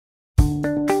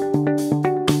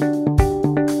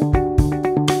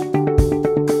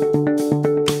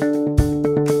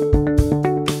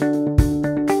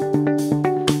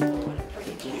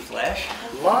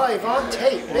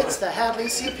Hadley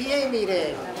CPA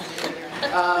meeting.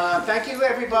 Thank you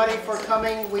everybody for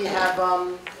coming. We have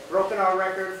broken our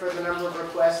record for the number of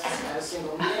requests at a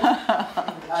single meeting.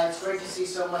 It's great to see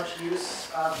so much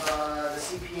use of the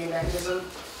CPA mechanism.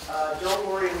 Don't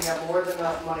worry, we have more than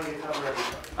enough money to cover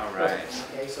everything. All right.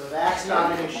 Okay, so that's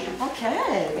not an issue.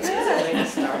 Okay, this is a way to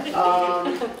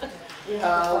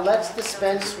start. Let's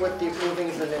dispense with the approving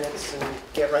of the minutes and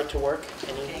get right to work.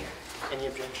 Any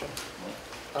objection?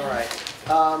 All right.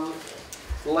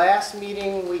 Last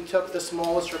meeting we took the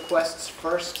smallest requests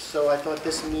first, so I thought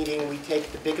this meeting we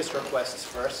take the biggest requests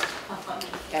first.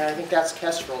 And I think that's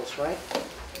Kestrel's, right?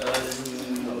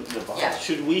 Yeah.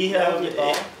 Should we have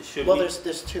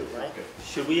there's two, right?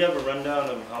 Should we have a rundown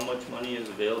of how much money is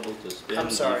available to spend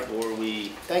before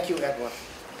we? Thank you, Edwin.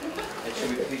 And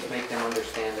should we please make them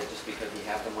understand that just because we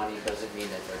have the money doesn't mean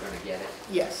that they're going to get it?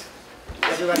 Yes.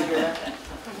 Everybody hear that?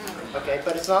 Okay,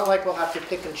 but it's not like we'll have to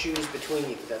pick and choose between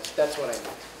you. That's what I meant.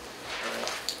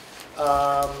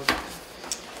 All right.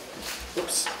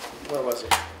 Oops, where was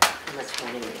it? How much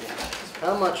money we have?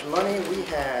 How much money we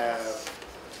have?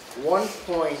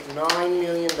 $1.9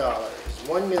 million.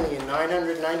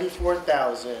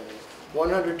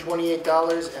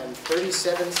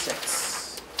 $1,994,128.37.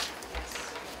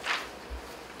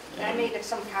 I made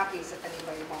some copies if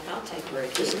anybody wants. I'll take it.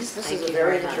 Great. This is Thank a you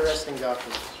very much. interesting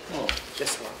document. Oh,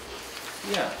 This one.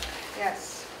 yeah.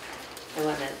 Yes. The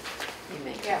one that you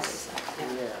make Yes. copies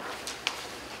of.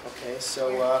 Yeah. Okay, so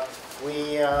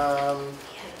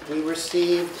we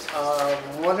received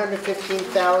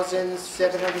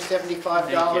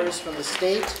 $115,775 from the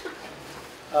state,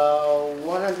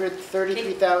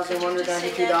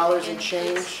 $133,192 and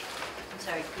change. I'm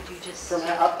sorry, could you just... From,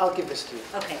 I'll give this to you.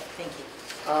 Okay, thank you.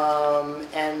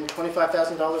 And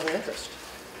 $25,000 in interest.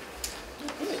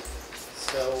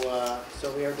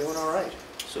 So we are doing all right.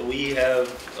 So we have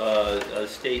a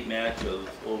state match of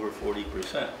over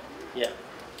 40%. Yeah.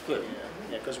 Good.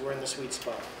 Yeah, because we're in the sweet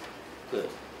spot. Good.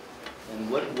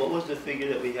 And what was the figure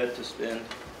that we had to spend?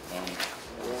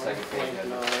 Second page.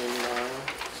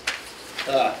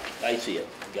 1.99. I see it.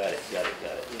 Got it. Yeah.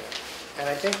 And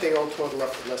I think they all total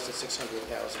up to less than 600,000.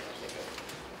 I think I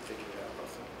figured it out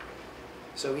roughly.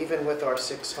 So even with our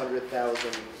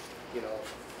 600,000,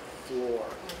 floor,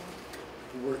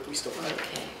 we still have it.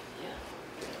 Okay, yeah.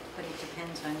 But it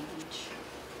depends on each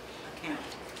account.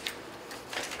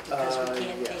 Because we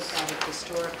can't yes. take out of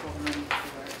historical money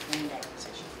for land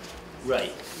acquisition.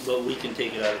 Right, but we can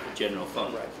take it out of the general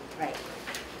fund. Right. Right.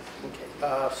 Okay.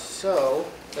 So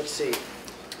let's see.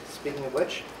 Speaking of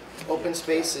which, open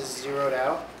space is zeroed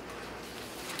out.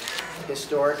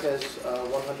 Historic has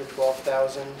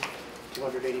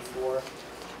 112,284.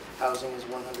 Housing is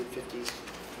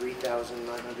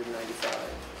 153,995.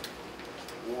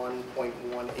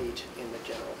 1.18 in the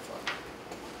general fund.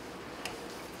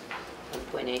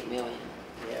 1.8 million.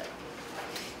 Yeah.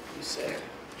 You say.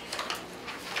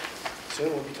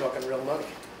 Soon we'll be talking real money.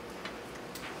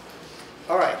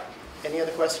 All right. Any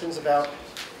other questions about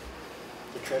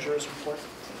the treasurer's report?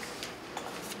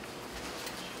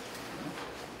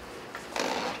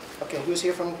 Okay, who's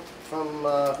here from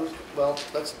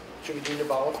should we do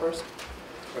Nabala first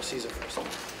or Caesar first?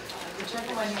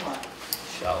 Whichever one you want.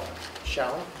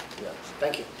 Shallow? Yeah.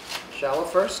 Thank you. Shallow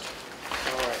first?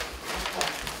 All right.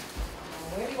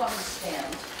 Where do you want me to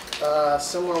stand?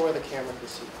 Somewhere where the camera can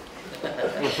see.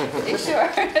 You sure?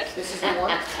 This is the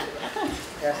one?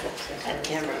 Yes. That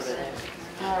camera over there.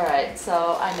 All right,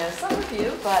 so I know some of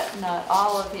you, but not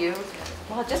all of you.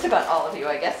 Well, just about all of you,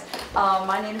 I guess.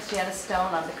 My name is Janice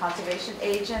Stone. I'm the conservation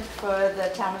agent for the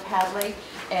town of Hadley,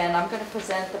 and I'm going to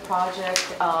present the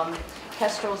project.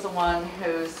 Kestrel's the one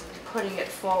who's putting it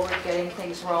forward, getting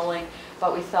things rolling,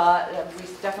 but we thought, we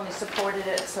definitely supported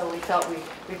it, so we felt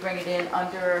we'd bring it in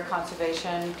under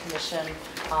Conservation Commission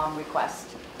request,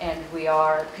 and we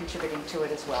are contributing to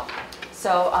it as well.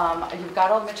 So you've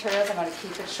got all the materials. I'm going to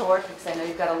keep it short because I know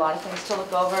you've got a lot of things to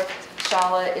look over.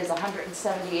 Shala is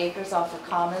 170 acres off of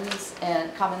Commons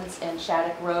and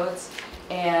Shattuck Roads,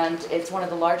 and it's one of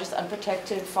the largest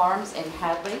unprotected farms in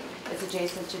Hadley. It's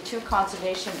adjacent to two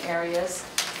conservation areas,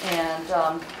 and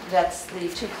that's the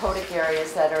two Kodak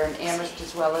areas that are in Amherst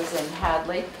as well as in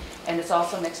Hadley. And it's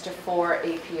also next to 4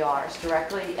 APRs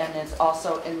directly, and it's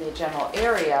also in the general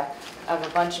area of a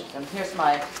bunch of them. Here's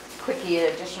my quickie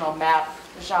additional map.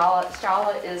 Shala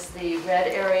is the red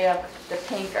area, the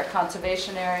pink are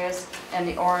conservation areas, and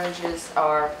the oranges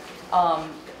are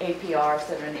APRs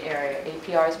that are in the area.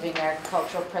 APRs being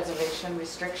agricultural preservation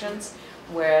restrictions,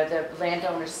 where the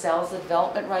landowner sells the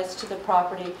development rights to the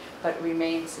property, but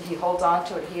he holds on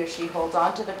to it, he or she holds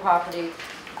on to the property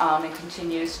and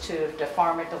continues to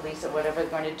farm it, to lease it, whatever they're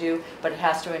going to do, but it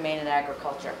has to remain in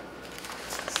agriculture.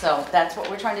 So that's what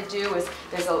we're trying to do. Is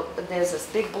there's this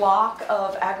big block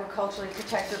of agriculturally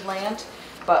protected land,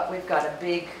 but we've got a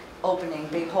big opening,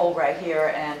 big hole right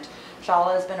here, and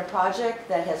Shala has been a project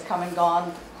that has come and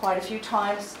gone quite a few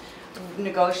times.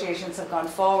 Negotiations have gone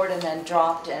forward and then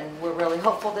dropped, and we're really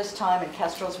hopeful this time, and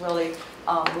Kestrel's really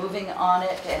moving on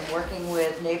it and working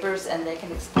with neighbors, and they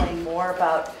can explain more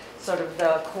about sort of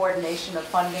the coordination of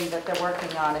funding that they're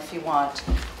working on if you want.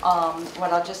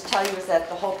 What I'll just tell you is that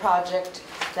the whole project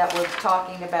that we're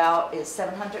talking about is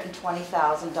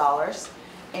 $720,000.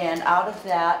 And out of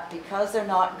that, because they're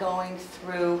not going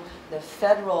through the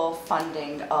federal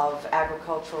funding of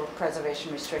agricultural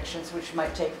preservation restrictions, which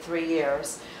might take 3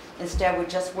 years, instead we're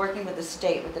just working with the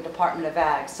state, with the Department of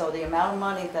Ag. So the amount of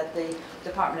money that the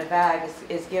Department of Ag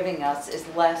is giving us is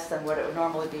less than what it would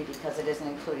normally be because it isn't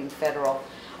including federal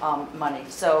money.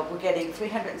 So we're getting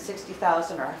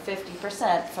 $360,000 or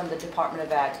 50% from the Department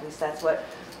of Ag. At least that's what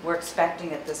we're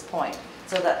expecting at this point.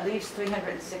 So that leaves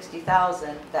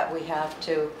 $360,000 that we have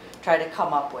to try to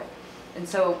come up with. And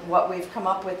so what we've come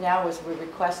up with now is we're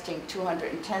requesting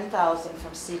 $210,000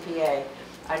 from CPA.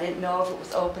 I didn't know if it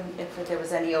was open, if there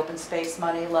was any open space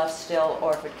money left still,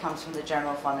 or if it comes from the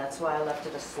general fund. That's why I left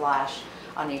it a slash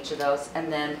on each of those.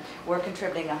 And then we're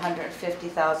contributing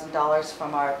 $150,000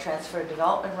 from our transfer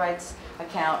development rights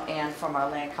account and from our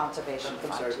land conservation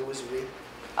fund. I'm sorry, who was we?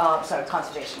 Sorry,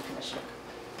 Conservation Commission.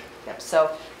 Yep,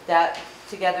 so that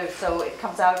together, so it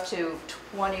comes out to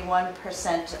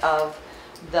 21% of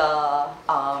the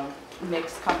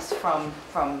mix comes from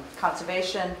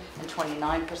conservation and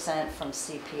 29% from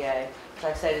CPA. Which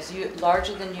like I said is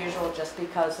larger than usual just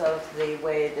because of the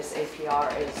way this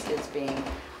APR is being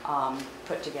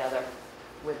put together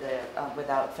with the,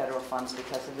 without federal funds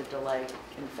because of the delay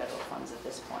in federal funds at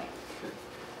this point.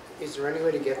 Is there any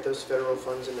way to get those federal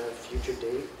funds in a future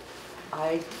date?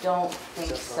 I don't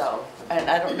think so. And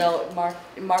I don't know, Mark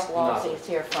Wallace is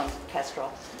here from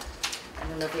Kestrel. I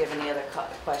don't know if you have any other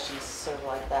questions sort of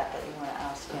like that you want to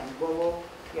ask him. Well,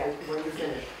 Yeah. when you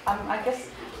finish. I guess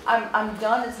I'm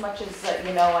done as much as,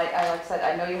 you know, I like I said,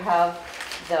 I know you have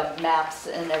the maps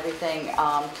and everything.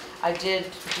 I did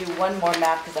do one more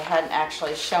map because I hadn't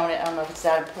actually shown it. I don't know if it's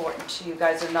that important to you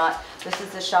guys or not. This is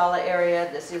the Shala area.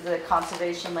 This is the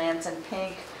conservation lands in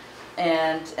pink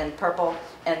and purple.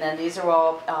 And then these are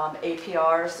all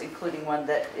APRs, including one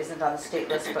that isn't on the state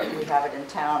list, but we have it in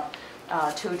town,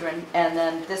 Tudrin. And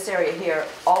then this area here,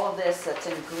 all of this that's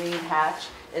in green hatch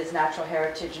is natural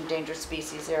heritage endangered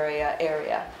species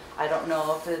area. I don't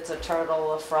know if it's a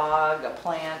turtle, a frog, a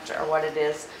plant, or what it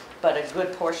is, but a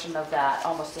good portion of that,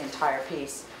 almost the entire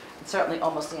piece, and certainly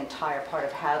almost the entire part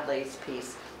of Hadley's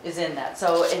piece is in that.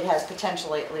 So it has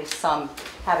potentially at least some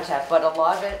habitat, but a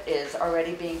lot of it is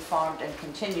already being farmed and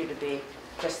continue to be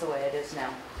just the way it is now.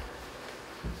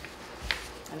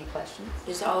 Any questions?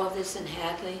 Is all of this in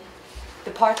Hadley?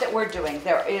 The part that we're doing,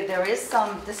 there is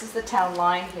some, this is the town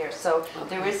line here, so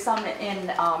there is some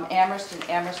in Amherst, and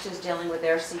Amherst is dealing with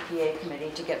their CPA committee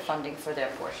to get funding for their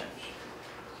portion.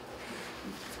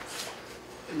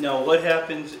 Now, what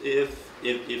happens if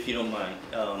you don't mind,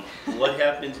 what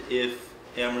happens if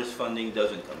Amherst funding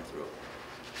doesn't come through?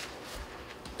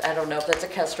 I don't know if that's a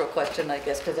Kestrel question, I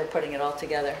guess, because they're putting it all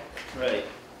together. Right.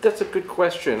 That's a good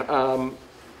question.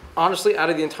 Honestly, out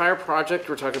of the entire project,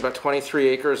 we're talking about 23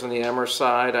 acres on the Amherst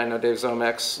side. I know Dave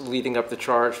Zomek's leading up the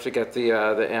charge to get the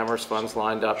Amherst funds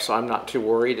lined up, so I'm not too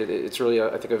worried. It's really,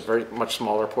 I think, a very much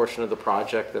smaller portion of the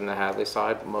project than the Hadley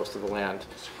side. Most of the land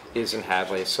is in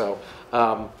Hadley, so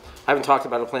I haven't talked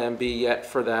about a plan B yet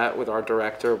for that with our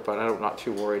director, but I'm not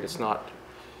too worried. It's not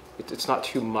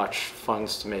too much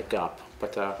funds to make up,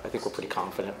 but I think we're pretty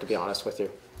confident, to be honest with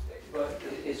you. But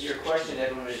is your question,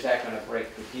 Edwin, is that going to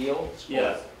break the deal?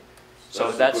 Yeah. So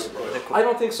that's, I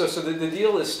don't think so. So the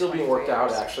deal is still being worked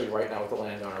out actually right now with the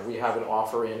landowner. We have an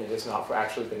offer in, it has not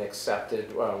actually been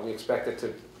accepted. We expect it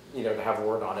to, to have a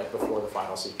word on it before the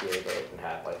final CPA vote in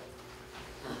Hadley.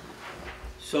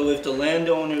 So if the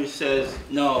landowner says,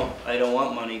 no, I don't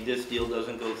want money, this deal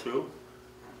doesn't go through?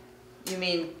 You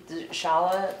mean the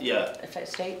Shala Yeah.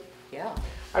 estate? Yeah.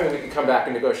 I mean, we can come back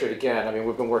and negotiate again. I mean,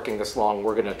 we've been working this long.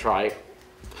 We're going to try.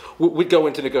 We'd go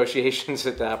into negotiations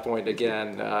at that point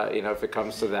again, if it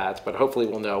comes to that. But hopefully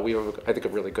we'll know. We have, I think, a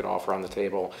really good offer on the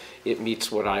table. It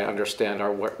meets what I understand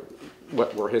are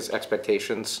what were his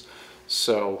expectations.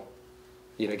 So,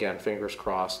 again, fingers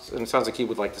crossed. And it sounds like he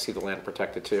would like to see the land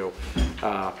protected too.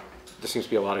 There seems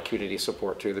to be a lot of community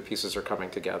support too. The pieces are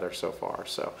coming together so far.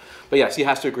 So, but yes, he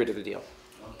has to agree to the deal.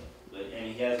 Okay.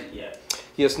 And he hasn't yet.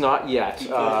 He has not yet.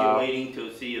 Because you're waiting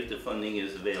to see if the funding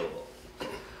is available.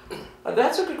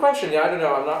 That's a good question. Yeah, I don't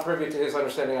know. I'm not privy to his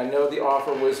understanding. I know the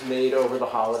offer was made over the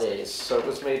holidays, so it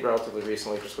was made relatively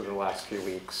recently, just within the last few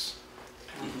weeks.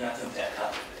 He's not going to back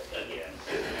up again.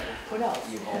 What else?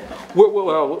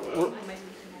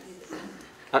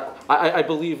 I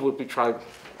believe would be trying.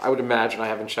 I would imagine, I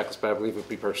haven't checked this, but I believe would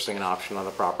be purchasing an option on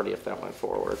the property if that went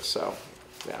forward. So,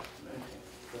 yeah.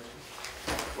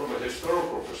 From a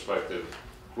historical perspective,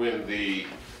 when the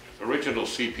original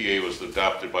CPA was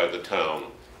adopted by the town,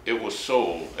 it was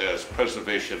sold as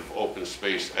preservation of open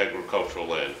space agricultural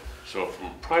land. So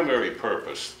from primary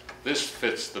purpose, this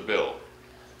fits the bill.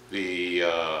 The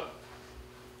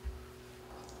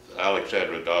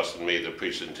Alexandra Dawson made the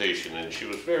presentation, and she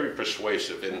was very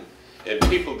persuasive, and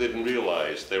people didn't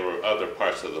realize there were other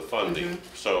parts of the funding.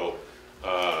 So,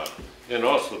 and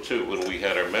also too, when we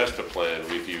had our master plan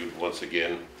reviewed once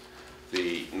again,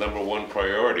 the #1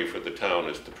 priority for the town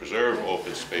is to preserve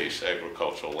open space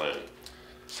agricultural land.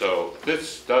 So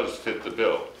this does fit the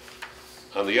bill.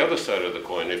 On the other side of the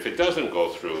coin, if it doesn't go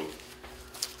through,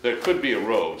 there could be a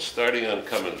road starting on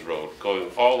Cummins Road, going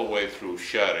all the way through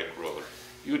Shattuck Road.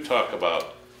 You talk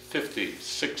about 50,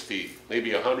 60,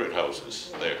 maybe 100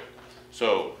 houses there.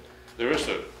 So there is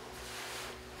a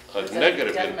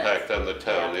negative impact on the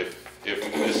town if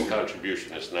this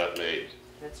contribution is not made.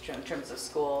 That's true in terms of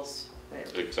schools.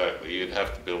 Exactly, you'd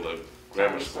have to build a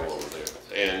grammar school over there.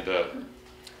 And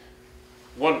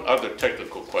one other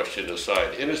technical question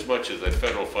aside, inasmuch as that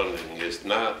federal funding is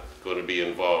not going to be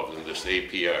involved in this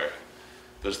APR,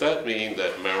 does that mean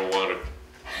that marijuana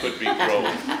could be grown?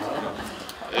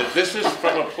 This is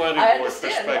from a planning board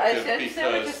perspective,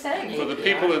 because for the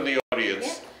people in the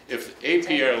audience, if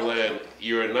APR land,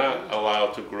 you're not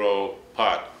allowed to grow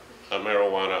pot,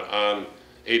 marijuana on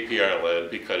APR land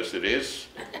because it is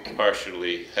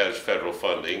partially has federal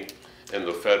funding, and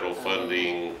the federal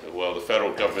funding, well, the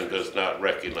federal government does not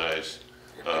recognize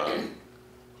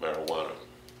marijuana.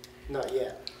 Not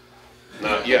yet.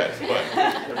 Not yet,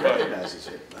 but Recognizes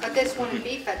it. But this wouldn't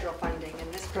be federal funding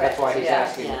in this. That's why he's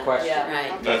asking the question.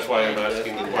 Yeah. Okay. that's why I'm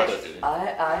asking the question.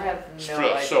 I have no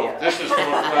idea. So this is from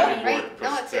a planning board Right,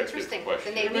 no, it's perspective interesting. The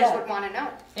question. neighbors would want to know.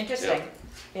 Interesting.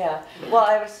 Yeah. Well,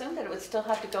 I would assume that it would still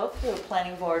have to go through a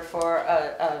planning board for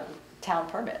a town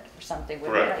permit or something,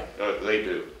 wouldn't it? Correct, they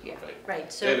do. Yeah. Right.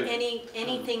 Right, so And-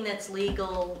 anything that's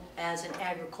legal as an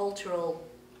agricultural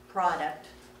product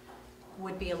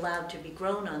would be allowed to be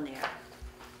grown on there.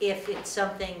 If it's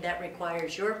something that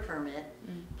requires your permit,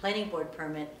 planning board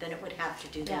permit, then it would have to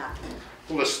do that.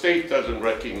 Well, the state doesn't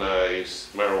recognize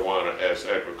marijuana as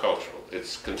agricultural.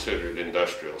 It's considered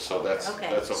industrial, so that's Okay,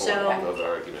 a whole so- other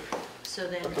argument. So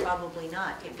then probably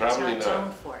not, if it's Probably not not.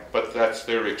 zoned for it. But that's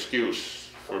their excuse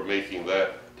for making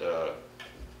that,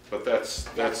 but that's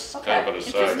kind of an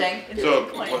aside. Interesting. So,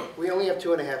 Interesting point. We only have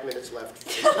 2.5 minutes left.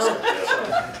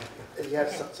 You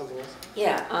have something else?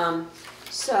 Yeah,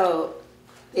 so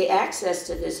the access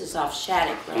to this is off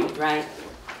Shattuck Road, right?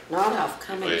 Not off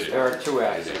Cummings Wait. There Road. are two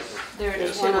axes. There are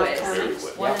Yes. two One on ways. Cummins?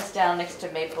 One is down next to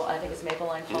Maple, I think it's Maple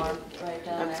Line Farm, right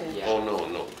down there. Okay. Yeah. oh,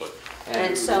 no, but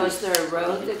And so is there a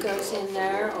road that goes in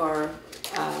there or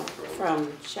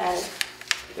from Shattuck?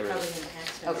 there Probably is. an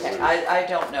access. Okay, I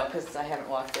don't know, because I haven't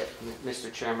walked it.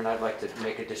 Mr. Chairman, I'd like to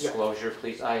make a disclosure,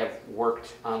 please. I have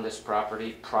worked on this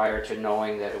property prior to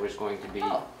knowing that it was going to be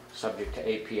Oh. subject to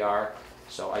APR,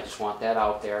 so I just want that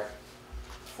out there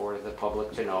for the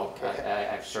public to know.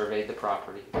 I've surveyed the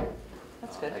property.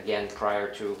 That's good. Again,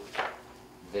 prior to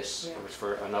this, it was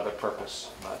for another purpose,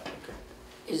 but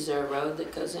Is there a road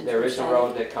that goes into there is a Shattuck?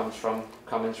 road that comes from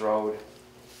Cummins Road.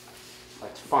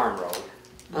 It's Farm Road.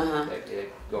 Uh-huh.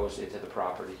 It goes into the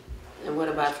property. And what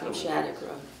about from Shattuck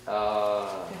Road?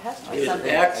 There has to be There's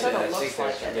something, access. it sort I of think looks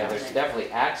like there's, it. yeah, doesn't there's it?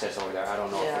 definitely access over there. I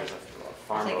don't know if Yeah. there's a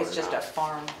farm I think road it's or just not. a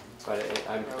farm. But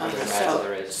I'm gonna imagine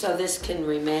there is. So this can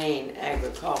remain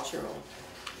agricultural?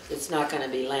 It's not gonna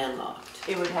be landlocked?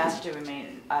 It would have to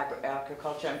remain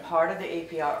agriculture, and part of the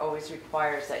APR always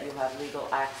requires that you have legal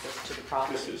access to the this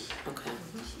property. is, Okay.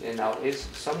 And now, is,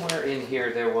 somewhere in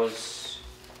here, there was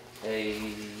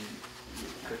a,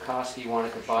 Kokoski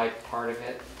wanted to buy part of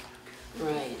it.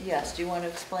 Right. Yes, do you want to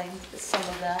explain some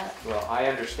of that? Well, I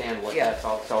understand what Yeah. that's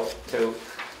all, so, to,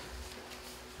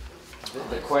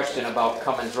 the question about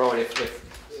Cummins Road, if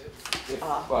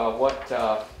what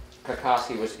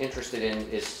Kokoski was interested in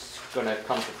is gonna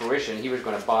come to fruition, he was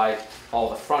gonna buy all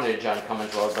the frontage on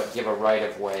Cummins Road, but give a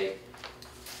right-of-way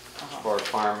for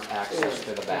farm access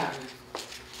to the back.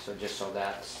 So just so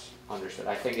that's understood.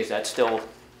 I think, is that still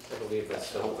I believe that's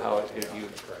still how it, you,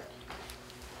 Correct.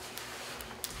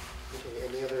 Okay,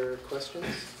 any other questions?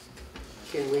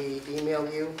 can we email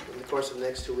you in the course of the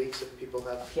next 2 weeks if people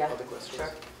have Yeah, other questions?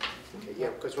 sure. Okay, yeah,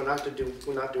 because we're not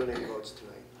doing any votes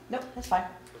tonight. Nope, that's fine.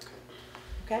 Okay.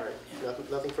 Okay, All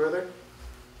right, nothing further?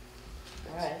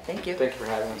 all right, thank you. Thank you for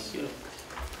having us. Thank you.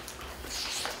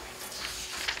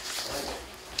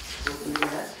 Who can do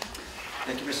that?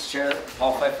 Thank you, Mr. Chair.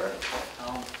 Paul Pfeiffer.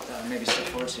 I'll maybe step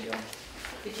forward so you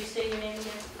Could you say your name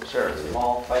again? Sure. It's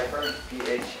Paul Pfeiffer,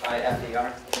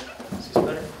 P-H-I-F-E-R. Is this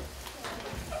better?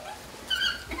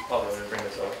 Oh, I'm going to bring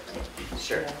this up.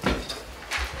 Sure.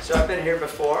 So I've been here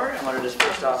before. I wanted to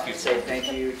first off say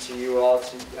thank you to you all.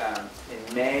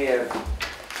 In May of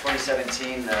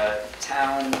 2017, the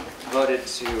town voted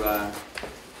to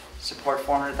support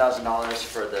 $400,000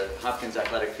 for the Hopkins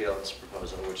Athletic Fields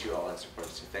proposal, which you all had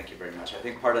supported, so thank you very much. I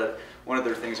think one of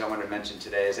the things I wanted to mention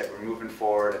today is that we're moving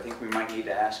forward. I think we might need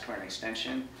to ask for an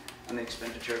extension on the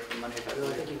expenditure for money. No,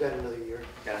 I think you've got another year.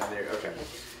 Got another year, okay.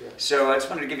 Yeah. So I just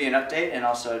wanted to give you an update and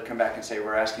also come back and say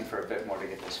we're asking for a bit more to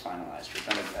get this finalized. We've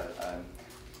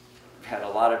had a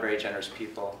lot of very generous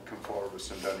people come forward with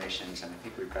some donations, and I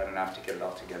think we've got enough to get it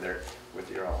all together with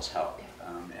your all's help.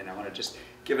 And I want to just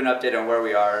give an update on where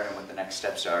we are and what the next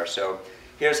steps are. So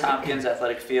here's Hopkins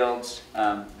Athletic Fields.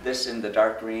 This in the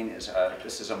dark green is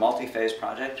this is a multi-phase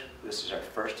project. This is our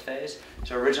first phase.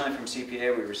 So originally from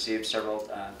CPA, we received several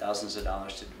thousands of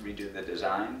dollars to redo the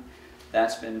design.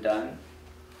 That's been done.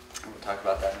 We'll talk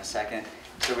about that in a second.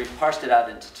 So we've parsed it out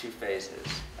into 2 phases.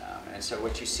 And so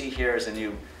what you see here is a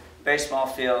new baseball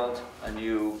field, a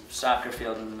new soccer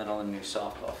field in the middle, and a new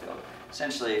softball field.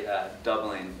 Essentially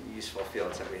doubling useful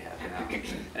fields that we have now.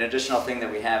 An additional thing that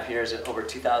we have here is over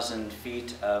 2,000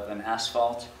 feet of an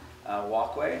asphalt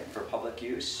walkway for public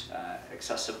use,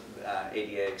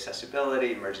 ADA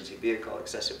accessibility, emergency vehicle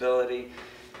accessibility,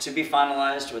 to be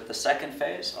finalized with the second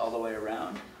phase all the way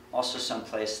around. Also some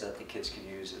place that the kids can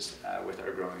use with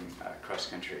our growing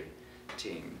cross-country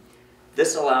team.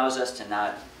 This allows us to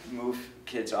not move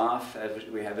kids off, as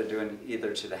we have been doing,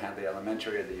 either to the Hadley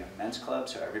Elementary or the Young Men's Club,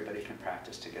 so everybody can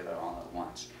practice together all at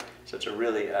once. So it's a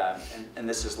really, and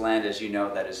this is land, as you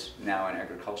know, that is now in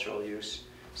agricultural use.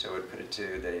 So we put it to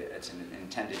it's an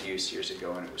intended use years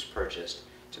ago when it was purchased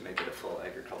to make it a full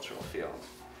agricultural field.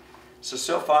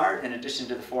 So far, in addition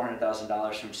to the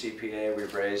 $400,000 from CPA,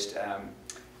 we've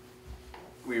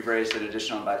raised an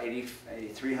additional about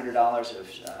 $8,300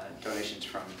 of donations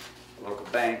from a local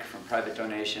bank, from private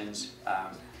donations.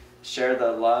 Share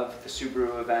the Love, the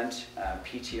Subaru event,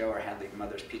 PTO, or Hadley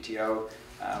Mothers PTO,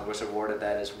 was awarded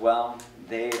that as well.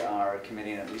 They are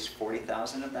committing at least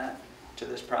 $40,000 of that to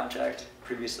this project.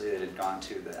 Previously it had gone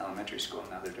to the elementary school,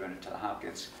 now they're doing it to the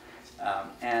Hopkins.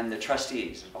 And the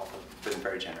trustees have also been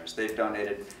very generous. They've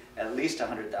donated at least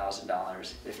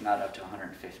 $100,000, if not up to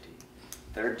 $150,000.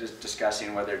 They're just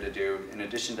discussing whether to do, in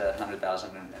addition to that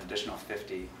 $100,000, an additional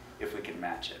 $50,000 if we can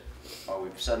match it. Well,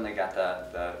 we've suddenly got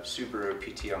the Subaru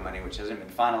PTO money, which hasn't been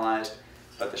finalized,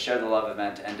 but the Share the Love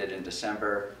event ended in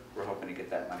December. We're hoping to get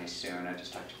that money soon. I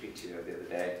just talked to PTO the other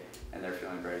day, and they're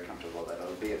feeling very comfortable that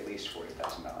it'll be at least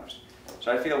 $40,000.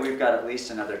 So I feel we've got at least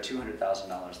another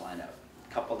 $200,000 lined up.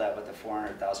 Couple that with the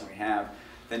 $400,000 we have.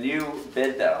 The new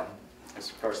bid, though, is,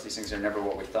 of course, these things are never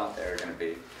what we thought they were going to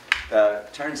be.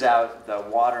 Turns out the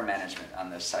water management on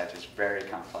this site is very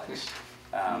complex,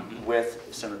 with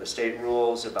some of the state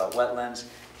rules about wetlands,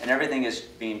 and everything is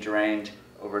being drained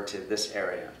over to this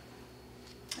area.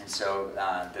 And so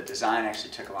the design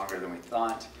actually took longer than we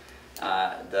thought.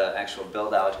 The actual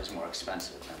build-out is more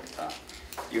expensive than we thought.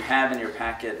 You have in your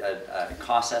packet a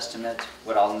cost estimate.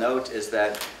 What I'll note is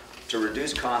that to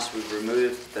reduce costs, we've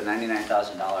removed the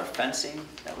 $99,000 fencing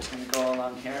that was going to go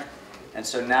along here. And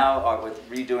so now, with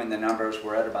redoing the numbers,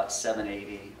 we're at about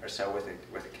 $780 or so with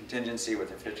a contingency,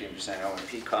 with a 15%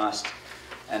 O&P cost.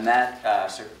 And that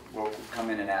so we'll come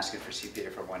in and ask it for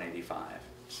CPA for $185.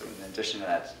 So in addition to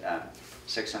that,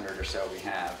 $600 or so we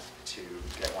have to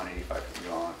get $185 from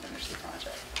you all and finish the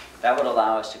project. That would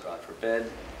allow us to go out for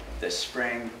bid this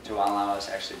spring, to allow us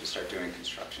actually to start doing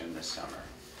construction this summer,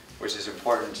 which is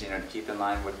important, to keep in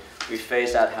line with. We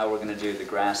phased out how we're going to do the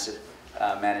grass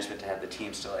management to have the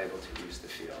team still able to use the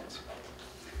fields.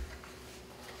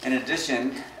 In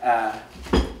addition,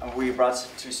 we brought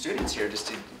 2 students here just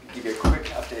to give you a quick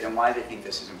update on why they think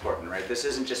this is important, right? This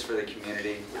isn't just for the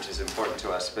community, which is important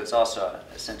to us, but it's also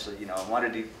essentially, I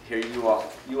wanted to hear you all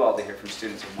to hear from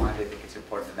students and why they think it's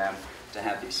important to them to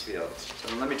have these fields.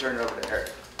 So let me turn it over to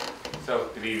Eric. So,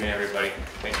 good evening, everybody.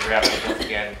 Thank you for having us once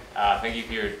again. Thank you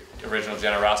for your original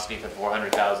generosity for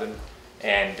 $400,000,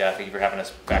 and thank you for having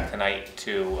us back tonight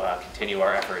to continue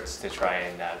our efforts to try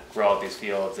and grow out these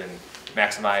fields and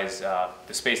maximize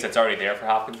the space that's already there for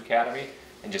Hopkins Academy,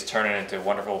 and just turn it into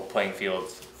wonderful playing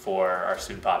fields for our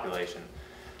student population.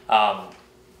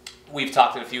 We've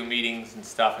talked at a few meetings and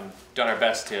stuff and done our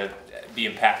best to be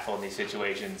impactful in these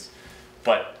situations,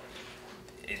 but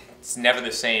it's never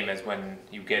the same as when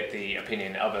you get the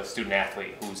opinion of a student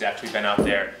athlete who's actually been out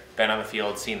there, been on the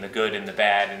field, seen the good and the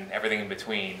bad and everything in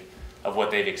between of what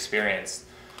they've experienced.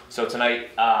 So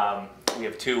tonight we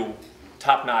have two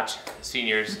top-notch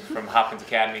seniors from Hopkins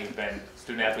Academy who've been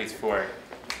student athletes for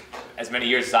as many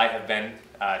years as I have been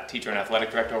teacher and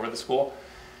athletic director over the school.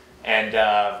 And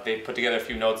they put together a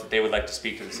few notes that they would like to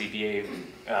speak to the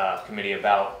CPA committee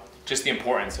about just the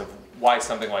importance of why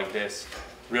something like this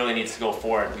really needs to go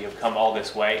forward. We have come all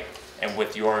this way, and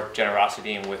with your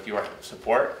generosity and with your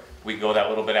support, we go that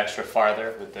little bit extra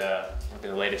farther with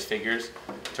the latest figures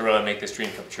to really make this dream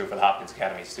come true for the Hopkins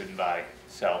Academy student body.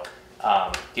 So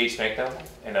Gage Spanko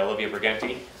and Olivia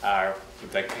Briganti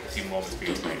would like to take a few moments for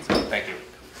you tonight. So thank you.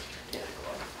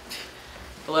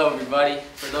 Hello everybody.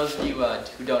 For those of you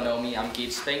who don't know me, I'm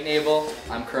Gage Spanknable.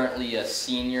 I'm currently a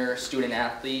senior student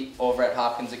athlete over at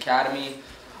Hopkins Academy.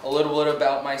 A little bit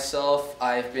about myself.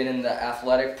 I've been in the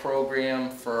athletic program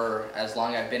for as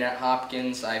long as I've been at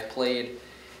Hopkins. I've played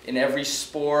in every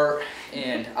sport,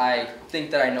 and I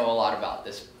think that I know a lot about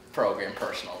this program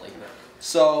personally.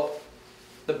 So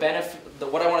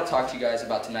what I want to talk to you guys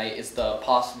about tonight is the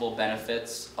possible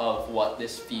benefits of what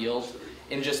this field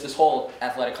and just this whole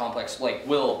athletic complex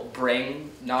will bring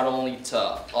not only to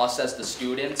us as the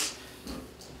students,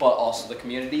 but also the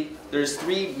community. There's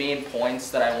three main points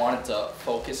that I wanted to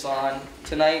focus on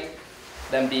tonight,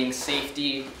 them being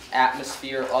safety,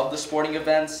 atmosphere of the sporting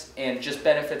events, and just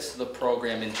benefits to the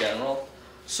program in general.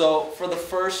 So for the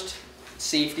first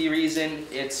safety reason,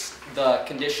 it's the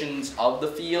conditions of the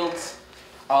fields.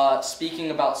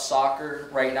 Speaking about soccer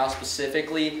right now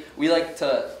specifically, we like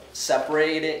to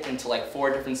separate it into 4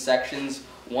 different sections.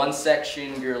 One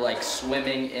section you're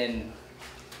swimming in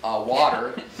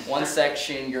water, one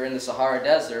section you're in the Sahara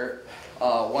Desert,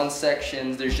 one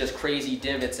section there's just crazy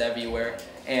divots everywhere,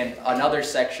 and another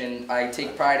section, I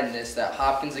take pride in this, that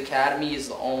Hopkins Academy is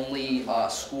the only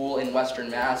school in Western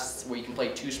Mass where you can play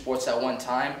 2 sports at one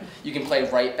time. You can play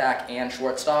right back and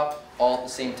shortstop all at the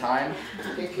same time.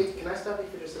 Can I stop you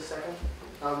for just a second?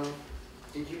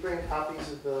 Did you bring copies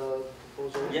of the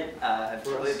proposal? Yeah, I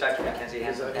believe Dr. McKenzie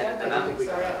has them out.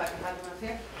 Sorry if I can have them up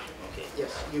here. Okay.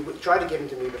 Yes, you would try to give them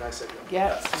to me, but I said no.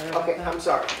 Yes. Okay, I'm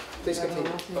sorry. Please continue.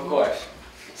 Of course.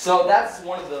 So that's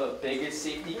one of the biggest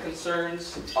safety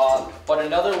concerns. But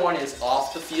another one is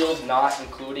off the field, not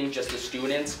including just the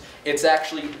students. It's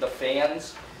actually the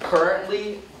fans.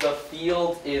 Currently, the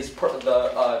field is,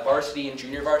 the varsity and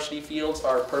junior varsity fields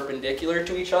are perpendicular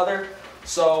to each other.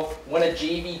 So when a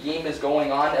JV game is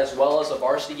going on as well as a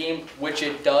varsity game, which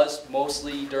it does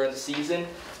mostly during the season,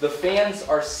 the fans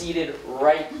are seated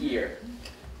right here.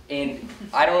 And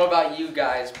I don't know about you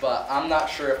guys, but I'm not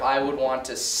sure if I would want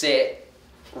to sit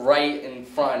right in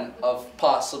front of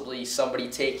possibly somebody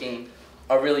taking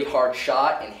a really hard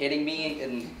shot and hitting me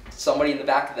and somebody in the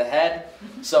back of the head.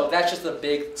 So that's just a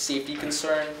big safety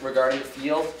concern regarding the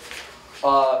field.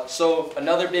 So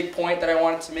another big point that I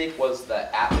wanted to make was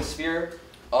the atmosphere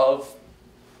of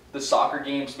the soccer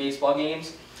games, baseball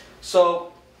games.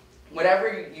 So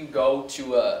whenever you go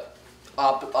to a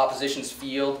opposition's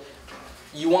field,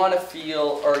 you want to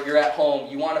feel, or you're at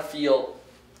home, you want to feel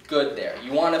good there.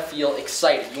 You want to feel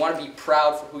excited. You want to be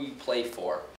proud for who you play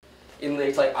for. And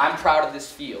it's I'm proud of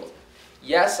this field.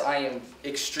 Yes, I am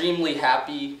extremely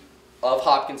happy of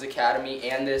Hopkins Academy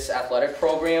and this athletic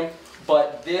program,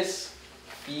 but this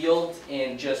field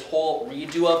and just whole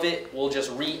redo of it will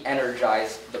just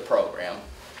re-energize the program,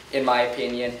 in my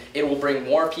opinion. It will bring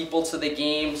more people to the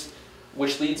games,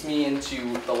 which leads me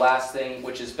into the last thing,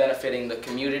 which is benefiting the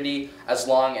community as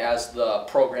long as the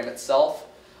program itself.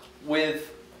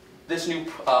 With this new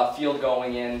field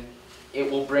going in, it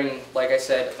will bring, like I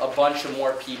said, a bunch of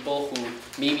more people who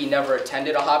maybe never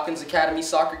attended a Hopkins Academy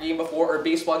soccer game before or a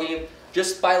baseball game.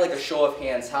 Just by a show of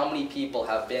hands, how many people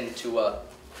have been to a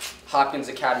Hopkins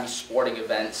Academy sporting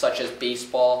event such as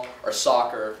baseball or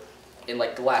soccer in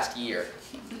the last year?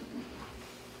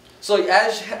 So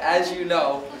as you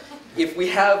know, if we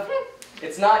have,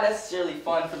 it's not necessarily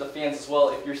fun for the fans as well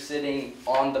if you're sitting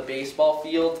on the baseball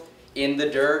field in the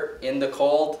dirt, in the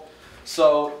cold.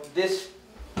 So this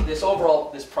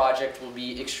project will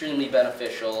be extremely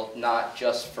beneficial, not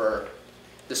just for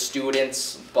the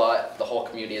students, but the whole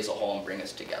community as a whole, and bring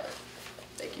us together.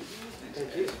 Thank you.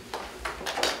 Thank you.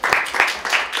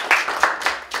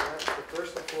 The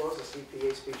first applause, the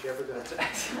CPA speech ever done.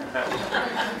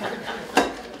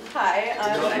 Hi,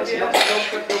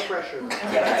 No pressure.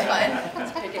 yeah, that's fine.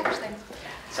 Let's take it first thing.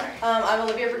 Sorry. I'm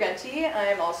Olivia Briganti.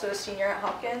 I'm also a senior at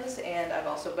Hopkins, and I've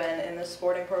also been in the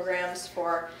sporting programs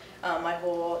for my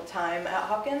whole time at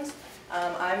Hopkins.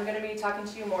 I'm going to be talking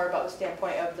to you more about the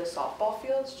standpoint of the softball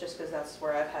fields, just because that's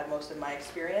where I've had most of my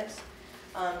experience.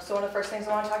 So one of the first things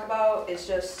I want to talk about is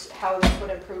just how this would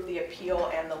improve the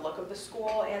appeal and the look of the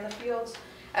school and the fields.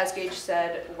 As Gage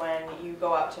said, when you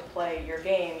go out to play your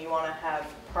game, you want to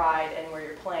have pride in where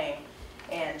you're playing.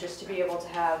 And just to be able to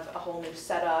have a whole new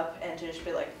setup and to just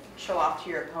be like, show off to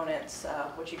your opponents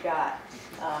what you got.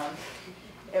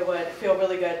 It would feel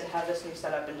really good to have this new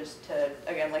setup and just to,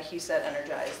 again, like he said,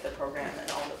 energize the program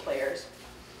and all the players.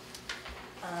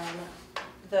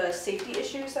 The safety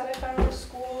issues that I found in the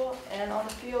school and on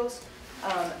the fields,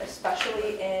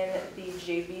 especially in the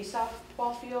JV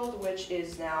softball field, which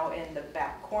is now in the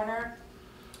back corner.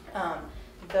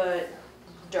 The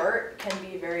dirt can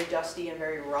be very dusty and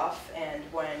very rough, and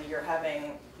when you're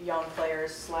having young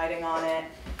players sliding on it,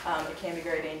 it can be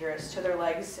very dangerous to their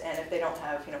legs, and if they don't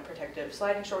have protective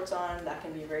sliding shorts on, that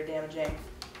can be very damaging.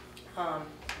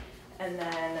 And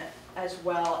then as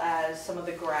well as some of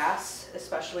the grass,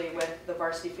 especially with the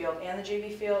varsity field and the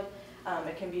JV field,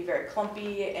 it can be very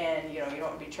clumpy, and you don't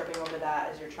want to be tripping over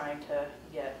that as you're trying to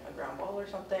get a ground ball or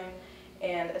something.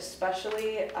 And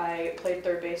especially, I played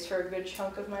third base for a good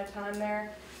chunk of my time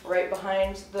there. Right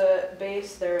behind the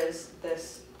base, there is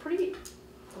this pretty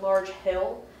large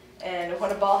hill, and when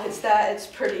a ball hits that, it's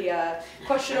pretty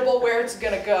questionable where it's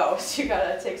gonna go. So you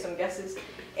gotta take some guesses,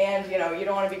 and you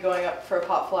don't want to be going up for a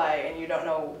pop fly, and you don't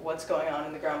know what's going on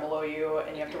in the ground below you,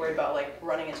 and you have to worry about like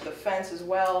running into the fence as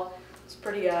well. It's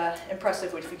pretty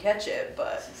impressive if you catch it,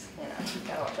 but you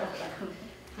gotta watch out for that.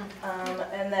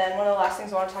 And then one of the last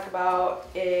things I want to talk about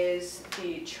is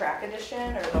the track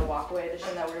edition, or the walkway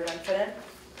edition that we were going to put in.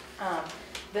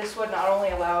 This would not only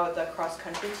allow the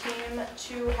cross-country team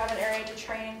to have an area to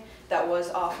train that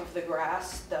was off of the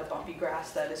grass, the bumpy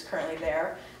grass that is currently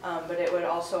there, but it would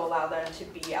also allow them to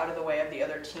be out of the way of the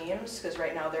other teams, because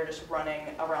right now they're just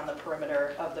running around the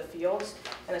perimeter of the fields,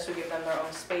 and this would give them their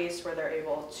own space where they're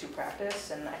able to practice,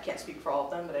 and I can't speak for all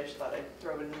of them, but I just thought I'd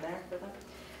throw it in there for them.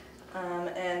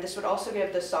 And this would also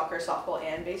give the soccer, softball,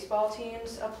 and baseball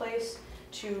teams a place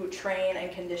to train and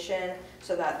condition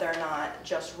so that they're not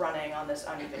just running on this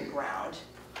uneven ground.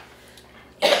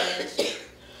 And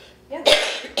yeah,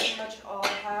 that's pretty much all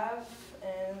I have.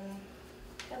 And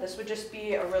yeah, this would just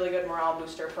be a really good morale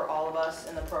booster for all of us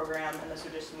in the program, and this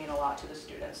would just mean a lot to the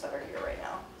students that are here right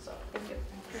now. So thank you.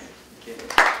 Thank you.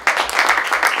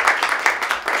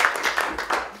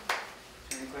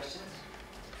 Any questions?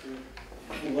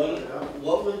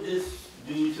 What would this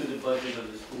do to the budget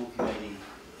of the school committee?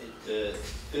 It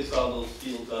fix all those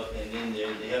fields up, and in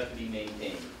there they have to be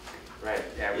maintained. Right.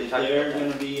 Yeah. Is there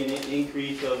going to be an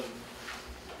increase of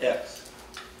X?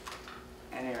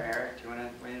 Annie or Eric, do you want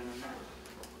to weigh in on that?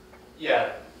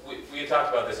 Yeah, we had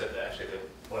talked about this at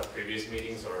one of the previous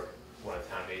meetings or one of the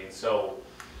town meetings. So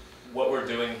what we're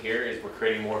doing here is we're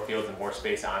creating more fields and more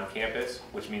space on campus,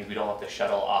 which means we don't have to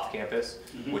shuttle off campus,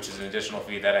 which is an additional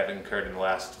fee that I've incurred in the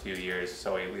last few years.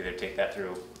 So we either take that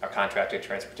through our contracted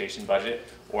transportation budget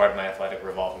or out of my athletic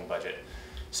revolving budget.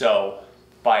 So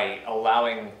by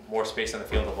allowing more space on the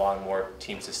field, allowing more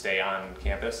teams to stay on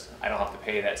campus, I don't have to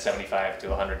pay that $75 to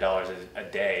 $100 a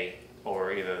day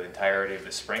or either the entirety of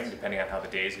the spring, depending on how the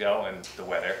days go and the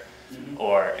weather,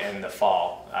 or in the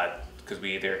fall, because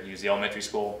we either use the elementary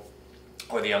school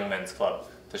or the Young Men's Club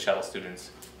to shuttle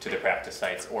students to their practice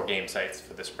sites or game sites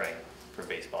for the spring for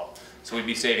baseball. So we'd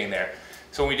be saving there.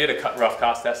 So when we did a rough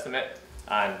cost estimate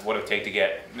on what it would take to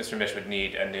get, Mr. Mish would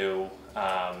need a new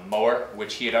mower,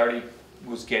 which he had already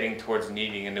was getting towards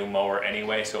needing a new mower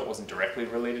anyway, so it wasn't directly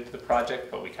related to the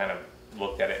project, but we kind of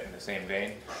looked at it in the same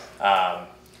vein.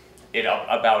 It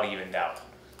about evened out.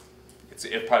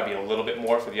 It'd probably be a little bit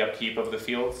more for the upkeep of the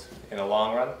fields in the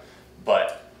long run,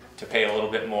 but to pay a little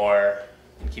bit more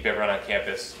and keep everyone on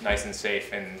campus nice and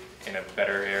safe and in a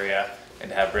better area, and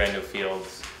to have brand new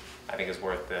fields, I think is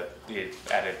worth the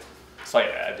added slight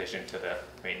addition to the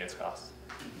maintenance costs.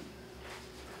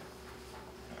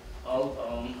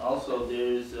 Also,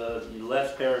 there's the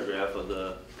last paragraph of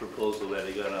the proposal that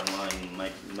I got online.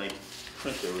 My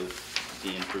printer was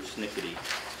being persnickety.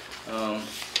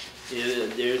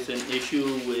 There's an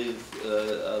issue with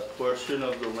a portion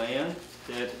of the land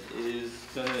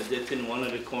that's in one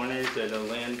of the corners of the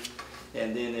land,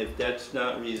 and then if that's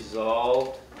not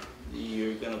resolved,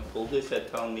 you're going to pull this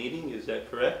at town meeting. Is that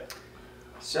correct?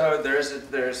 So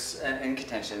there's an in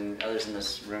contention. Others in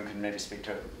this room can maybe speak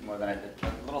to more than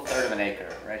a little third of an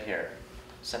acre right here,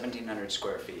 1,700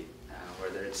 square feet.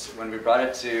 whether it's, when we brought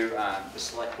it to the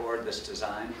select board, this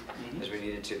design, as we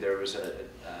needed to, there was a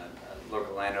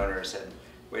local landowner who said,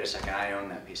 wait a second, I own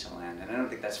that piece of land. And I don't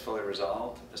think that's fully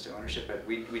resolved as to ownership, but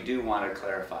we do want to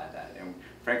clarify that. And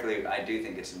frankly, I do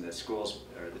think it's in the schools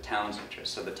or the town's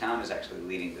interest. So the town is actually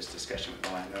leading this discussion with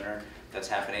the landowner. That's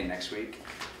happening next week.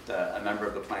 A member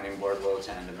of the planning board will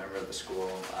attend, a member of the school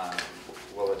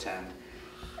will attend.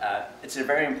 It's a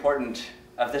very important,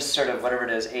 of this sort of whatever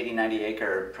it is, 80, 90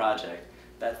 acre project,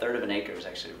 that third of an acre is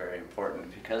actually very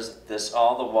important because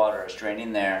all the water is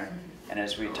draining there. And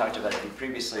as we talked about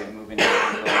previously, moving into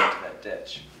that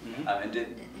ditch. And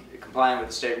complying with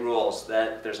the state rules,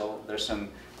 that there's some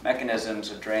mechanisms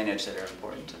of drainage that are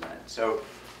important to that. So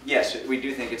yes, we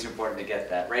do think it's important to get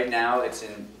that. Right now it's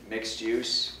in mixed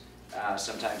use.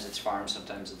 Sometimes it's farm,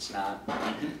 sometimes it's not.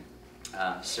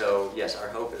 So yes, our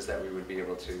hope is that we would be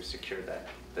able to secure that.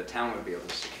 The town would be able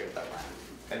to secure that land.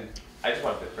 And I just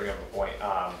wanted to bring up a point.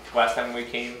 Last time we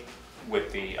came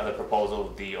with the other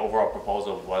proposal, the overall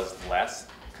proposal was less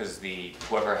because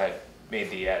whoever had made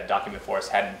the document for us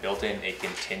hadn't built in a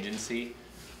contingency,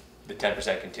 the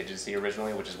 10% contingency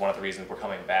originally, which is one of the reasons we're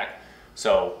coming back.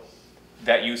 So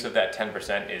that use of that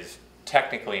 10% is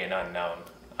technically an unknown,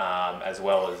 as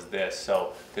well as this.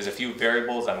 So there's a few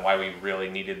variables on why we really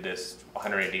needed this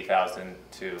 180,000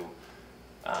 to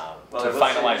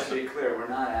finalize. To be clear, we're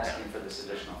not asking for this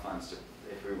additional funds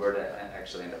if we were to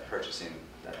actually end up purchasing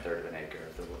that third of an acre,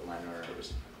 if the landowner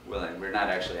was willing. We're not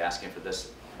actually asking for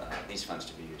these funds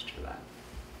to be used for that.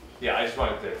 Yeah, I just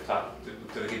wanted to talk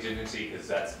to the contingency because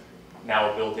that's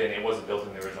now built in. It wasn't built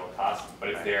in the original cost, but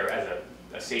it's there as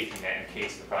a safety net in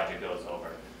case the project goes over.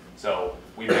 So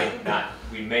we may not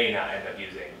end up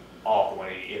using all of the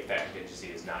 180 if that contingency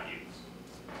is not used.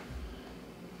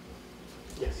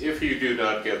 Yes. If you do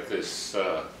not get this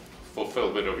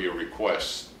fulfillment of your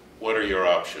requests, what are your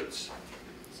options?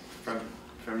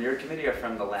 From your committee or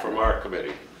from the landowner? From our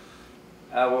committee.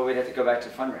 Well, we'd have to go back to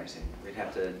fundraising. We'd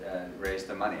have to raise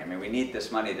the money. I mean, we need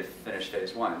this money to finish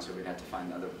phase 1, so we'd have to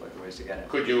find other ways to get it.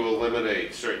 Could you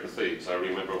eliminate certain things? I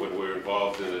remember when we were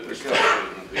involved in a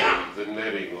discussion, the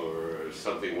netting or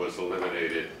something was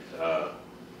eliminated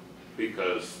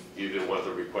because you didn't want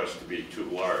the request to be too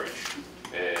large.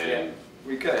 And yeah,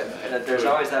 we could. There's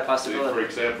always that possibility. For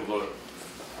example,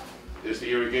 is the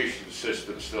irrigation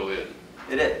system still in?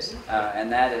 It is,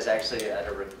 and that is actually at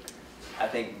I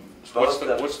think what's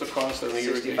the cost of the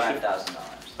irrigation? $65,000.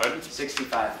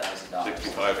 $65,000.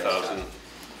 $65,000.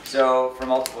 So for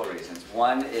multiple reasons.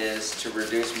 One is to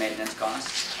reduce maintenance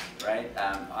costs, right?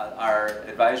 Our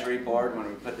advisory board, when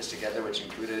we put this together, which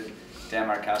included Dan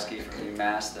Markowski from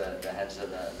UMass, the heads of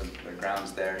the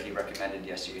grounds there, he recommended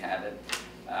yes, you have it.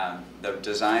 The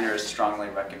designers strongly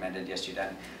recommended yes, you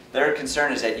done. Their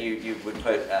concern is that you would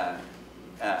put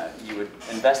you would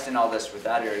invest in all this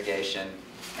without irrigation,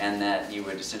 and that you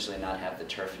would essentially not have the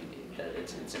turf you need. That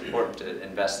it's important to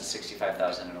invest the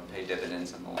 $65,000 and it'll pay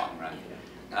dividends in the long run.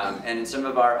 And in some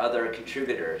of our other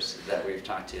contributors that we've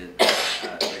talked to,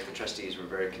 like the trustees, were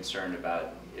very concerned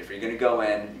about if you're going to go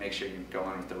in, make sure you go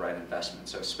in with the right investment.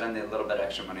 So spend a little bit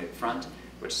extra money up front,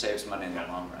 which saves money in the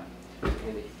long run.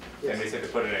 And they said to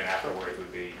put it in afterwards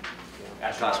would be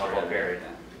astronomical compared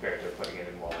to putting it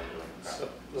in while we're doing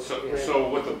it. So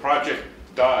would the project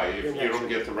die if you don't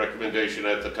get the recommendation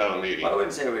at the town meeting? Well, I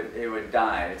wouldn't say it would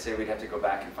die. I'd say we'd have to go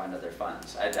back and find other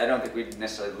funds. I don't think we'd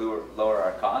necessarily lower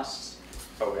our costs,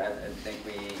 but I think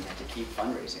we have to keep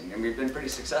fundraising. And we've been pretty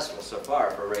successful so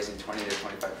far for raising 20 to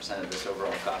 25% of this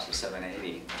overall cost of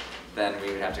 $780. Then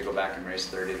we would have to go back and raise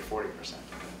 30 to 40%.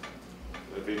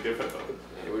 It would be difficult.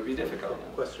 It would be difficult.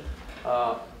 Question?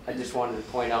 I just wanted to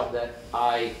point out that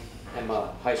I am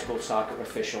a high school soccer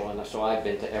official, and so I've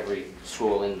been to every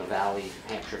school in the Valley,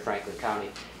 Hampshire, Franklin County,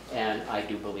 and I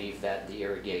do believe that the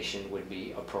irrigation would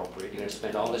be appropriate. You're going to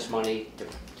spend all this money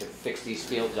to fix these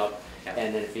fields up,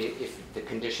 and then if the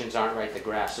conditions aren't right, the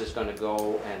grass is going to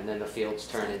go, and then the fields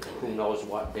turn into who knows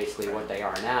what, basically what they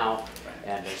are now,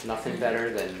 and there's nothing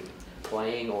better than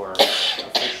playing or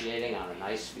officiating on a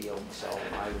nice field, so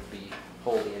I would be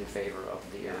wholly in favor of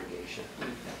the irrigation.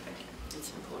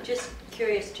 It's important. Just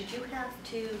curious, did you have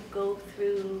to go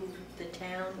through the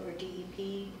town or DEP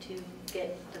to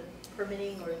get the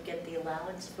permitting or get the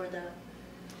allowance for the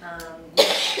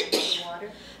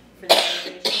water for the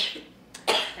irrigation?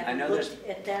 I know Have you looked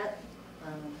at that?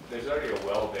 There's already a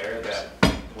well there that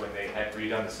when they had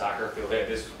redone the soccer field,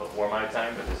 this was before my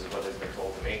time, but this is what has been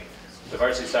told to me. The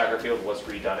varsity soccer field was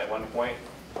redone at one point,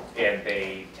 and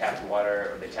they tapped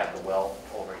water, or they tapped the well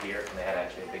over here, and they had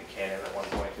actually a big cannon at one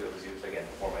point too that was used again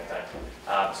before my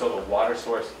time. So the water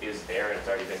source is there, and it's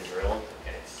already been drilled,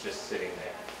 and it's just sitting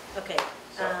there. Okay,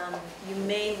 you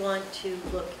may want to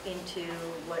look into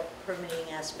what permitting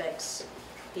aspects,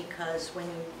 because when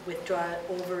you withdraw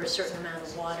over a certain amount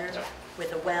of water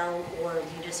with a well or a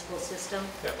municipal system,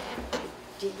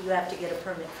 you have to get a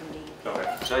permit from DEP.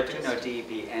 Okay. So I do know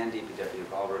DEP and DPW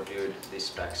have all reviewed these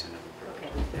specs and have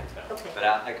approved. Okay, okay. But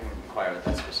I can inquire with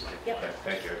that specific. Yep. Okay,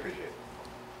 thank you, I appreciate it.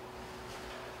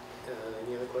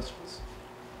 Any other questions?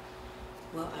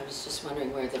 Well, I was just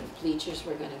wondering where the bleachers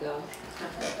were gonna go.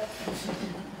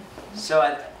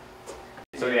 So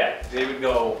So yeah, they would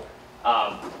go,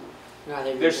 Are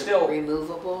they They're still-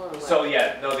 removable or what? so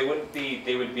yeah, no, they wouldn't be,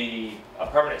 they would be a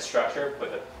permanent structure,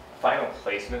 but the final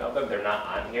placement of them, they're not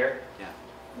on here. yeah.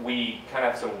 We kind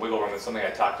of have some wiggle room. It's something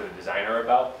I talked to the designer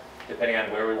about, depending on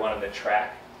where we wanted the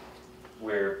track.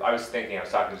 I was talking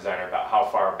to the designer about how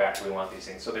far back do we want these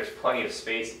things. So there's plenty of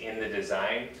space in the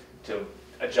design to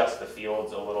adjust the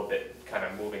fields a little bit, kind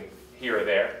of moving here or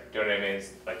there. Do you know what I mean?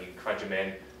 It's like you crunch them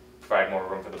in, provide more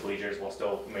room for the bleachers while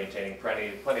still maintaining plenty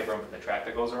of room for the track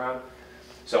that goes around.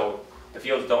 So the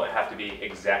fields don't have to be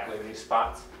exactly in these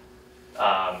spots.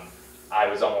 I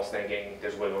was almost thinking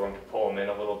there's wiggle room to pull them in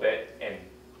a little bit and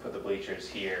put the bleachers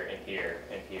here and here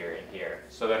and here and here.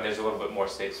 So then there's a little bit more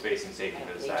space and safety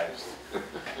to the side.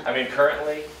 I mean,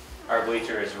 currently, our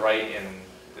bleacher is right in,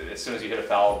 as soon as you hit a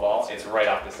foul ball, it's right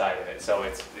off the side of it. So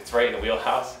it's right in the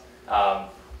wheelhouse.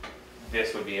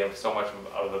 This would be so much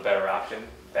of a better option,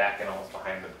 back and almost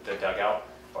behind the dugout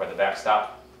or the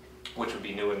backstop, which would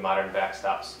be new and modern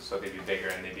backstops. So they'd be bigger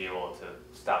and they'd be able to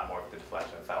stop more of the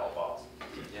deflection of foul balls.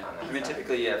 Yeah. I mean,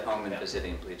 typically you have home and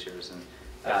visiting bleachers, and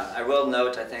I will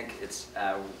note, I think it's,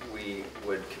 we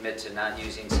would commit to not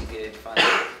using CPA funds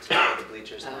to put the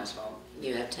bleachers and asphalt,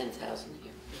 You have 10,000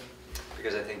 here.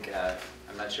 because I think,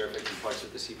 I'm not sure if it comports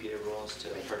with the CPA rules to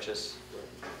purchase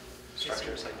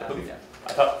structures like that, yeah.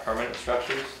 I thought permanent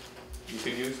structures you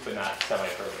could use, but not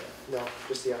semi-permanent. No,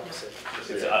 just the opposite.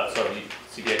 It's, so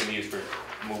CPA can be used for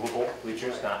movable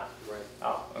bleachers, not? Right,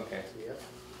 Oh, okay. yeah.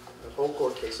 A whole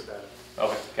court case about it.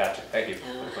 Okay, gotcha. Thank you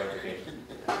for the clarification.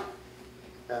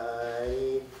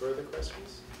 Any further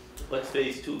questions? What's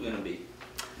phase 2 gonna be?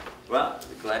 Well,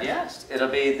 glad you asked. It'll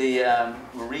be the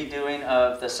redoing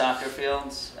of the soccer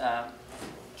fields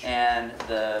and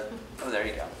there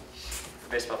you go,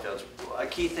 baseball fields. A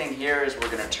key thing here is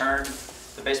we're going to turn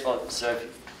the baseball, so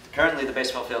currently the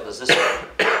baseball field is this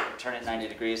way. Turn it 90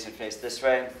 degrees and face this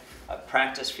way. A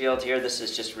practice field here, this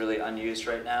is just really unused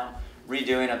right now.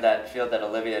 Redoing of that field that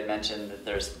Olivia had mentioned,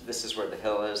 this is where the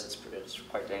hill is, it's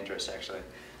quite dangerous actually.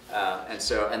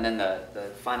 And then the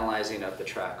finalizing of the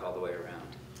track all the way around.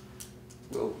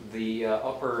 Will the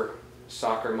upper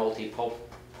soccer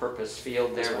multi-purpose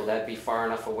field there, will that be far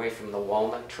enough away from the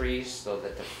walnut trees so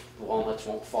that the walnuts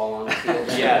won't fall on the field?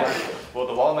 Yeah, well,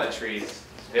 the walnut trees,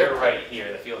 they're right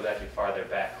here. The field's actually farther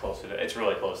back, closer to, it's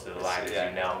really close to the line, as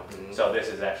you know. Mhm. So this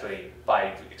is actually,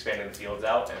 by expanding the fields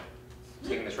out and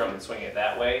taking this room and swinging it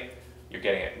that way, you're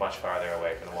getting it much farther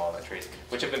away from the walnut trees,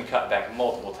 which have been cut back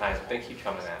multiple times, but they keep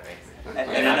coming at me.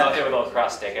 And I'm out there with a little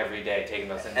cross stick every day, taking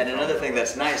those in. And another thing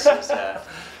that's nice is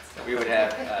we would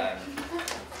have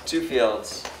two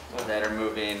fields that are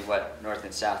moving north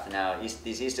and south now.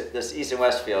 This east and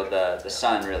west field, the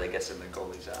sun really gets in the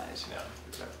goalie's eyes. Yeah.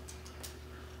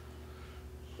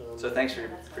 So thanks for your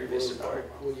previous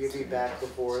support. Will you be back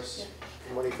before us,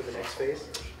 money for the next phase?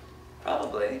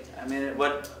 Probably. I mean,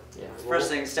 Yeah. first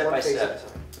thing, step One by phase at a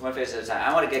step. time. One phase at a time.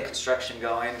 I want to get construction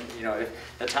going. You know, if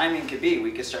the timing could be,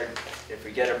 we could start, if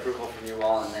we get approval from you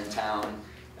all and then town,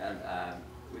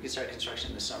 we could start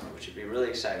construction this summer, which would be really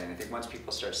exciting. I think once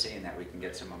people start seeing that, we can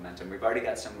get some momentum. We've already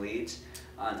got some leads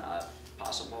on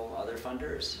possible other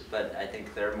funders, but I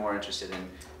think they're more interested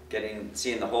in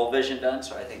seeing the whole vision done,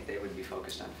 so I think they would be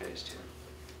focused on phase 2.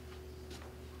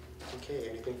 Okay,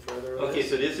 anything further on Okay, this?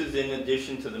 so this is in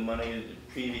addition to the money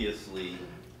previously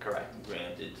Correct.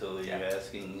 granted, so you're Yeah.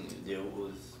 asking, there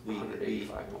was,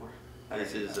 185 more.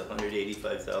 this is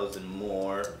 185,000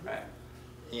 more, Right.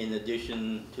 in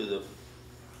addition to the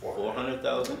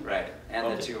 400,000? Right, and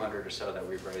the Okay. 200 or so that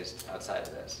we've raised outside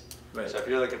of this. Right. So if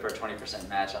you're looking for a 20%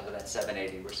 match onto that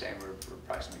 780, we're saying we're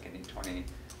approximately getting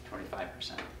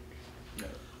 25%. Right.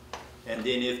 And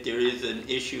then if there is an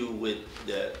issue with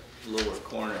that lower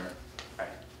corner, Right.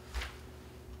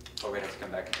 Or we'd have to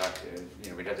come back and talk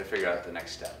to, we'd have to figure out the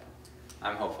next step.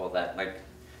 I'm hopeful that, like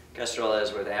Kestrel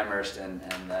is with Amherst and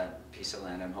that piece of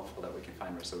land, I'm hopeful that we can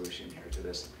find resolution here to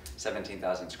this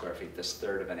 17,000 square feet, this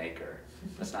third of an acre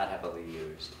that's not heavily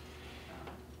used.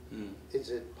 Is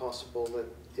it possible that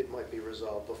it might be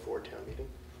resolved before town meeting?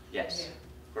 Yes,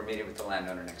 we're meeting with the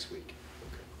landowner next week.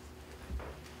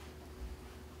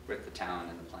 With the town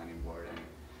and the planning board, and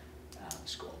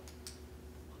school.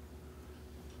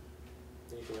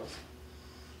 Anything else?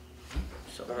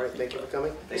 All right, thank you for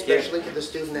coming, Thank you. especially to the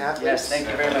student athletes. Yes, thank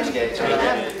you very much, Gage.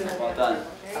 Well done.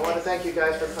 I want to thank you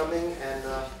guys for coming and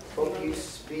hope you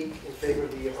speak in favor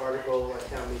of the article at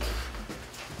town meeting.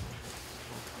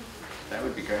 That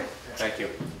would be great. Thank you.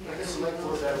 This is like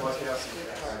more than watch out.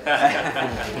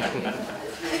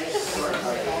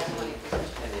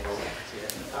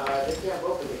 If you have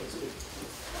open, you can speak.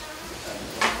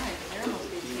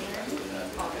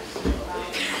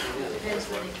 Depends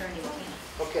when they turn 18.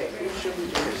 Okay, who should we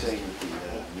do?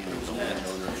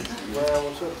 Well,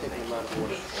 we'll sort of take them out of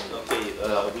order. Okay,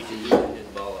 we can use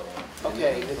Nibala.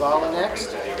 Okay, Nibala next.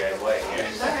 I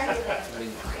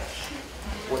mean,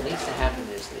 what needs to happen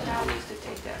is the town needs to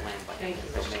take that land by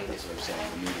eminent domain.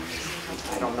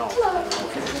 I don't know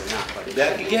if it is or not, but.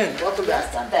 Back again. Welcome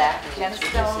back. Yes, I'm back. Janice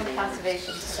Stone,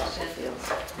 Conservation Commission.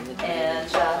 And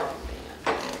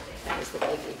That was the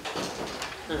biggie.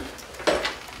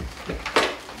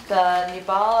 the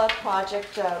Nibala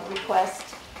project request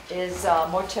is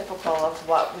more typical of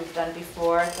what we've done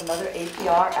before. It's another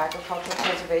APR, agricultural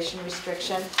preservation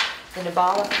restriction. The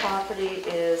Nibala property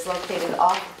is located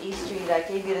off of East Street. I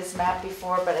gave you this map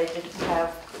before, but I didn't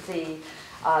have the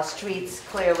streets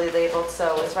clearly labeled,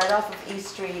 so it's right off of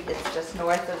East Street. It's just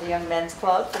north of the Young Men's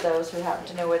Club, for those who happen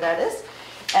to know where that is,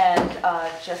 and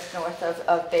just north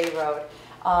of Bay Road.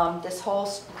 This whole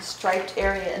striped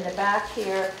area in the back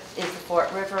here is the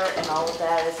Fort River, and all of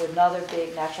that is another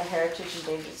big natural heritage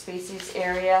endangered species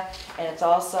area. And it's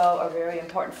also a very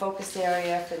important focus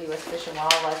area for the U.S. Fish and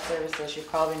Wildlife Service, as you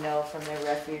probably know from their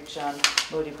refuge on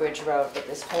Moody Bridge Road. But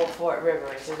this whole Fort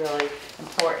River is a really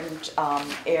important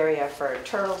area for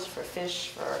turtles, for fish,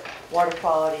 for water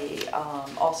quality,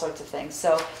 all sorts of things.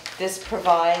 So this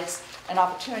provides an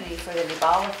opportunity for the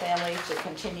Nibala family to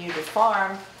continue to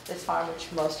farm this farm, which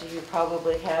most of you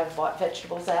probably have bought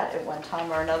vegetables at one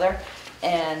time or another,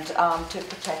 and to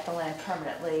protect the land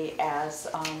permanently as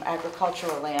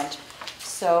agricultural land.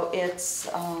 So it's,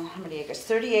 how many acres?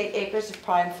 38 acres of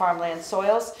prime farmland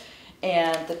soils,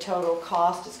 and the total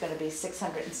cost is going to be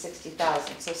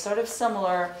 $660,000. So sort of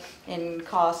similar in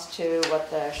cost to what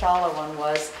the Shala one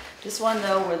was. This one,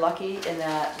 though, we're lucky in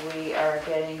that we are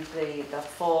getting the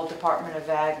full Department of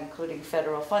Ag, including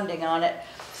federal funding on it.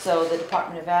 So the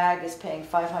Department of Ag is paying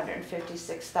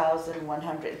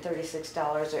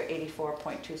 $556,136, or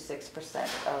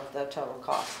 84.26% of the total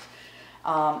cost.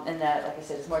 And that, like I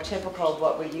said, is more typical of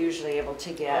what we're usually able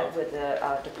to get with the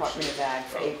Department of Ag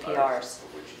for APRs.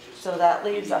 So that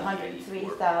leaves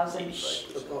 103,000.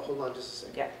 Oh, hold on just a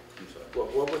second. Yeah.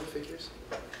 What were the figures?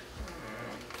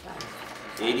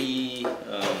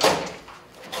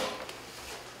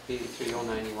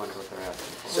 83,091 is what they're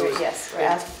asking for. So Yes, we're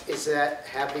asking. Is that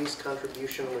Hadley's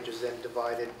contribution, which is then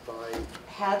divided by?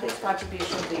 Hadley's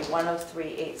contribution would be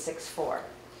 103,864.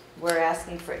 We're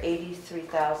asking for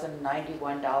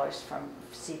 $83,091 from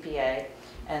CPA,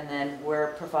 and then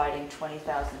we're providing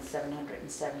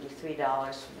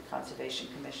 $20,773 from the Conservation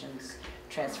Commission's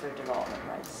Transfer Development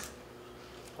Rights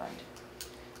Fund.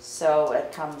 So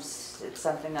it comes, it's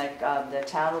something like the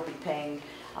town will be paying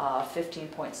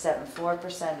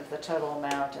 15.74% of the total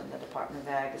amount, and the Department of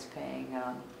Ag is paying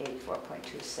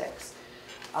 84.26.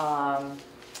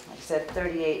 Like I said,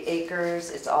 38 acres.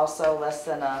 It's also less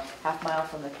than a half mile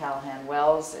from the Callahan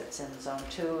Wells. It's in Zone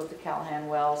 2 of the Callahan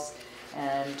Wells.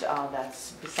 And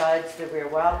that's besides the rare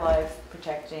wildlife,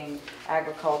 protecting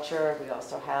agriculture. We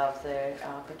also have the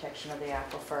protection of the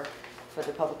aquifer for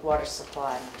the public water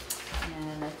supply.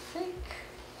 And I think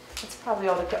that's probably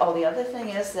all. The other thing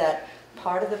is that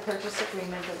part of the purchase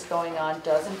agreement that's going on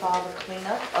does involve a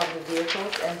cleanup of the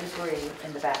vehicles and debris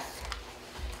in the back.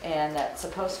 And that's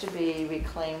supposed to be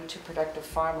reclaimed to productive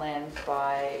farmland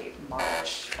by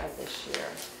March of this year.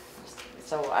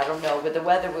 So I don't know, with the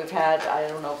weather we've had, I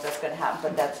don't know if that's going to happen,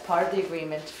 but that's part of the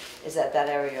agreement, is that that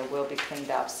area will be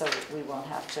cleaned up, so we won't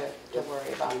have to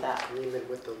worry about that. Agreement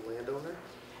with the landowner?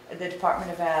 The Department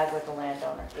of Ag with the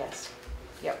landowner, yes.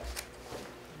 Yep.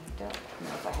 I don't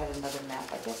know if I had another map,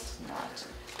 I guess not.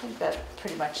 I think that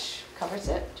pretty much covers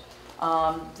it.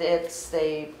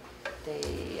 They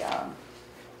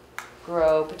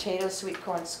grow potatoes, sweet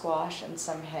corn, squash, and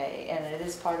some hay, and it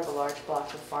is part of a large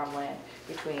block of farmland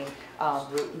between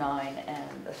Route 9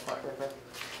 and the Fort River.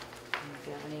 If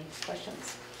you have any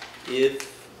questions.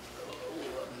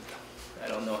 I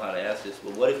don't know how to ask this,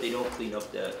 but what if they don't clean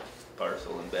up that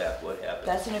parcel and back, what happens?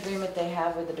 That's an agreement they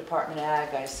have with the Department of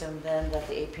Ag. I assume then that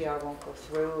the APR won't go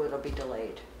through, it'll be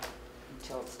delayed.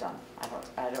 until it's done.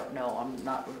 I don't know,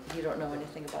 you don't know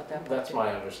anything about that part? That's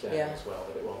my understanding Yeah. as well,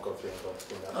 that it won't go through until it's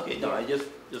cleaned up. Okay, no, I just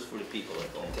for the people at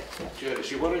home.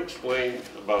 Janice, you want to explain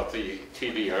about the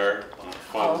TDR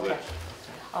Oh, fund? okay.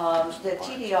 The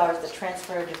TDR is the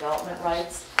transfer of development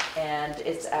rights, and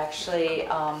it's actually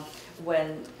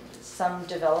when some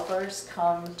developers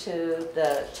come to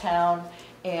the town,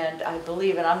 and I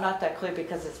believe, and I'm not that clear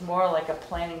because it's more like a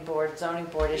planning board, zoning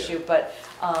board issue, but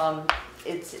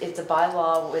it's a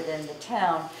bylaw within the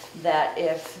town that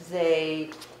if they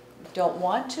don't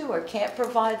want to or can't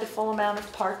provide the full amount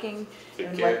of parking. They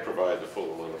and can't provide the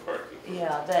full amount of parking.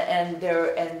 Yeah,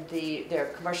 their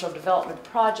commercial development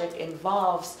project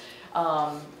involves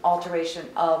alteration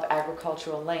of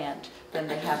agricultural land, then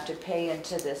they have to pay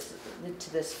into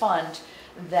this fund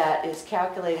that is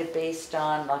calculated based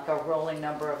on like a rolling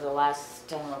number of the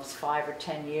last, I don't know, if it's 5 or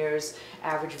 10 years,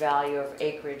 average value of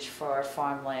acreage for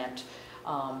farmland.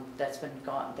 That's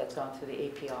gone through the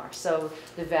APR. So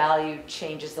the value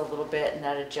changes a little bit, and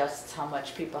that adjusts how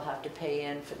much people have to pay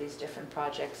in for these different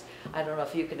projects. I don't know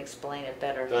if you can explain it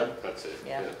better. That's it,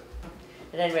 Yeah. yeah.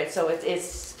 At any rate, so it's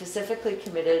specifically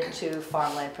committed to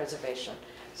farmland preservation.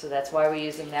 So that's why we're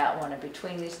using that one. And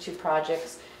between these two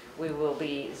projects, we will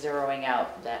be zeroing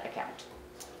out that account.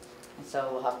 And so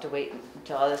we'll have to wait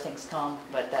until other things come,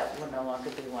 but that will no longer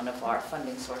be one of our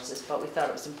funding sources. But we thought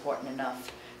it was important enough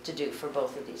to do for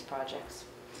both of these projects.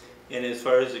 And as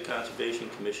far as the Conservation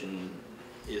Commission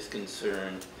is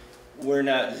concerned, we're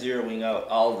not zeroing out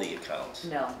all the accounts.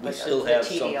 No, We but still the have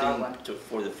TDR one. something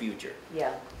for the future.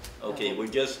 Yeah. Okay, we're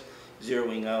just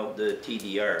zeroing out the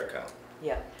TDR account.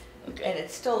 Yeah. Okay. And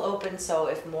it's still open, so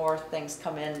if more things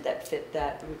come in that fit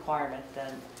that requirement,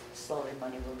 then slowly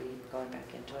money will be going back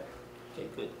into it. Okay,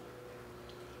 good.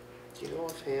 Do you know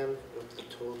offhand what the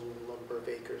total number of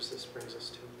acres this brings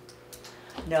us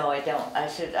to? No, I don't. I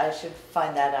should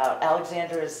find that out.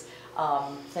 Alexandra's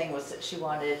thing was that she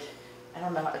wanted, I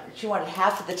don't know, she wanted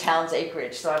half of the town's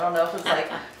acreage, so I don't know if it's like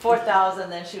 4,000,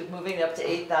 then she was moving it up to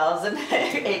 8,000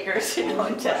 acres, you know,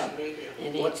 in town.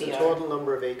 In What's the APR. total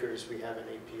number of acres we have in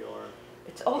APR?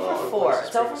 It's over Oh, four, what's it's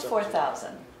this over bring us up to?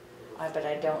 4,000, but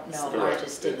I don't It's the know.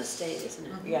 largest in the state, isn't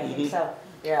it? Yeah, I think so,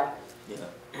 yeah.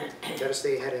 Yeah. Gotta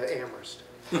stay ahead of Amherst.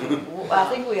 Well, I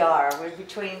think we are, we're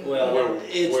between, Well,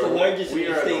 it's the largest in we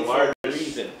the are the state for a largest.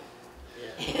 reason.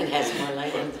 It has more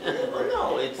land. Well,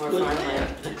 no, it's More good farmland.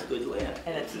 land. It's good land.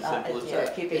 and it's as not, simple as yeah,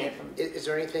 that. keeping it from, Is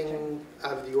there anything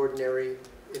out of the ordinary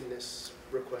in this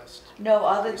request? no,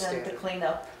 other than the Standard.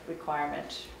 cleanup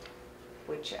requirement,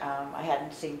 which I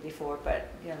hadn't seen before, but,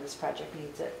 you know, this project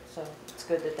needs it, so it's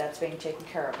good that that's being taken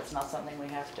care of. It's not something we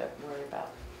have to worry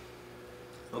about.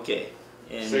 Okay.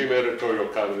 And Same editorial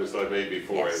comment as I made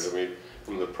before. Yes. I mean,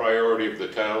 from the priority of the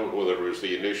town, whether it was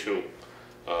the initial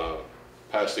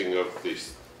passing of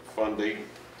this funding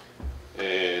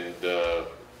and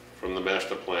from the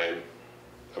master plan,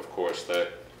 of course, that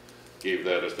gave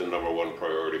that as the #1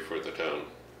 priority for the town.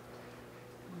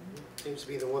 Seems to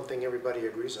be the one thing everybody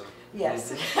agrees on.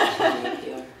 Yes.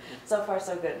 APR. So far,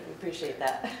 so good. We appreciate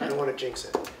that. I don't want to jinx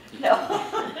it. No.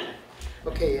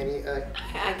 Okay, any,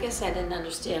 I guess I didn't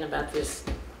understand about this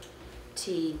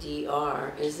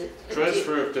TDR. Is it?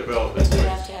 Transfer of development. Do you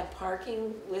have to have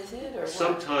parking with it, or what?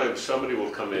 Sometimes somebody will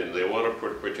come in, they want to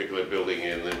put a particular building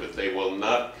in, but they will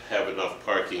not have enough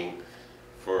parking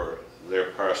for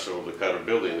their parcel, the kind of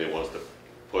building they want to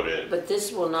put in. But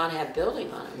this will not have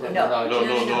building on it, will it?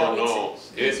 No. No.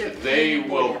 These are They planning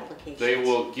board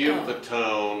will give Oh. the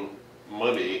town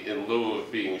money in lieu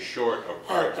of being short of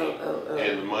parking.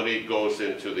 And the money goes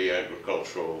into the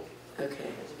agricultural, Okay,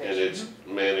 and it's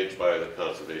managed by the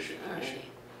Conservation all Commission. right.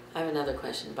 I have another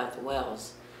question about the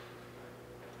wells.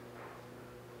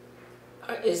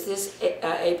 Is this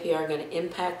APR going to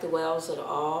impact the wells at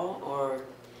all, or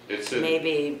It's in,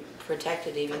 maybe protect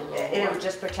it even a little It more? would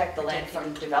just protect the land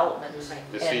from development. it's the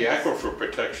And- Aquifer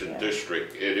Protection Yeah.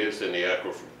 District. It is in the Aquifer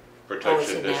Oh, it's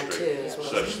Protection in that too, District, as well.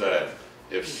 such that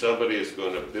if somebody is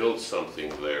going to build something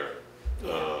there,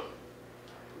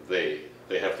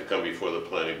 they have to come before the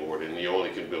planning board, and you only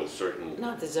can build certain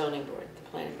Not the zoning board, the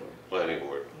planning board. planning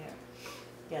board.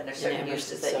 Yeah, there's And certain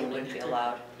Amherst uses is that you zoning. wouldn't be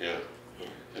allowed. Yeah. Yeah.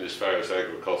 And as far as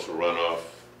agricultural runoff,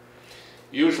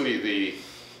 usually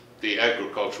the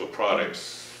agricultural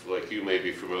products, like you may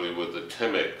be familiar with the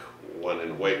Temic one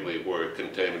in Whately, where it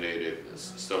contaminated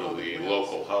some of the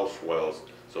local house wells,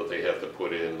 so they have to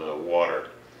put in water.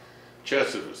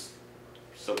 Chances of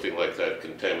something like that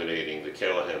contaminating the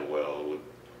Callahan well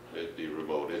would be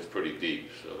remote. It's pretty deep,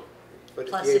 so. but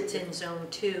Plus if it's in zone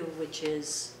 2, which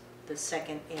is the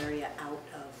second area out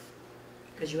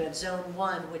of Because you have zone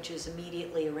 1, which is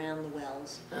immediately around the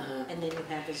wells, and then you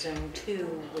have a zone 2,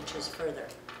 which is further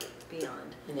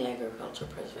beyond. In the agricultural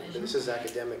preservation. This is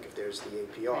academic if there's the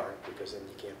APR, because then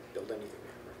you can't build anything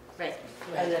there. Right.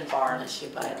 And then barns. Unless you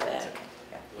buy it back.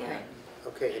 Yeah.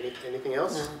 Okay, anything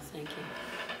else? No, thank you.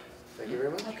 Thank you very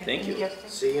much. Thank you.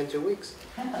 See you in 2 weeks.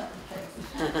 All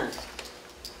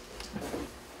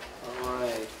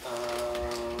right,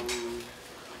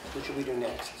 what should we do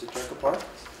next? Is it Turk Park?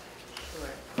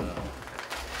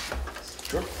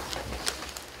 Sure. Sure.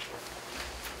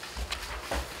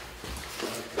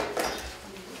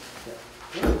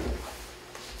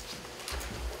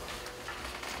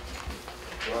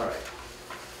 All right.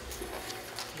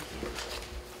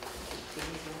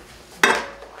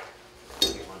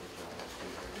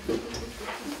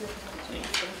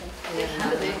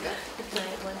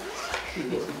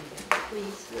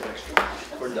 Please.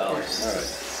 $4. All right.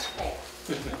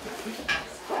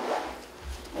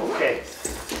 Okay.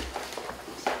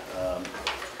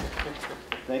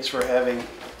 Thanks for having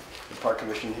the Park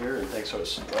Commission here, and thanks for the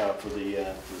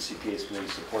CPA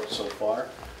Committee's support so far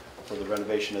for the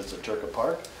renovation of Zaturka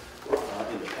Park.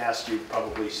 In the past, you've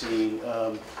probably seen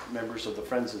members of the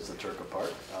Friends of Zaturka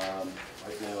Park.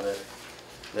 Right now,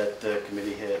 that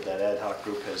committee, that ad hoc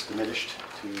group has diminished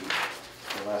to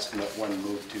the last one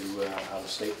moved to out of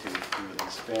state to be with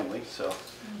his family. So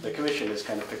the commission has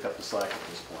kind of picked up the slack at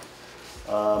this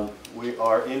point. We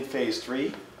are in phase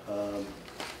 3.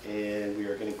 And we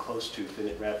are getting close to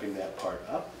wrapping that part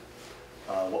up.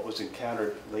 What was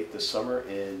encountered late this summer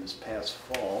and this past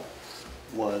fall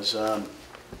was,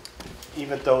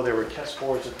 even though there were test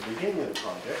bores at the beginning of the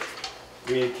project,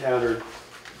 we encountered a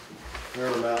fair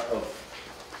amount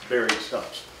of buried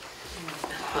stumps.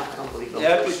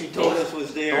 That's what you told us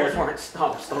was there. Those weren't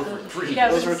stumps, those were trees. Yeah,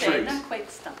 I was Those were gonna say, trees. not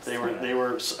quite stumps. They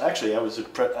were actually, I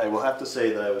will have to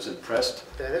say that I was impressed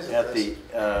That is at the,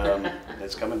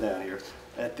 it's coming down here,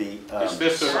 at the Is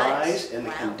this a- size and the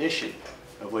Wow. condition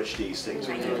of which these things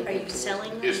are doing. Are you selling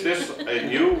them? Is this a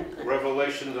new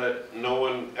revelation that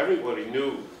everybody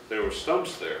knew there were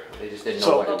stumps there? They just didn't know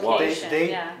So what it was. Location,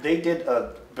 yeah. they did,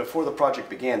 before the project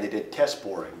began, they did test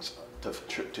borings to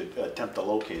attempt to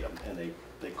locate them, and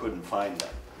they couldn't find them.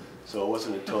 So it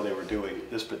wasn't until they were doing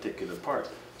this particular part.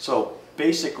 So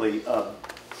basically,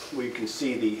 we can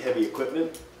see the heavy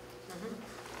equipment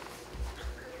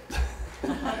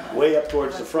way up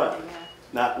towards the front,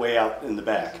 not way out in the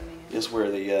back, is where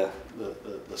the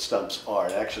stumps are.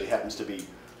 It actually happens to be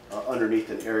underneath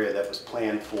an area that was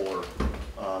planned for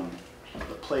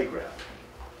the playground,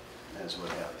 as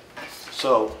what happened.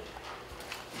 So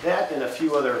that and a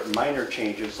few other minor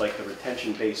changes, like the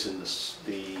retention basin,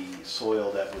 the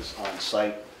soil that was on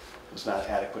site was not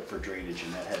adequate for drainage,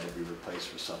 and that had to be replaced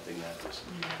for something that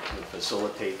would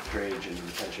facilitate drainage in the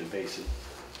retention basin.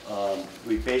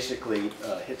 We basically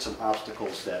hit some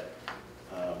obstacles that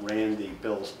ran the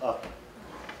bills up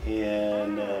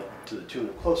and to the tune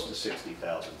of close to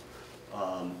 $60,000,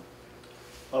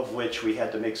 of which we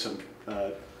had to make some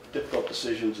difficult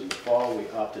decisions in the fall. We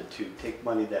opted to take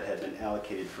money that had been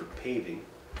allocated for paving,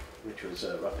 which was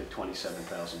roughly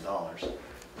 $27,000,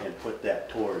 and put that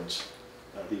towards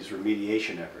these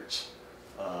remediation efforts.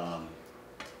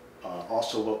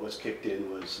 Also, what was kicked in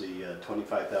was the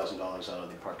 $25,000 out of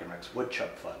the Park and Rec's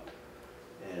Woodchuck Fund.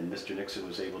 And Mr. Nixon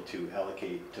was able to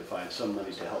allocate, to find some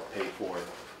money to help pay for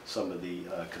some of the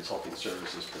consulting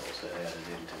services bills that added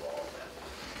into all of that.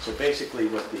 So basically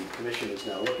what the commission is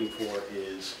now looking for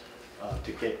is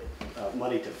to get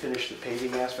money to finish the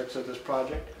paving aspects of this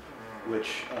project,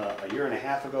 which a year and a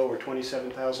half ago were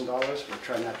 $27,000. We're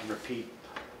trying not to repeat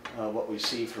what we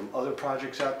see from other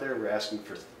projects out there. We're asking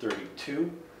for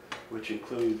 32, which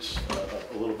includes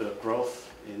a little bit of growth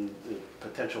in the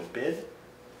potential bid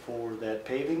for that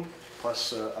paving,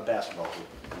 plus a basketball hoop,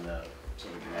 so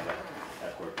we can have a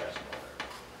half-court basketball there.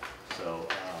 So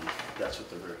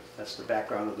that's the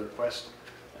background of the request,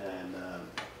 and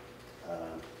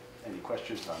any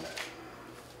questions on that?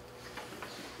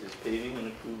 Is paving an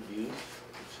approved use of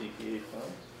CPA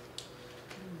funds?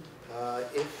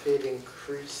 If it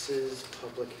increases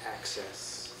public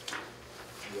access,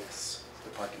 yes. The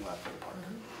parking lot for the park?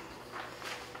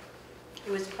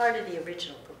 It was part of the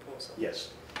original proposal.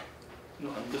 Yes. No,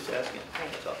 I'm just asking.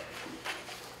 That's all.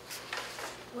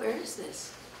 Where is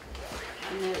this?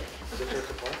 On the, Is it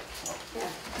Turk Park?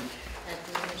 yeah. At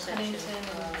the intersection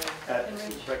of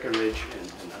At Breckenridge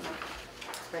and Hunter.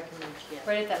 Breckenridge, yeah.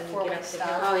 Right at that When you four-way get up the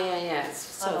stop. Oh, yeah, yeah,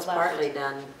 so On the it's left. partly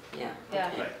done, yeah. Yeah.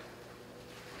 okay. Right.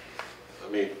 I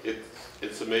mean,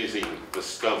 it's amazing, the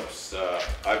stumps.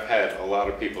 I've had a lot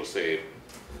of people say,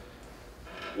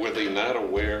 were they not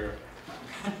aware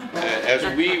As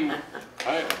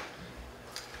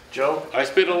Joe? I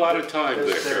spent a lot of time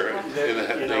There's- there in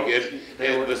that you know, thing,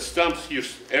 and the stumps,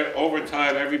 over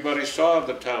time, everybody saw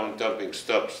the town dumping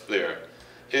stumps there.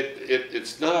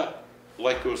 It's not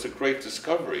like it was a great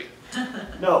discovery.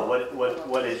 No, what it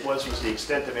was the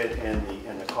extent of it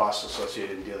and the costs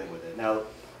associated in dealing with it. Now,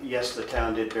 yes, the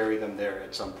town did bury them there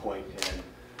at some point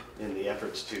in the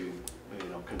efforts to,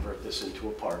 convert this into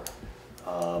a park.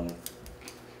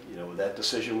 That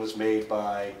decision was made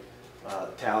by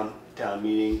town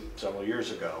meeting several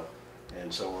years ago.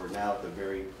 And so we're now at the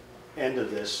very end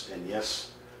of this, and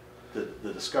yes,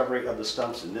 the discovery of the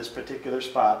stumps in this particular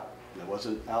spot, it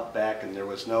wasn't out back and there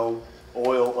was no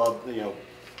oil of,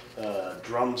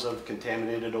 drums of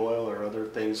contaminated oil or other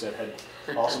things that had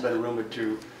also been rumored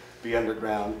to be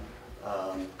underground.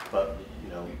 But,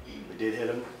 we did hit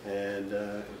them,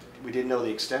 and we didn't know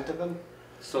the extent of them,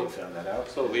 so we found that out.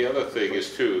 So the other thing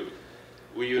is too,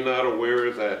 were you not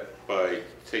aware that by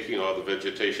taking all the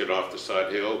vegetation off the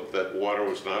side hill, that water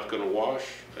was not going to wash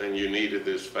and you needed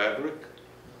this fabric?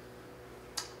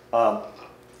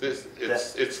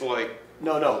 It's like...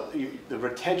 No, the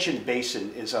retention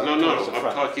basin is out No, towards the I'm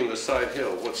front. talking the side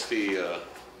hill. What's the...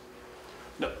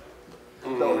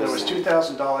 No, there was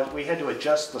 $2,000. We had to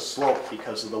adjust the slope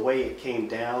because of the way it came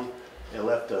down. It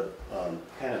left a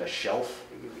kind of a shelf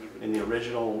in the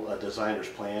original designer's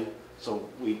plan. So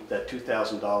that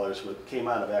 $2,000 came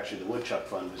out of actually the woodchuck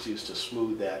fund, was used to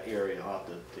smooth that area off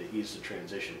to ease the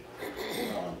transition.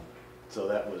 So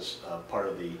that was part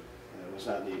of it was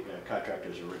not in the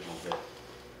contractor's original bid.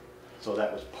 So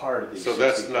that was part of the... So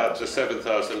that's not the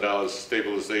 $7,000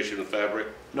 stabilization fabric?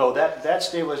 No, that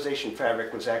stabilization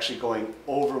fabric was actually going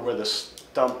over where the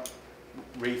stump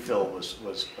refill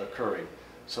was occurring.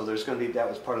 So there's going to be, that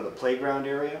was part of the playground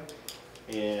area,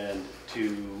 and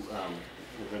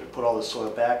we're going to put all the soil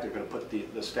back. They're going to put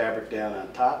this fabric down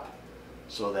on top,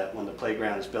 so that when the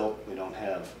playground is built, we don't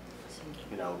have,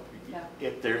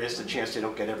 if there is the chance they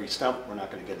don't get every stump, we're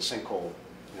not going to get a sinkhole,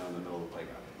 in the middle of the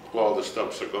playground. Well, the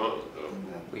stumps are gone, though.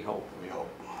 Yeah, We hope. we hope.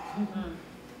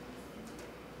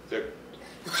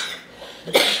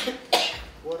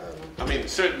 I mean,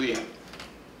 certainly,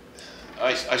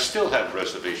 I still have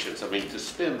reservations. I mean, to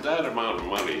spend that amount of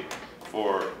money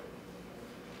for,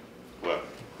 what?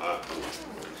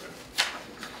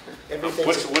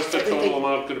 What's the total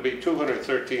amount going to be?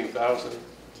 $213,000?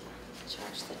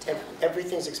 Charge the town.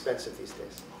 Everything's expensive these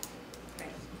days.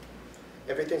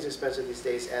 Everything's expensive these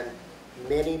days, and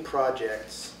many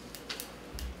projects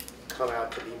come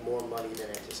out to be more money than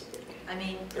anticipated. I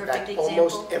mean, In perfect fact, example.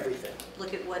 almost everything.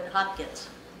 Look at what Hopkins,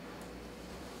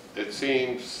 It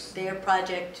seems, their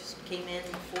project came in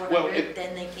Well, 400,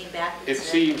 then they came back and it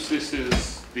said. seems this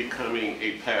is becoming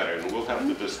a pattern. We'll have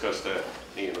to discuss that,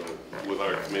 with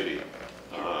our committee.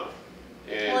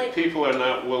 And people are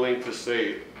not willing to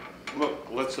say, look,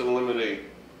 let's eliminate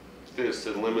this,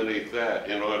 eliminate that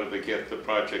in order to get the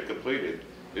project completed.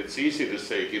 It's easy to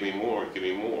say, give me more, give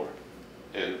me more.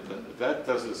 And that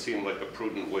doesn't seem like a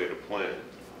prudent way to plan.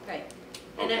 Right.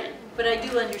 Okay. But I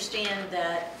do understand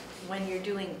that when you're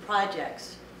doing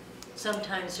projects,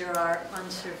 sometimes there are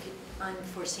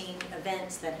unforeseen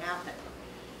events that happen.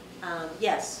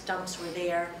 Yes, stumps were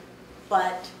there,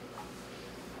 but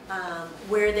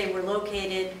where they were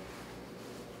located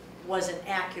wasn't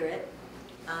accurate.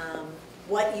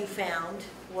 What you found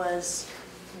was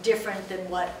different than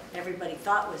what everybody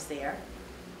thought was there.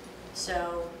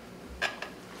 So,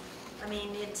 I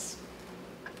mean, it's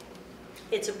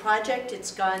a project,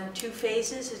 it's gone 2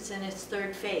 phases, it's in its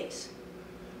 3rd phase.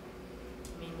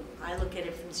 I mean, I look at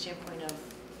it from the standpoint of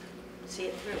see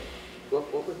it through.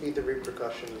 What would be the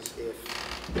repercussions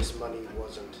if this money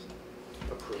wasn't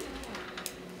approved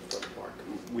for the park?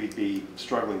 We'd be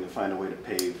struggling to find a way to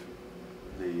pave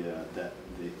the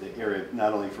area,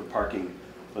 not only for parking,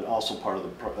 but also part of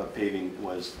the paving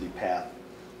was the path,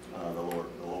 the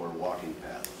lower walking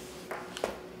path.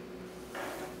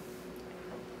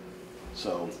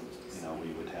 So,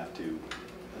 we would have to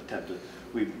attempt to,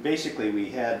 we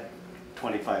had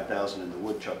 $25,000 in the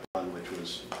woodchuck fund, which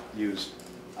was used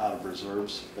out of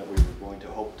reserves that we were going to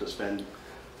hope to spend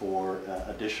for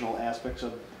additional aspects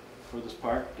for this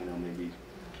park, maybe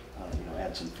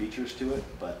add some features to it,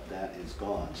 but that is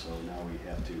gone. So now we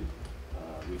have to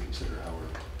reconsider how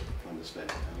we're going to spend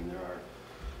it. I mean, there are.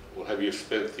 Well, have you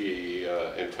spent the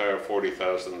entire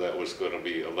 $40,000 that was going to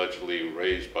be allegedly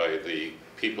raised by the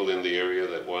people in the area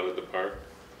that wanted the park?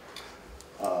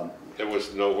 There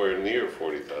was nowhere near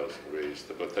 $40,000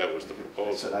 raised, but that was the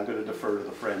proposal. I said I'm going to defer to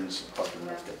the Friends Park and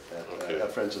Rec. Okay.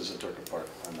 Friends is a Turkey Park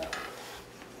on that one.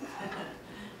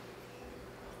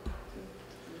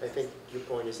 I think your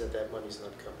point is that that money's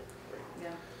not coming, right?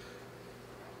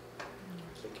 Yeah.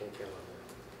 So you can't count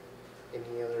on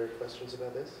that. Any other questions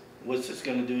about this? What's this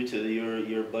gonna do to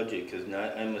your budget? Cause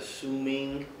now I'm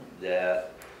assuming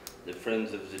that the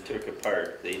Friends of Zaturka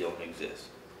Park, they don't exist.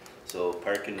 So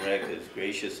Park and Rec has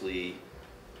graciously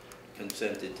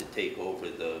consented to take over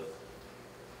the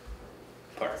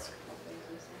park.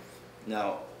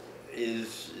 Now,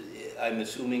 I'm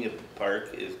assuming a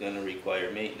park is gonna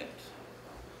require maintenance.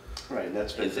 Right, and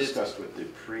that's been Is it- discussed with the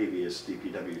previous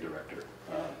DPW director,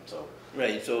 so.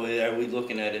 Right, so are we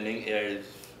looking at as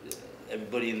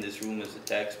everybody in this room is a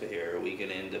taxpayer, are we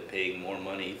gonna end up paying more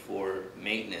money for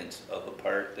maintenance of a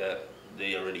park that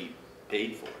they already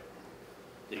paid for?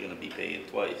 They're gonna be paying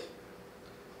twice.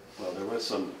 Well, there was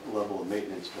some level of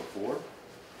maintenance before.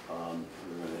 We're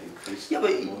gonna increase. Yeah,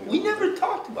 but that we a little never bit.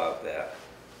 talked about that.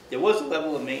 There was a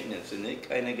level of maintenance and it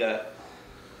kinda got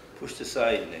pushed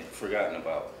aside and forgotten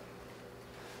about.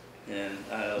 And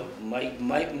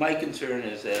my concern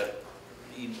is that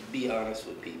you be honest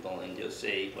with people and just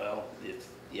say, well,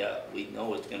 we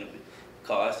know it's gonna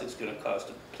cost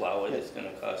to plow it, it's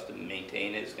gonna cost to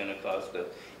maintain it, it's gonna cost to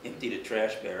empty the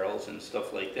trash barrels and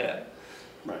stuff like that.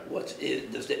 Right.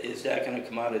 Is that gonna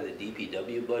come out of the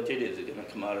DPW budget? Is it gonna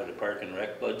come out of the Park and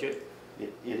Rec budget?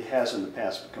 It has in the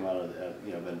past come out of,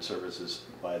 been services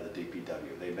by the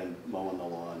DPW. They've been mowing the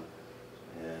lawn,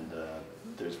 and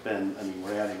there's been,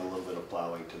 we're adding a little bit of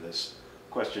plowing to this.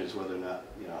 Question is whether or not,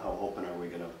 how open are we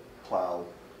gonna plow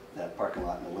that parking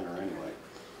lot in the winter anyway?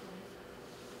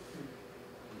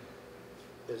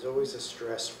 There's always a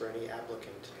stress for any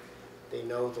applicant. They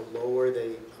know the lower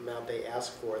the amount they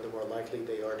ask for, the more likely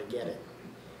they are to get it.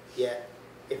 Yet,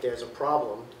 if there's a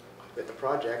problem with the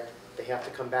project, they have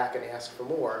to come back and ask for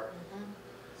more.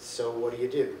 So what do?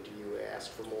 Do you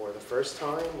ask for more the first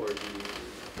time, or do you,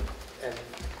 and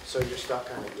so you're stuck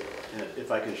kind of, And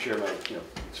if I can share my,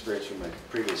 experience from my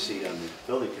previous seat on the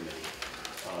building committee,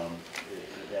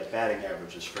 that batting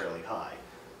average is fairly high.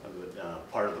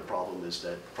 Part of the problem is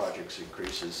that projects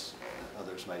increases,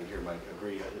 others might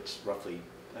agree, it's roughly,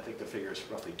 I think the figure is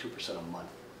roughly 2% a month.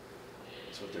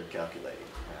 That's what they're calculating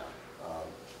now.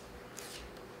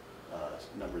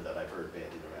 Number that I've heard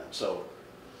bandied around. So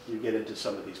you get into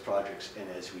some of these projects, and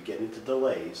as we get into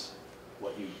delays,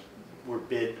 what you were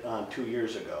bid on 2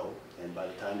 years ago, and by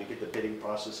the time you get the bidding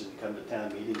process and you come to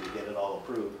town meeting, you get it all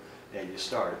approved, and you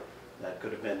start, that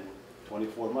could have been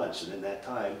 24 months, and in that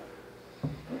time,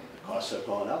 the costs have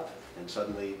gone up, and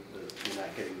suddenly you're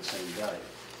not getting the same value.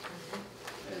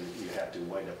 And you have to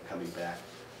wind up coming back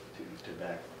to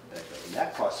back up. And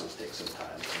that process takes some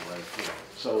time.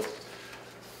 So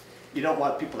you don't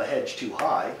want people to hedge too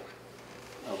high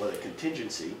with a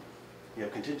contingency. You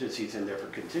have contingencies in there for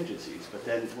contingencies, but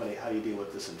then how do you deal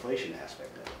with this inflation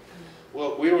aspect of it?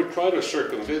 Well, we would try to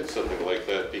circumvent something like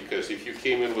that, because if you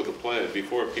came in with a plan,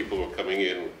 before people were coming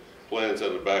in, plans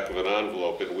on the back of an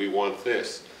envelope, and we want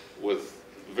this, with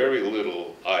very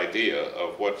little idea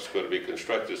of what's going to be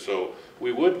constructed. So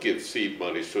we would give seed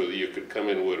money so that you could come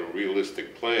in with a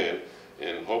realistic plan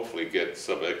and hopefully get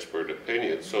some expert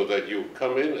opinion, so that you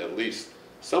come in at least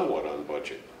somewhat on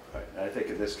budget. Right. And I think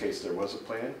in this case there was a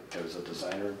plan. There was a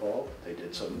designer involved. They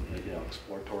did some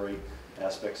exploratory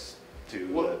aspects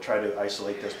to try to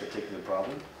isolate this particular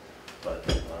problem. But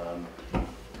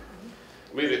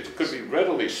it could be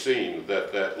readily seen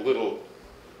that that little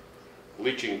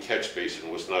leaching catch basin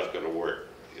was not going to work.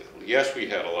 Yes, we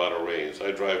had a lot of rains.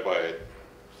 I drive by it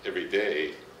every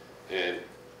day, and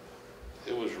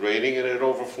it was raining and it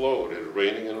overflowed. It was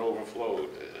raining and it overflowed.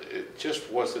 It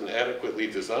just wasn't adequately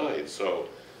designed. So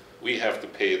we have to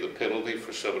pay the penalty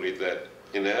for somebody that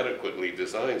inadequately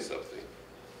designed something.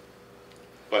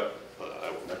 But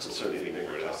I won't that's a go certainly any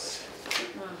more bigger of topic.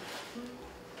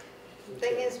 The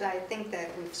thing is, I think that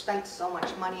we've spent so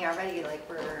much money already, like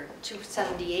we're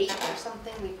 278 or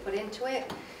something we put into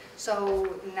it.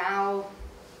 So now,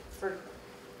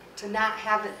 to not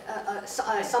have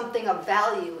something of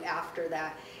value after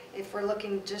that, if we're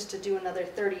looking just to do another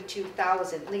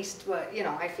 32,000, at least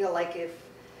I feel like if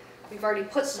we've already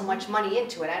put so much money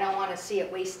into it, I don't want to see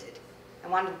it wasted. I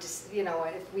want to just,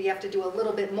 if we have to do a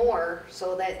little bit more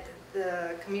so that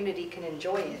the community can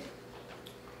enjoy it.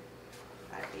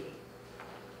 That'd be,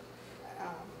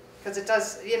 because it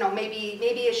does, maybe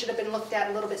it should have been looked at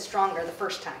a little bit stronger the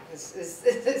first time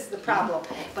is the problem.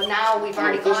 But now we've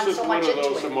already gone so much into it. This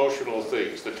is one of those emotional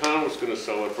things. The town was going to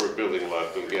sell it for a building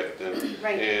lot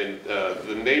and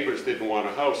the neighbors didn't want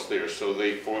a house there, so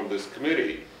they formed this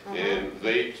committee. And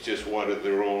they just wanted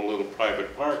their own little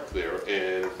private park there,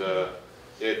 and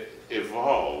it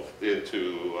evolved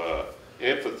into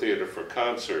amphitheater for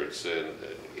concerts and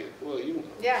well, you know.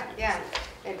 Yeah, yeah,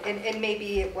 and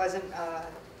maybe it wasn't,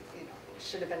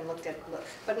 should have been looked at,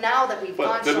 but now that we've gone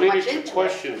But the so much minute you into it.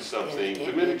 question something,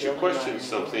 the minute you question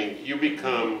something, you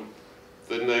become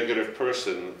the negative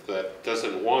person that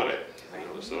doesn't want it. You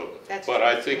know, so, That's but true,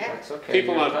 I think yeah. That's okay,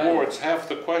 people you're on entitled. boards have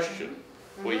to question.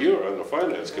 Well, you're on the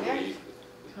finance committee.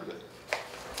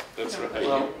 That's right.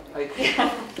 Well,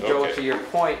 Joe, Okay. to your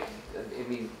point, I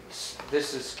mean,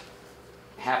 this is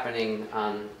happening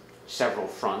on several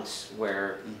fronts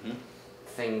where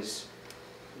things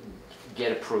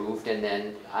get approved and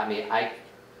then, I mean, I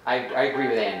agree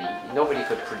with Andy. Nobody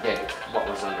could predict what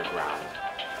was underground.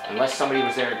 Unless somebody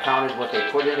was there and counted what they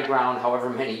put in the ground however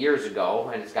many years ago,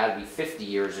 and it's gotta be 50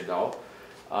 years ago,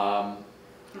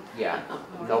 yeah,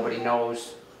 nobody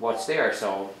knows what's there.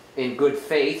 So in good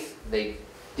faith, they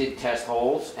did test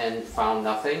holes and found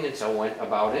nothing, and so went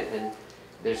about it, and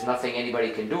there's nothing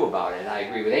anybody can do about it. And I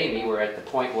agree with Amy, we're at the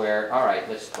point where, all right,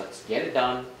 let's get it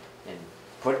done and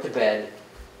put it to bed,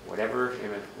 whatever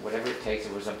it takes.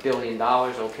 It was $1 billion,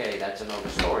 okay, that's another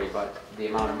story, but the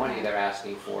amount of money they're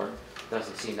asking for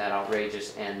doesn't seem that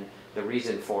outrageous, and the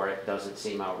reason for it doesn't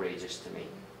seem outrageous to me.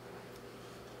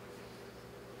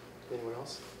 Anyone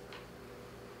else?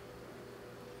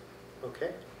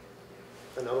 Okay.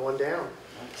 Another one down.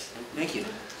 Thank you.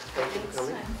 Thank you for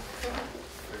coming.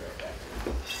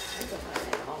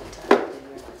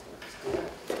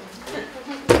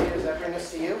 Does that bring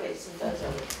us to you?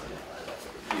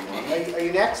 Are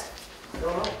you next?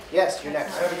 No. Yes, you're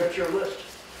next. I haven't got your list.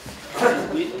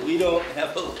 We don't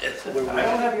have a list. I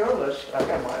don't have your list, I've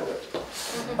got my list.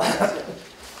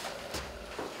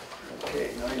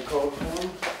 Okay, 9 code form.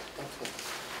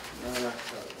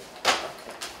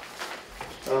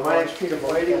 My name's Peter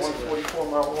Blady, 144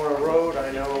 Mount Warner Road.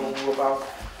 I know about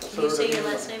a Can you third say of your you.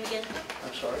 last name again?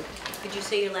 I'm sorry. Could you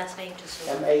say your last name just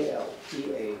so?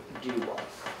 Malpeady.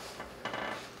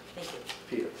 Thank you.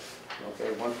 Peter.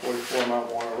 Okay, 144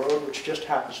 Mount Warner Road, which just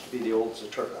happens to be the old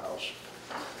Zaturka house,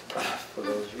 for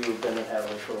those of you who've been in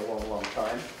Hadley for a long, long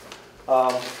time.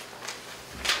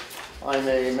 I'm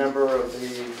a member of the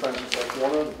Friends of Lake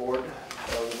Warner, the board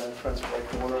of the Friends of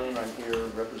Lake Warner, and I'm here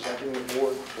representing the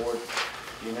board. The board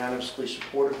unanimously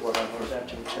supported what I'm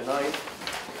presenting tonight.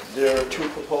 There are 2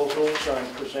 proposals I'm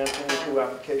presenting, 2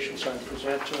 applications I'm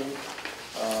presenting.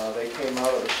 They came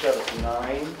out of a set of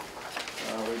 9.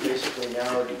 We basically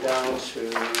narrowed it down to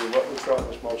what we thought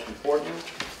was most important.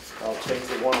 I'll take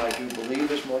the one I do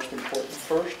believe is most important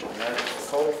first, and that is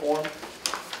the COLA form.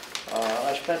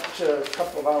 I spent a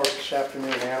couple of hours this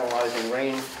afternoon analyzing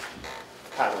rain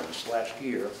patterns last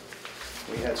year.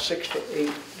 We had 6 to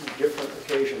 8 different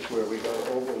occasions where we got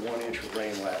over 1 inch of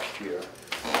rain last year,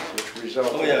 which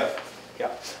resulted... Oh, yeah.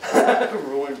 Yeah,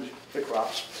 ruined the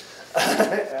crops.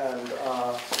 And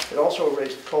it also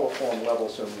raised coliform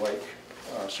levels in the lake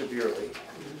severely.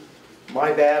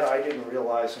 My bad, I didn't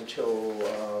realize until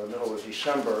the middle of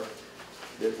December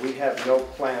that we have no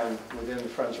plan within the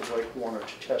Friends of Lake Warner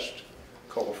to test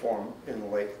coliform in the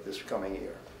lake this coming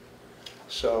year.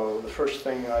 So the first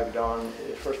thing I've done,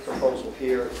 the first proposal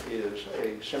here is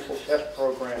a simple test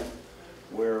program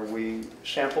where we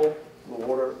sample the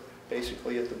water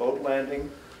basically at the boat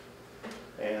landing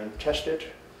and test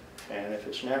it, and if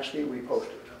it's nasty, we post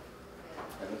it.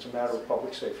 And it's a matter of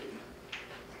public safety.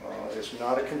 It's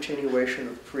not a continuation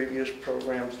of previous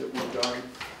programs that we've done,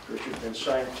 which have been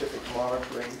scientific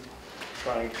monitoring,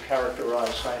 trying to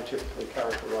scientifically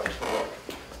characterize the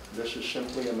lake. This is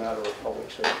simply a matter of public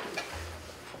safety.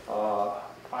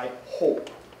 I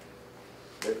hope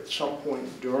that at some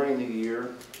point during the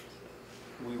year,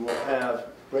 we will have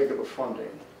regular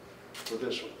funding for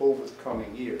this over the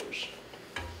coming years.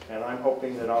 And I'm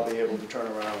hoping that I'll be able to turn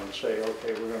around and say,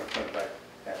 okay, we're going to turn back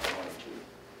that money to you.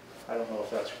 I don't know if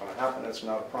that's going to happen, it's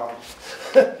not a promise,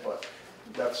 but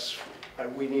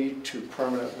we need to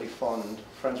permanently fund,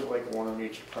 Friends of Lake Warner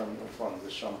needs to permanently fund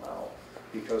this somehow,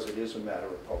 because it is a matter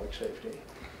of public safety.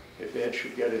 If Ed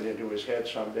should get it into his head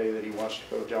someday that he wants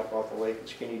to go jump off the lake and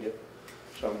skinny dip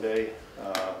someday,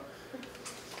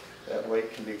 that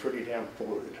lake can be pretty damn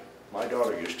polluted. My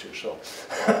daughter used to, so.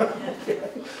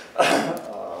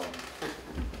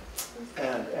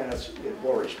 And it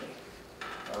worries me.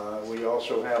 We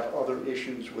also have other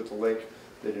issues with the lake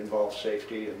that involve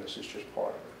safety, and this is just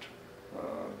part of it.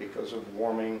 Because of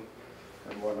warming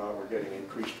and whatnot, we're getting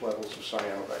increased levels of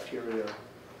cyanobacteria.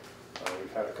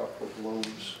 We've had a couple of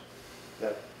blooms.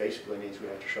 That basically means we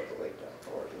have to shut the lake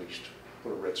down, or at least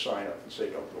put a red sign up and say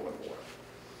don't go in the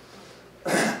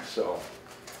water. So.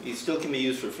 You still can be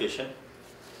used for fishing?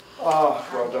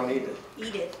 Well, don't eat it.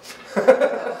 Eat it.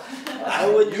 I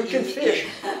wouldn't You can eat- fish.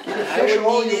 You I can fish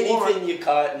all wouldn't eat you want. anything you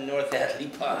caught in North Hadley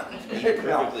Pond, to be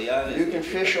perfectly honest. You can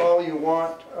fish all you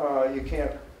want, you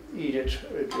can't eat it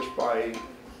just by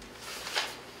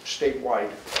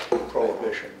statewide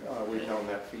prohibition. We've known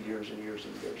that for years and years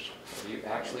and years. Have you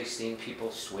actually seen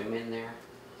people swim in there?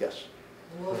 Yes.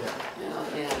 Oh,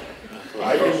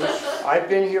 yeah. I've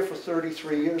been here for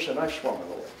 33 years and I've swum in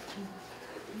the lake.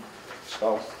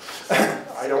 So,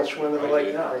 I don't swim in the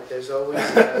lake now. Right, there's always,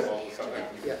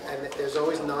 yeah, and there's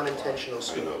always non-intentional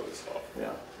swimming Yeah,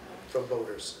 from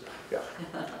boaters. yeah.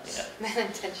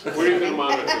 Unintentional. Where are you gonna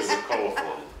monitor the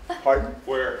coliform? Pardon?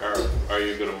 Where are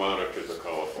you gonna monitor the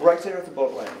coliform? Right there at the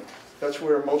boat landing. That's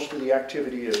where most of the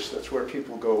activity is. That's where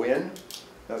people go in.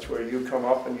 That's where you come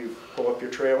up and you pull up your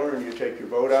trailer and you take your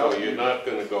boat out. So you're not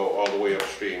gonna go all the way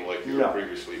upstream like you were No.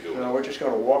 previously doing? No, we're just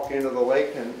gonna walk into the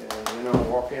lake and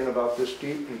walk in about this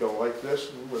deep and go like this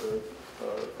with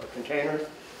a container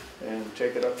and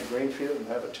take it up to Greenfield and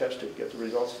have it tested, get the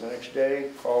results the next day,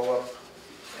 call up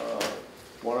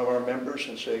one of our members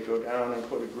and say, go down and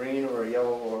put a green or a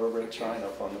yellow or a red sign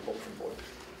up on the bulletin board.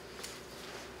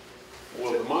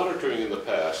 Well, the monitoring in the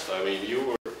past, I mean, you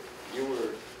were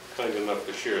kind enough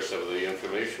to share some of the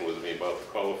information with me about the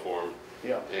coliform.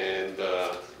 Yeah. And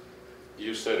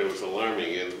you said it was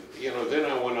alarming, and then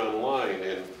I went online,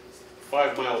 and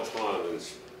 5 Mile Pond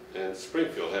and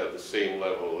Springfield had the same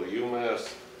level,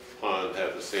 UMass Pond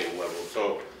had the same level,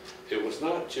 so it was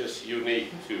not just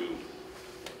unique to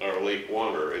our Lake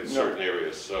Warner in certain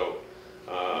areas. So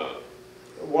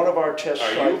one of our test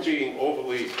sites. Are you being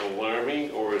overly alarming,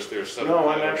 or is there some? No,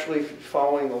 I'm actually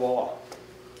following the law.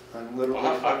 I'm literally,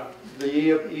 the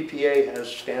EPA has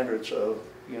standards of,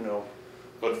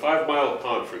 But 5 Mile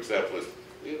Pond, for example, is,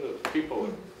 people,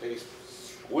 they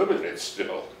swim in it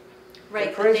still.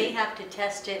 Right, but they have to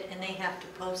test it and they have to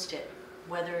post it,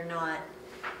 whether or not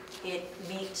it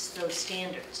meets those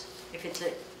standards. If it's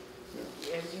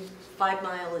 5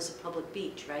 Mile is a public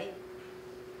beach, right?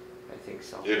 I think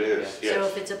so. It is, yes. So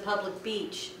if it's a public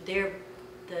beach,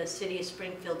 the City of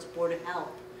Springfield's Board of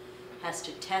Health has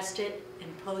to test it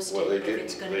and post Well, it if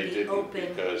it's going to be open.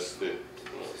 Because If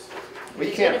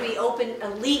it's going to be open,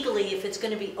 legally, if it's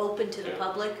going to be open to the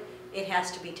public, it has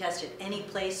to be tested. Any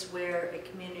place where a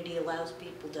community allows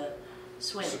people to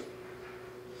swim.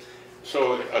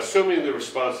 So assuming the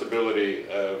responsibility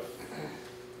of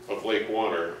Lake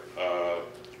Warner,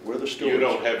 we're the you stewards.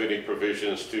 don't have any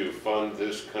provisions to fund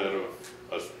this kind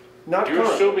of, Not you're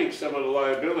currently. assuming some of the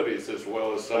liabilities as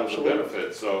well as some Absolutely. of the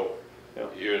benefits, so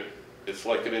it's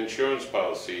like an insurance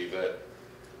policy that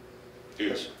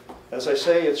As I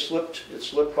say, it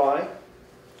slipped by.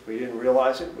 We didn't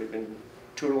realize it. We've been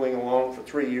tootling along for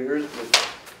 3 years with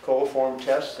coliform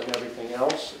tests and everything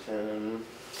else, and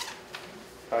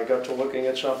I got to looking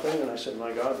at something and I said,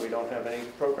 my God, we don't have any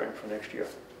program for next year.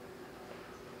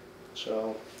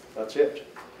 So that's it.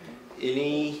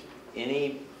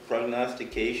 Any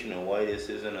prognostication of why this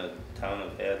isn't a Town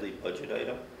of Hadley budget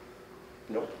item?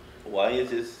 Nope. Why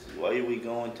are we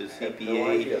going to have no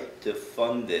idea. CPA to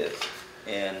fund this?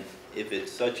 And if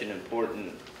it's such an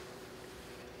important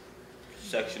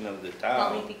section of the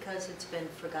town? Probably because it's been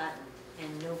forgotten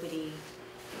and nobody,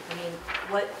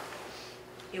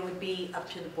 it would be up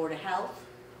to the Board of Health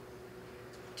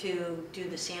to do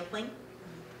the sampling.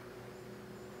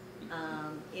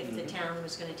 If the town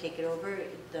was going to take it over,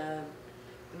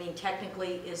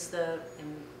 technically is the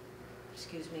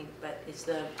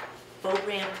boat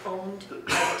ramp owned by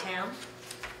the town?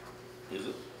 Is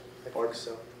it? I think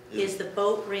so. Is the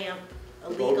boat ramp a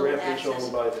The boat legal ramp is access?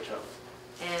 owned by the town.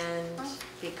 And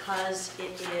because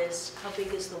it is, how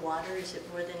big is the water? Is it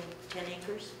more than 10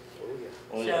 acres?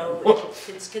 Oh, yeah. So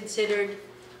it's considered,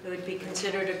 it would be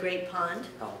considered a great pond?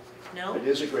 No. No? It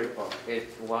is a great pond.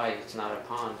 Why? It's not a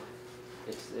pond.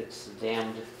 It's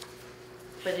dammed.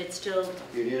 But it's still,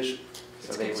 It is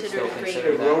So they would considered still a great-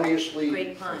 consider that. erroneously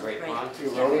great pond, Great right? pond?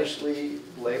 erroneously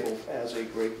labeled as a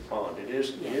great pond. It is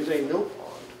a mill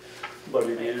pond, but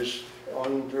it is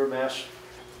under Mass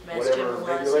whatever General laws,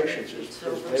 and regulations is it's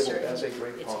over labeled certain- as a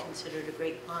great It's pond. considered a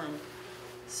great pond.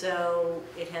 So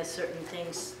it has certain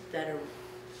things that are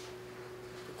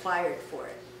required for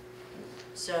it.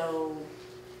 So,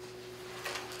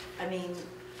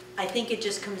 I think it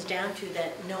just comes down to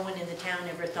that no one in the town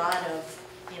ever thought of,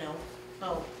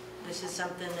 oh, this is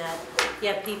something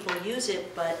that, people use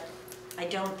it, but I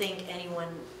don't think anyone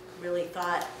really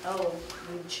thought, oh,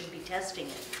 we should be testing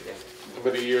it. Yeah. how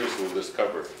many years will this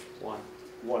cover? One.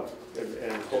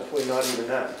 And hopefully not even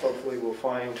that. Hopefully we'll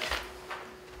find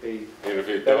a And if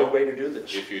you better don't, way to do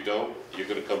this. if you don't, you're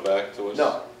gonna come back to us?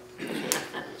 No.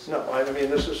 No, I mean,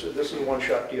 this is a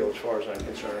one-shot deal as far as I'm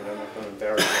concerned. I'm not going to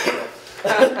embarrass myself.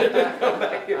 Come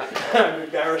back here. I'm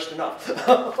embarrassed enough.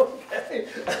 Okay.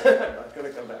 I'm not going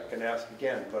to come back and ask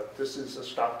again, but this is a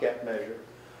stopgap measure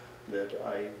that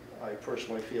I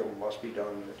personally feel must be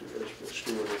done as the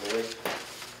steward of the lake.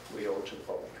 We owe it to the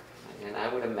public. And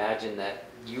I would imagine that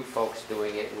you folks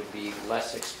doing it would be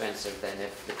less expensive than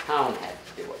if the town had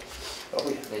to do it. Oh,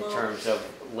 yeah. In terms of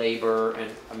labor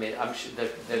and, I mean, I'm sure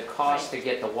the cost to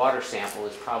get the water sample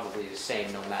is probably the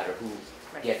same no matter who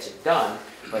gets it done,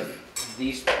 but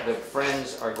the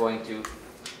friends are going to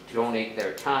donate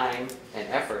their time and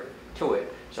effort to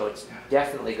it, so it's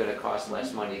definitely gonna cost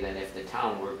less money than if the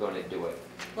town were gonna do it.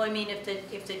 Well, I mean, if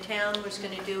the town was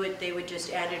gonna do it, they would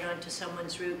just add it onto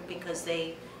someone's route because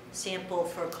they sample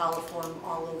for coliform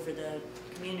all over the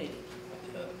community.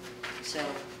 So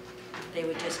they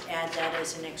would just add that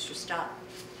as an extra stop.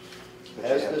 But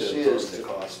you have to absorb the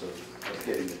cost of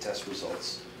getting the test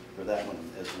results for that one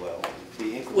as well.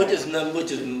 Which is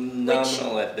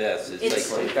nominal at best.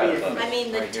 It's like I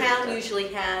mean, the town usually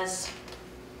has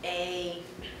a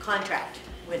contract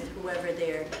with whoever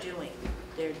they're doing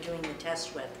the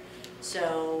test with.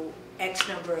 So X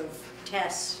number of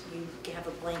tests, you have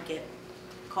a blanket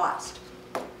cost.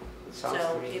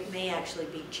 So it may actually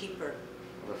be cheaper.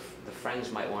 The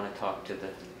friends might want to talk to the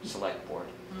select board.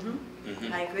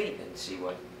 Mm-hmm. I agree. And see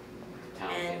what the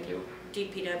town can do.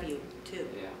 DPW too.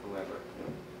 Yeah,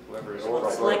 whoever is. Well,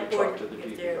 select board, to the if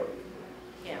DPW. they're,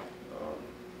 yeah.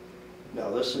 Now,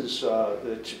 this is,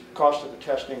 the cost of the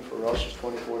testing for us is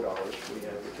 $24. We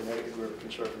have the Connecticut River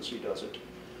Conservancy does it.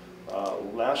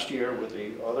 Last year, with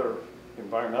the other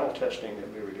environmental testing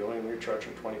that we were doing, we were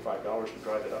charging $25 to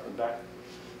drive it up and back.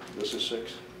 This is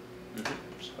 $6.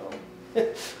 So.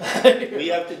 We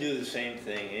have to do the same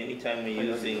thing. Anytime we're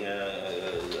using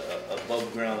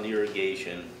above ground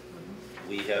irrigation,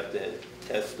 we have to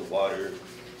test the water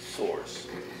source.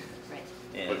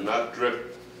 Right. But not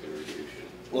drip irrigation.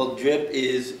 Well, drip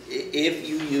is if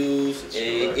you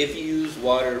use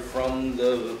water from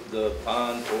the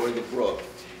pond or the brook,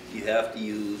 you have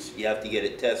to get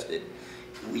it tested.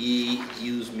 We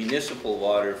use municipal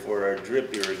water for our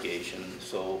drip irrigation,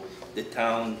 so the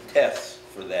town tests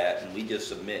for that, and we just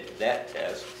submit that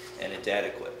test, and it's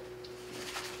adequate.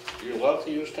 You're allowed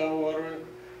to use town water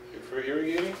for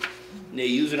irrigating? They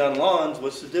use it on lawns.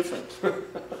 What's the difference? You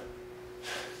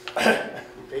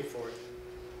pay for it.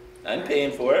 I'm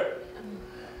paying for it.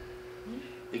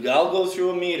 I'll go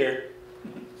through a meter.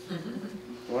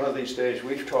 One of these days,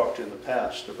 we've talked in the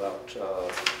past about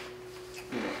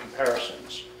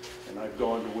comparisons, and I've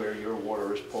gone to where your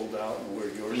water is pulled out and where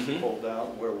yours is pulled out,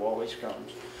 and where Wally's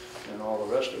comes, and all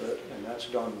the rest of it, and that's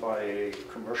done by a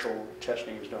commercial,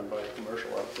 testing is done by a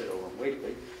commercial outfit over in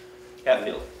Whately.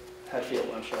 Hatfield,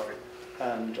 I'm sorry.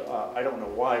 And I don't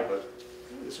know why, but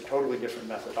it's a totally different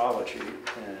methodology,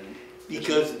 and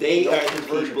because they are the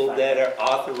people that are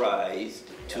authorized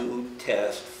to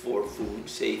test for food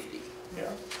safety.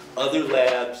 Yeah. Other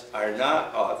labs are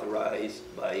not authorized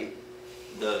by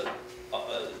the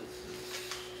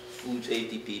food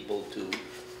safety people to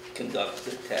conduct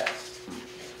the test.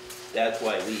 That's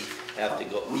why we have to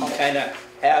go, we kind of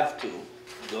have to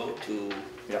go to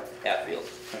Hatfield.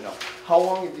 I know. How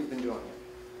long have you been doing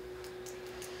it?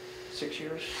 6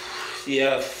 years?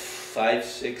 Yeah, 5,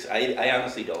 6, I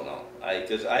honestly don't know.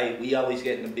 Because we always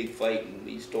get in a big fight and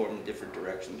we storm in different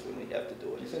directions when we have to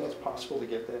do it. Do you think it's possible to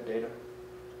get that data?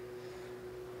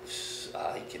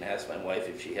 I can ask my wife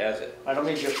if she has it. I don't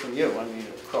mean just from you, I mean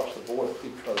across the board,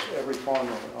 because every farm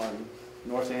on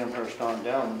North Amherst on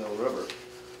down the Mill River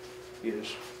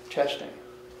is testing.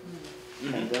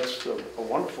 And that's a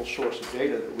wonderful source of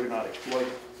data that we're not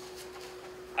exploiting.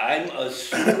 I'm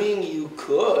assuming you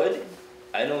could.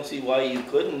 I don't see why you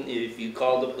couldn't if you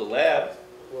called up the lab.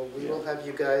 Well, we will have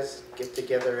you guys get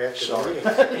together after the meeting.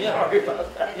 Sorry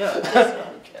about that.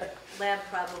 Yeah. Lab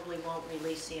probably won't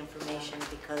release the information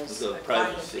because The a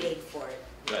client privacy. paid for it.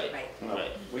 Right. No,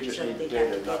 Right. we just So need the they'd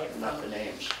have to data, get it not the from-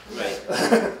 names. Right.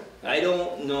 I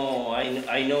don't know.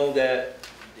 I know that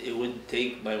it would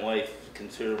take my wife a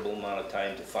considerable amount of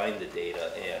time to find the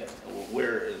data, and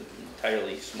we're an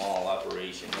entirely small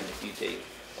operation, and if you take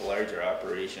a larger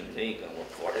operation, they ain't gonna work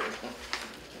for it.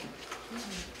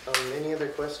 Any other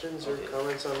questions or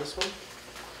comments on this one?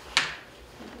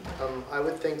 I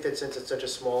would think that since it's such a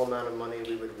small amount of money,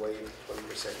 we would waive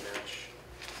 20% match,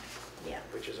 Yeah,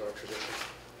 which is our tradition.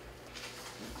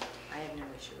 I have no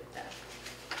issue with that.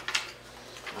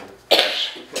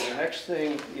 Okay, the next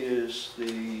thing is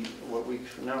what we're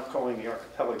now calling the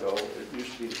archipelago. It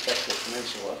used to be the Texas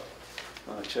Peninsula,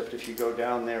 except if you go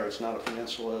down there, it's not a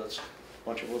peninsula, it's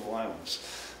bunch of little islands.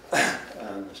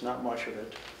 And there's not much of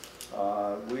it.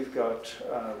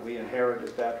 We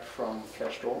inherited that from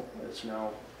Kestrel. It's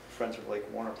now Friends of Lake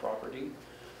Warner property.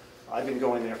 I've been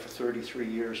going there for 33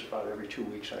 years. About every 2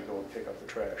 weeks I go and pick up the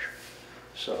trash.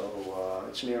 So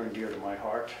it's near and dear to my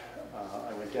heart.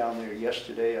 I went down there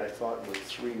yesterday. I thought with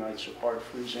 3 nights of hard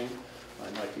freezing, I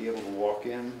might be able to walk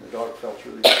in. The dog felt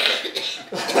really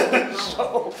bad.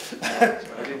 So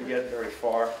I didn't get very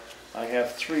far. I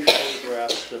have 3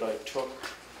 photographs that I took.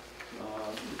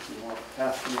 If you want to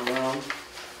pass them around.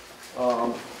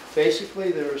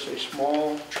 Basically, there's a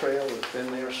small trail that's been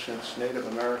there since Native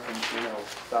Americans,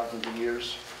 thousands of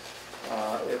years.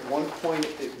 At one point,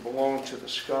 it belonged to the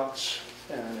Scots,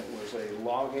 and it was a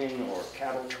logging or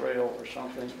cattle trail or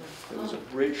something. There was a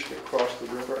bridge that crossed the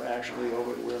river, actually,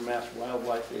 over to where Mass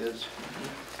Wildlife is.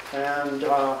 And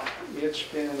it's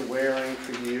been wearing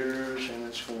for years, and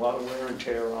it's a lot of wear and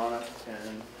tear on it.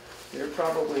 And there are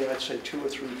probably, I'd say, 2 or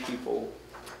 3 people,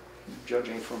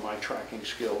 judging from my tracking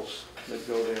skills, that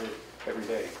go there every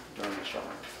day during the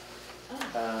summer.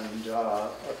 And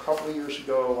a couple of years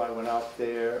ago, I went out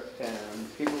there, and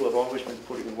people have always been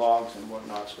putting logs and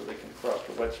whatnot so they can cross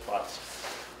the wet spots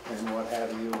and what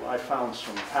have you. I found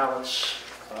some pallets.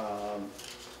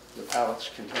 The pallets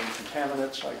contain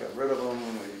contaminants. I got rid of them.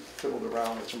 We fiddled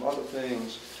around with some other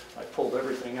things. I pulled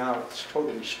everything out. It's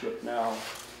totally stripped now.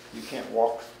 You can't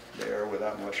walk there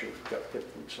without unless you've got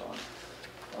hip boots on.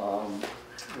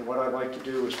 And what I'd like to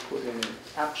do is put in an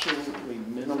absolutely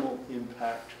minimal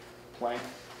impact plank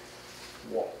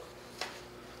walk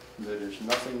that is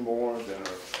nothing more than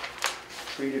a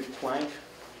treated plank,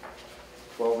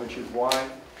 12 inches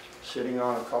wide, sitting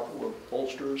on a couple of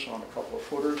bolsters on a couple of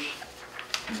footers,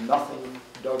 nothing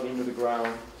dug into the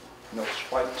ground, no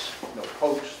spikes, no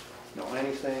posts, no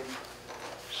anything,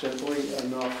 simply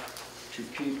enough to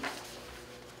keep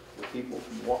the people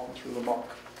from walking through the muck.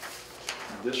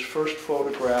 This first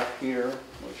photograph here,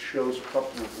 which shows a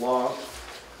couple of logs,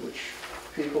 which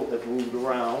people have moved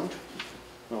around,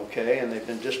 okay, and they've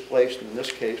been displaced, in this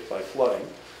case, by flooding,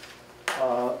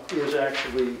 is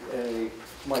actually a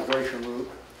migration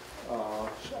route.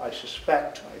 I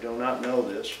suspect, I do not know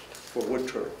this, for wood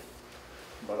turtle,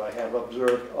 but I have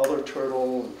observed other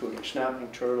turtle, including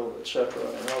snapping turtle, etc.,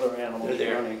 and other animals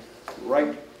running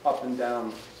right up and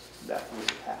down that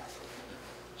wood path.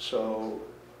 So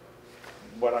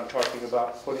what I'm talking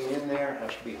about putting in there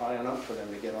has to be high enough for them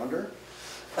to get under,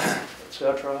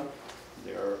 etc.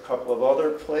 There are a couple of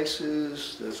other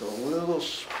places. There's a little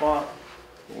spot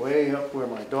way up where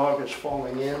my dog is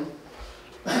falling in,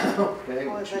 okay,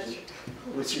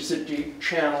 which is a deep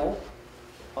channel.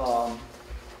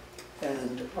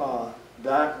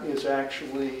 That is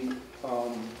actually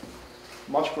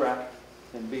muskrat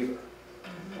and beaver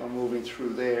are moving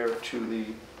through there to the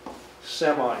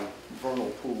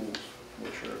semi-vernal pools,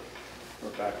 which are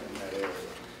back in that area.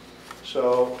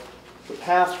 So the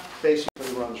path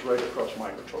basically runs right across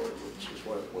migratory routes, is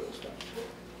what it boils down to.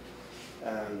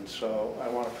 And so I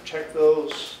want to protect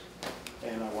those,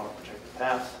 and I want to protect the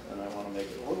path, and I want to make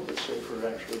it a little bit safer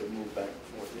actually to move back and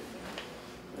forth in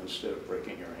there instead of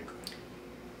breaking your ankle.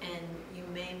 And you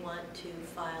may want to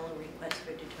file a request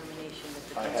for determination with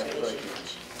the I have it right Conservation here.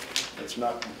 Commission. It's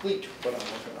not complete, but I'm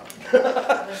working on it.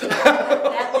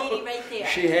 That lady right there.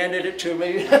 She handed it to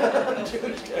me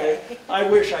Tuesday. I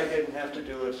wish I didn't have to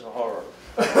do it. It's a horror.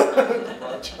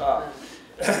 But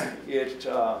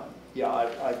yeah,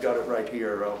 I've got it right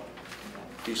here. I'll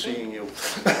be seeing you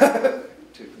to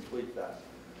complete that.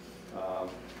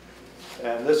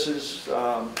 And this is,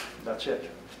 that's it.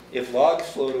 If logs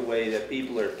float away that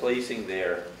people are placing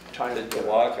there to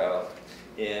walk out,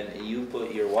 and you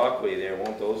put your walkway there,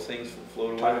 won't those things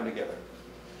float away? Tie them together.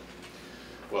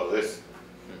 Well, it's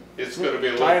going to be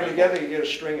a little Tie them bit together, you get a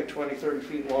string of 20, 30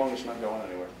 feet long, it's not going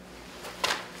anywhere.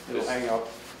 It'll hang up.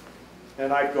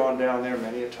 And I've gone down there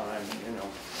many a time,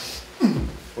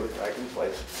 put it back in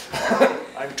place.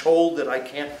 I'm told that I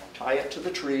can't tie it to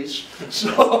the trees,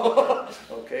 so,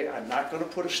 okay, I'm not going to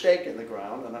put a stake in the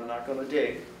ground, and I'm not going to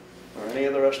dig, or any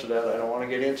of the rest of that. I don't want to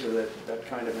get into that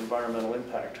kind of environmental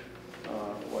impact,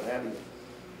 what have you.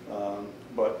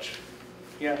 But,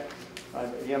 yeah, I'm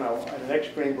an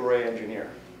ex-Green Beret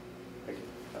engineer.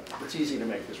 It's easy to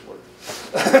make this work.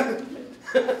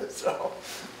 So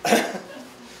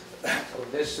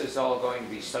this is all going to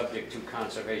be subject to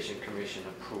Conservation Commission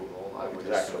approval, I would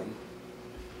assume.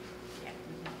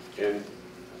 And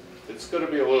it's going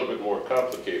to be a little bit more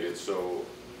complicated, so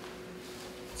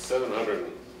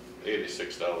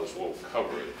 $786 won't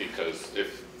cover it, because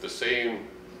if the same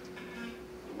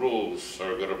rules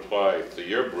are going to apply to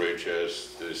your bridge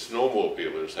as the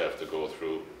snowmobilers have to go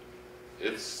through,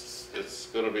 it's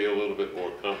gonna be a little bit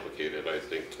more complicated, I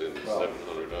think, than Well,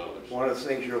 $700. One of the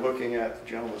things you're looking at, the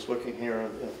gentleman's looking here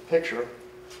in the picture,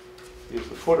 is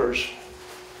the footers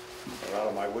are out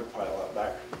of my wood pile out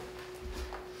back.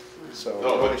 So the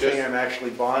No, but only thing just- I'm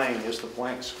actually buying is the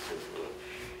planks.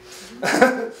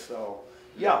 So,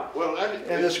 yeah. Well,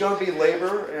 And there's gonna be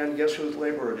labor, and guess whose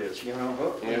labor it is, you know,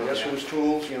 huh? And Yeah. guess whose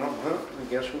tools, you know, huh? And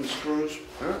guess whose screws,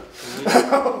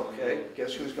 huh? Okay,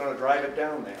 guess who's gonna drive it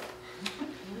down there?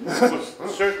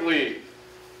 certainly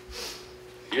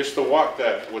used to walk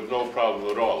that with no problem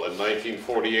at all. In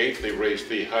 1948, they raised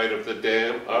the height of the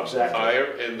dam up Exactly. higher,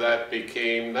 and that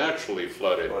became naturally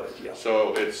flooded. Flooded, yeah.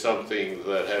 So it's something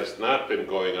that has not been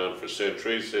going on for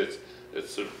centuries.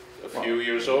 It's a few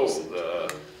years old,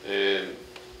 and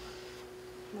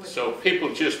so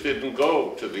people just didn't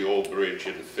go to the old bridge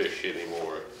and fish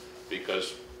anymore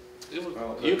because it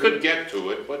was, you could get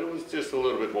to it, but it was just a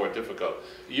little bit more difficult.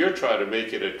 You're trying to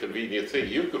make it a convenient thing.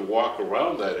 You could walk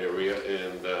around that area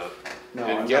and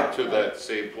I'm get not. to that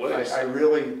same place. I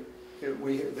really,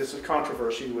 this is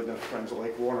controversy within Friends of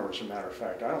Lake Warner, as a matter of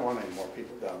fact. I don't want any more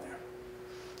people down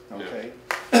there, okay?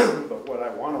 But what I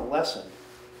want to lessen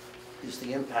is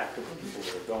the impact of the people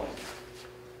that are going.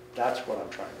 That's what I'm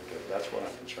trying to do. That's what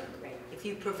I'm concerned about. If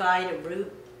you provide a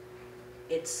route,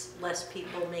 it's less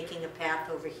people making a path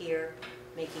over here,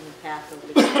 making a path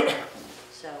over there.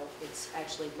 So it's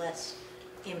actually less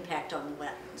impact on the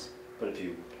wetlands. But if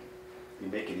you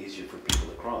make it easier for people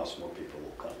to cross, more people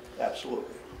will come.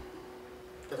 Absolutely.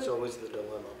 That's always the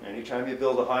dilemma. Anytime you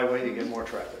build a highway, you get more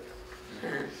traffic.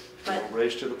 But It'll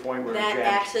race to the point where it that jams.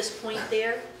 access point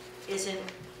there isn't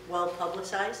well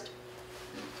publicized.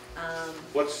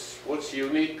 What's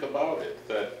unique about it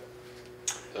that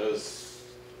does?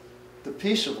 The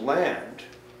piece of land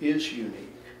is unique.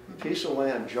 The piece of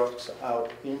land juts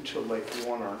out into Lake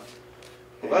Warner.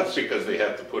 Well, that's because they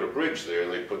had to put a bridge there,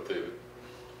 and they put the.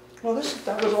 Well,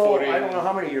 that was all, I don't know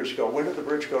how many years ago. When did the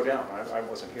bridge go down? I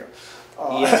wasn't here.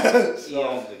 Eons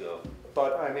ago.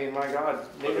 But, I mean, my God,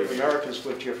 Native Americans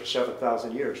lived here for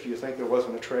 7,000 years. Do you think there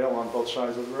wasn't a trail on both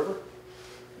sides of the river?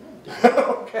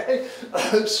 Okay,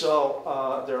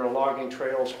 so there are logging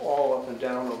trails all up and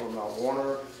down over Mount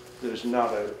Warner. There's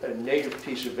not a native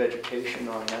piece of vegetation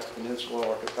on that peninsula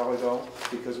archipelago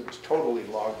because it was totally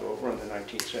logged over in the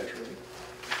 19th century.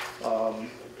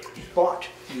 But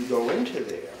you go into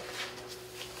there,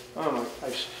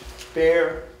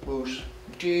 bear, moose,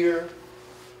 deer,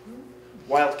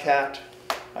 wildcat.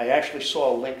 I actually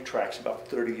saw link tracks about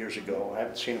 30 years ago. I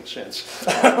haven't seen them since.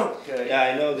 Okay. Yeah,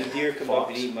 I know the deer come up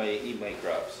and eat my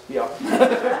crops. Yeah.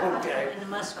 Okay. And the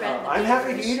muskrat and the I'm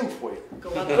happy to beavers eat them for you. go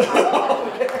up the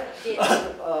ditch.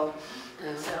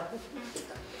 So,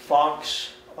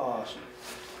 Fox,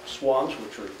 swans,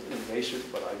 which are invasive,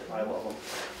 but I love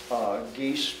them.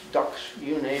 Geese, ducks,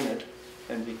 you name it.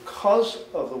 And because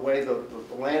of the way the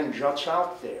land juts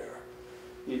out there,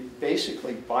 it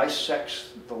basically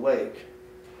bisects the lake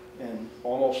and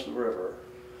almost the river,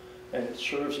 and it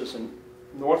serves as a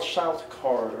north-south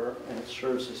corridor, and it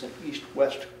serves as an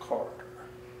east-west corridor.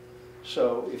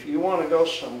 So if you want to go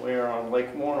somewhere on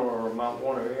Lake Warner or Mount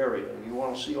Warner area, and you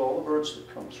want to see all the birds that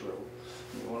come through,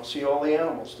 and you want to see all the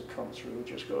animals that come through,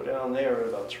 just go down there at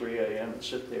about 3 a.m. and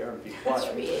sit there and be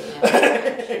quiet. 3 a.m.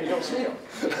 And you'll see them.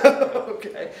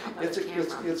 Okay, it's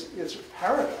a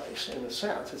paradise in a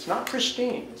sense. It's not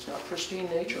pristine. It's not pristine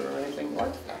nature or anything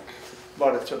like that.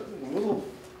 But it's a little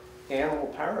animal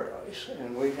paradise,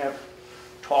 and we have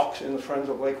talks in the Friends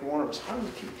of Lake Warner as how do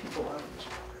we keep people out of this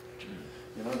garbage?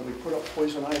 You know, do we put up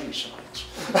poison ivy signs?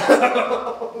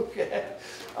 Okay.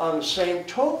 On the same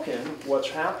token, what's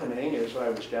happening is I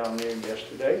was down there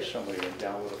yesterday. Somebody went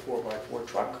down with a 4x4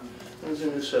 truck. There's a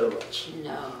new set of ruts.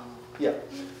 No. Yeah.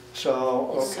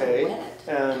 So, It's so okay. wet.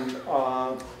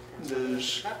 And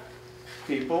there's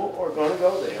people are going to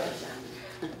go there.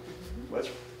 Let's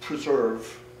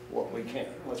preserve what we can.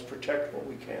 Let's protect what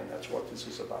we can. That's what this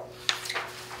is about.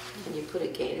 Can you put a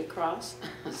gate across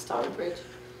Stockbridge?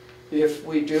 If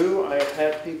we do, I have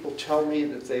had people tell me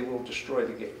that they will destroy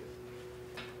the gate.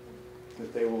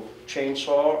 That they will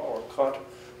chainsaw or cut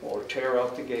or tear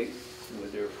out the gate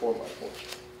with their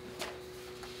 4x4s.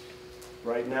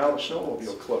 Right now, the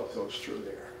snowmobile club goes through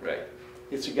there. Right.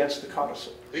 It's against the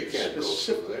codicil. They can't go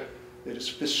through there. It is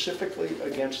specifically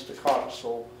against the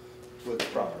codicil with the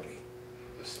property.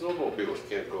 The snowmobiles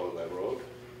can't go on that road.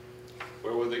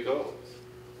 Where would they go?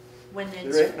 when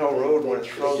it's. There ain't no road when it's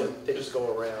frozen. They just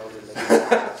go around and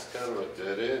It's kind of a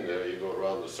dead end there. You go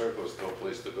around the circle, there's no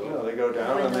place to go. No, they go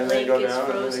down When and the then they lake go is down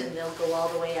and frozen, then they'll go all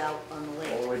the way out on the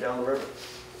they all the lake. way down the river.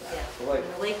 Yeah, The lake.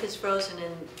 when the lake is frozen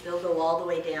and they'll go all the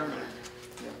way down there.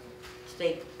 Yeah.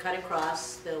 they cut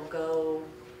across, they'll go,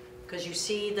 because you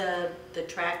see the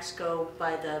tracks go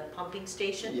by the pumping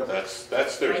station? That's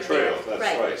their Right trail, there.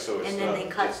 that's right, so it's And not, then they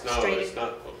cut straight, it's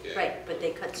not, okay. right, but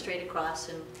they cut straight across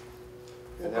and.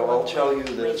 And they'll all tell you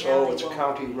that it's, Right now oh, they it's a won't.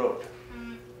 county road.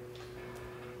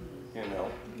 You know,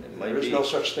 there is no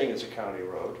such thing as a county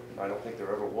road, and I don't think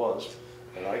there ever was,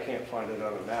 and I can't find it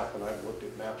on a map, and I've looked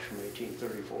at maps from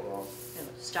 1834 on. No,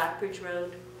 Stockbridge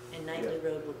Road and Knightley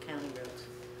Road were county roads.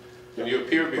 When you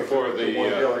appear before the,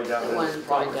 one going down The one this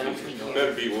going down property. from you here.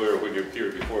 better beware when you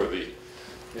appear before the,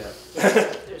 Yeah.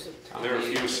 There's a there are a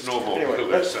few snowball Anyway,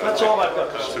 killers. that's all I've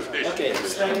got to say. Conservation Okay, Commission.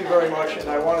 thank you very much, and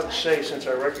I wanted to say, since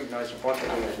I recognize a bunch of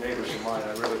you as neighbors of mine,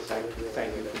 I really thank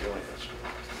you for doing this.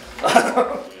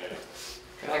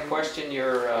 Can I question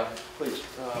your Please,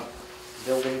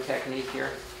 building technique here,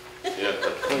 Yeah,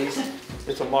 please?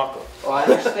 it's a mock-up. Well, I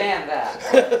understand that.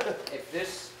 If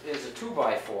this is a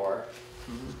 2x4,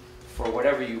 for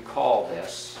whatever you call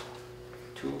this,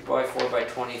 2x4 by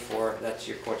 24, that's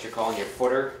what you're calling your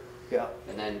footer, Yeah.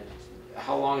 and then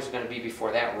how long is it going to be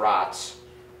before that rots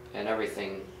and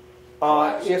everything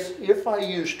collapses? If I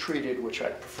use treated, which I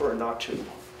prefer not to,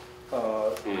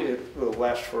 it will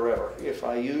last forever. If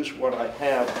I use what I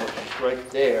have, which is right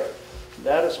there,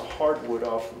 that is a hardwood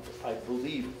off of, I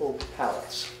believe, oak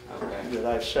pallets Okay. that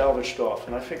I've salvaged off,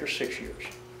 and I figure 6 years.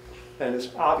 And it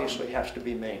obviously has to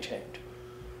be maintained.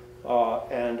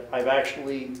 And I've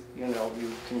actually, you know,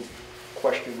 you can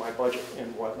question my budget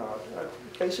and whatnot. I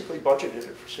basically budgeted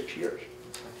it for 6 years.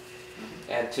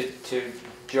 And to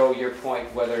Joe, your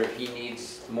point, whether he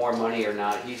needs more money or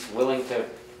not, he's willing to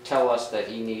tell us that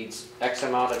he needs X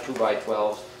amount of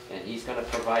 2x12s, and he's gonna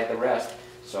provide the rest,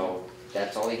 so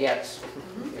that's all he gets.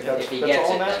 If he That's gets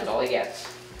all it, I'm that's asking. all he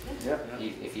gets. Yeah.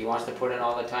 If he wants to put in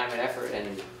all the time and effort,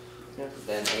 and Yeah.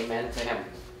 then amen to him.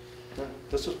 Yeah.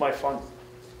 This is my fun.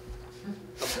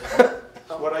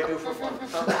 What I do for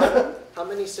fun. How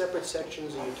many separate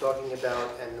sections are you talking about,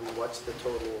 and what's the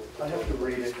total? I have to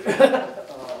read it.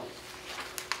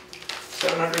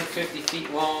 750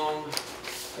 feet long,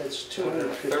 It's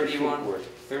 250 feet 31, worth.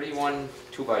 31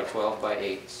 2x12 by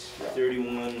 8s.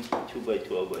 31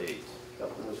 2x12 by 8.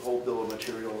 Yep, and there's a whole bill of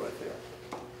material right there.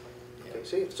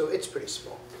 Okay, so it's pretty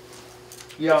small.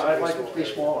 Yeah, It's I'd pretty like it to be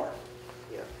small. smaller.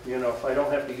 Yeah. You know, if I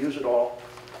don't have to use it all,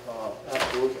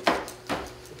 absolutely.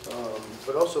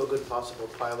 But also a good possible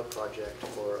pilot project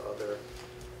for other.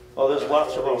 Oh, there's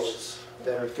lots of areas those.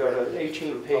 that are I've got an friendly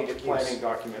 18-page for public planning use.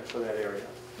 document for that area.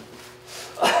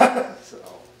 So,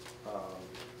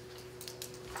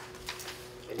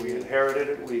 we inherited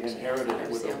it with I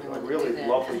was the a only one to really do that.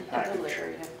 lovely In the package,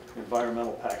 area.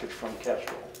 environmental package from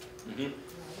Kestrel. Mm-hmm.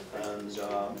 And,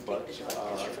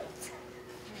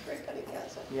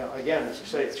 yeah, again, as I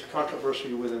say, it's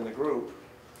controversy within the group,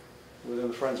 within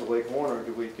the Friends of Lake Warner.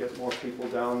 Do we get more people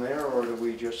down there, or do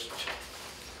we just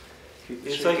keep it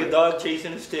It's like a secret? dog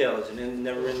chasing its tail. It's an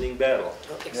never-ending battle.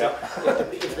 Except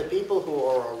if the people who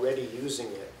are already using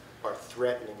it are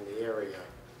threatening the area,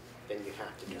 then you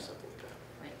have to do something about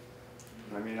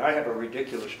it. I mean, I have a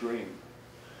ridiculous dream.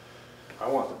 I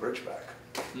want the bridge back.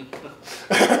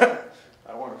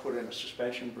 I want to put in a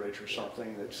suspension bridge or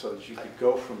something that, so that you could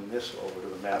go from this over to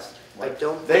the mast. I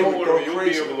don't. They would Don't go worry, you'll be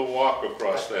crazy. able to walk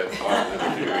across that pond in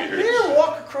a few years. Yeah,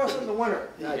 walk across in the winter.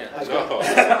 I No,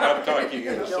 I'm talking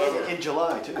in the don't- summer. In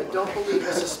July, too. I don't believe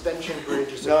a suspension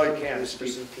bridge is No, a you good can't. use for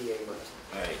CPA money.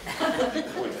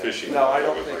 Went fishing. No, I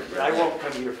don't with my think, I won't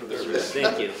come here for There this. is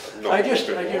Thank you. no I just,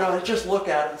 open you know, water. I just look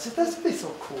at it and say, this would be so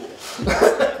cool.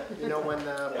 You know,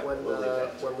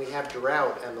 when we have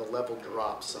drought and the level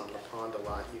drops on the pond a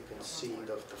lot, you can see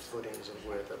the footings of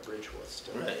where the bridge was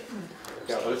still. Right.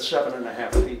 Yeah, but it's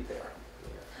 7.5 feet there.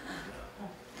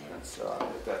 That's,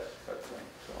 that thing,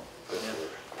 so.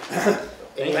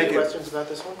 Any Thank other you. questions about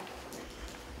this one?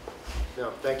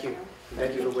 No, thank you.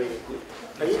 Thank you for waiting.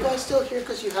 Are you guys still here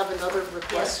because you have another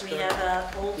request? Yes, we or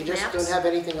have old You just maps. don't have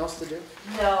anything else to do?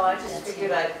 No, I just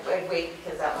figured I'd wait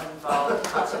because that one involved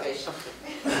conservation.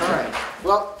 All right.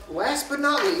 Well, last but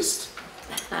not least,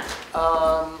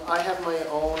 I have my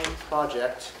own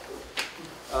project,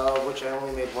 which I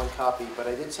only made one copy, but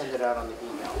I did send it out on the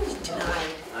email.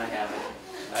 Denied. I have it.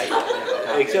 I have a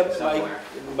copy Except somewhere.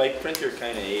 my printer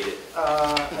kind of ate it.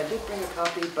 I did bring a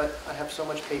copy, but I have so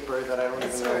much paper that I don't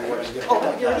even know where to get. Oh,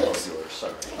 here it is.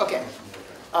 Okay.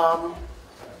 You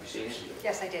seen it?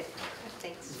 Yes, I did.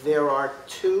 Thanks. There are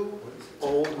two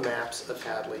old maps of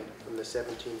Hadley from the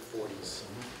 1740s,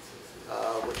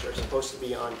 which are supposed to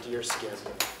be on deerskin,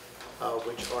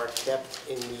 which are kept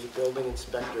in the building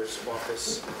inspector's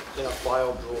office in a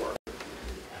file drawer,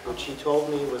 which he told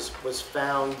me was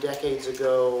found decades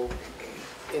ago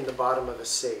in the bottom of a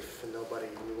safe and nobody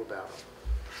knew about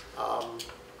them.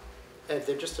 And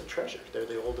they're just a treasure. They're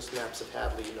the oldest maps of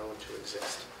Hadley known to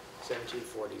exist.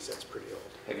 1740s, that's pretty old.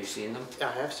 Have you seen them? Yeah,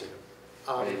 I have seen them.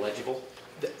 Are they legible?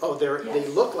 They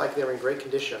look like they're in great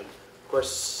condition. Of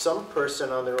course, some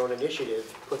person on their own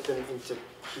initiative put them into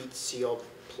heat-sealed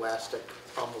plastic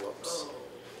envelopes.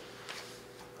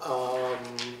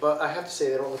 But I have to say,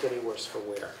 they don't look any worse for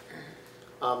wear.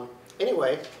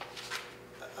 Anyway,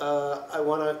 I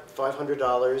want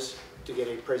 $500 to get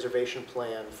a preservation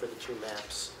plan for the 2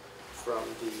 maps from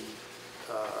the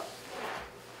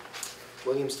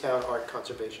Williamstown Art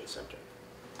Conservation Center.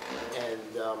 And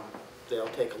they'll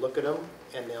take a look at them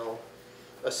and they'll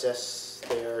assess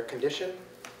their condition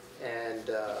and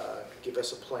give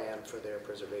us a plan for their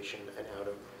preservation and how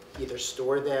to either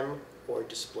store them or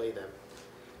display them,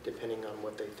 depending on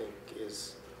what they think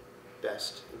is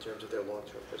best in terms of their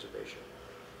long-term preservation.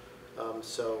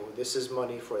 So this is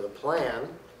money for the plan,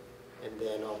 and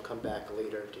then I'll come back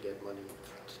later to get money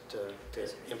to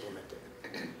implement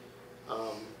it.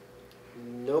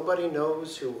 Nobody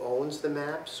knows who owns the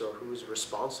maps or who's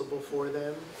responsible for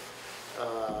them.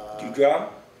 Do you draw?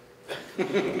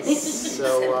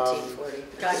 So,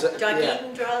 1740. Doug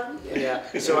Eaton draw them? Yeah,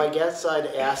 so I guess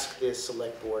I'd ask the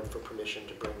select board for permission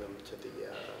to bring them to the,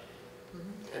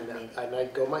 and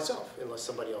I'd go myself unless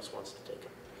somebody else wants to take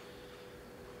them.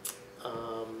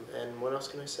 And what else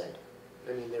can I say?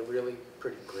 I mean, they're really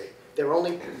pretty great. They're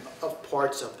only of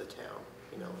parts of the town,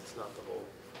 you know, it's not the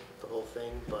whole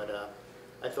thing, but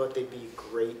I thought they'd be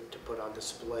great to put on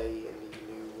display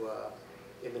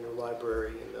in the new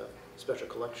library in the special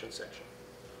collection section.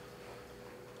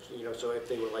 You know, so if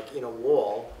they were like in a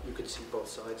wall, you could see both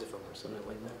sides of them or something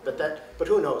like that. But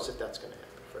who knows if that's going to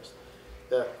happen first.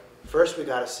 First we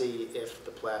got to see if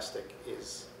the plastic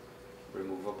is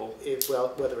removable.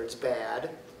 Well, whether it's bad,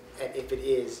 and if it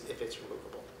is, if it's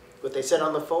removable. What they said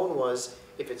on the phone was,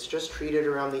 if it's just treated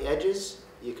around the edges,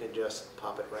 you can just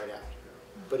pop it right out.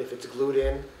 But if it's glued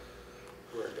in,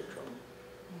 we're in big trouble.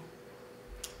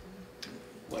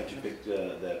 Why'd you pick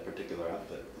that particular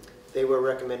outfit? They were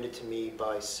recommended to me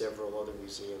by several other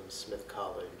museums, Smith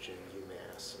College and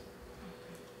UMass.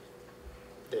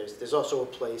 There's also a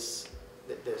place,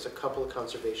 there's a couple of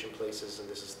conservation places, and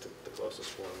this is the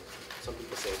closest one. Some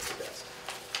people say it's the best.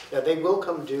 Now, they will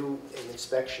come do an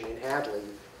inspection in Hadley,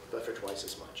 but for twice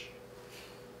as much.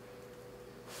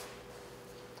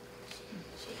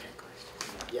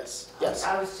 Yes, yes.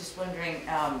 I was just wondering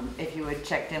if you had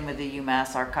checked in with the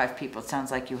UMass archive people. It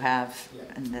sounds like you have,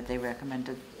 and that they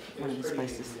recommended one of these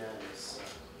places.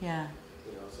 Yeah.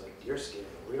 You know, it's like deer skin.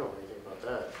 We don't know anything about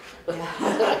that.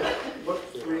 What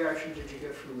reaction did you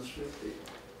get from the Smith people?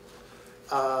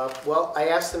 Well, I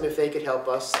asked them if they could help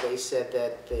us. They said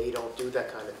that they don't do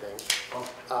that kind of thing.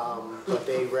 But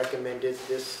they recommended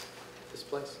this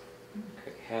place.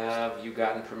 Have you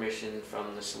gotten permission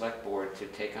from the select board to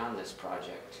take on this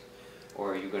project?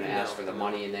 Or are you going to ask for the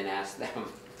money and then ask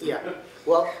them? Yeah.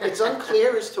 Well, it's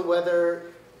unclear as to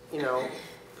whether, you know,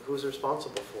 who's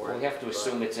responsible for it. We have to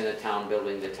assume it's in a town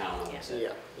building, the town owns it.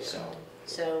 Yeah.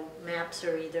 So maps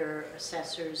are either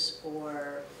assessors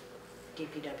or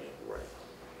DPW. Right.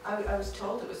 I was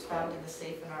told it was found in the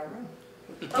safe in our room.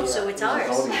 Oh, so it's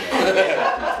ours.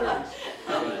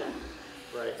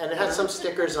 Right, and it has some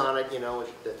stickers on it, you know,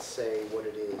 that say what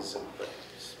it is, but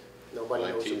nobody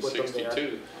knows who put them there.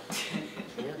 1962.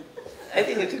 Yeah. I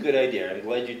think it's a good idea. I'm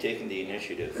glad you're taking the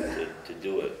initiative to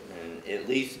do it. And at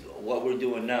least what we're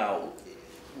doing now,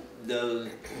 the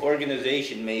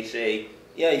organization may say,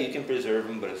 yeah, you can preserve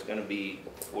them, but it's going to be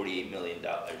 $48 million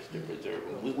to preserve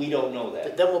them. We don't know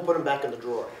that. Then we'll put them back in the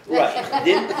drawer. Right.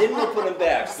 Then we'll put them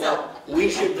back. Well, we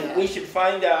should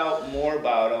find out more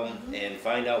about them and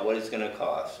find out what it's going to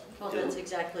cost. Well, that's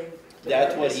exactly the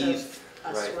That's what purpose he's. of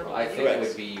us Right, well, wanting I to think do it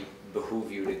this. would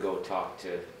behoove you to go talk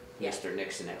to Mr.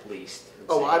 Nixon at least. and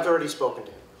Oh, say- I've already spoken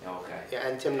to him. Okay. Yeah,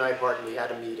 and Tim Neipart, and we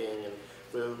had a meeting, and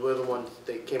we're the ones,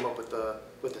 they came up with the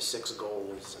 6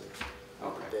 goals, and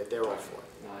Okay. they're all for it.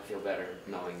 No, I feel better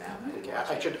knowing that. I didn't Okay,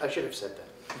 want I to- should have said that.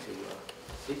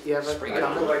 to, You have a Spring I've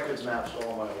comment? collected maps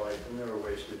all my life, and there are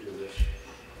ways to do this.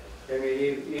 I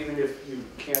mean, even if you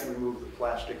can't remove the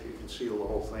plastic, you can seal the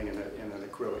whole thing in an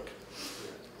acrylic.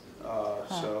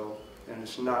 And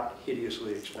it's not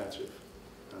hideously expensive.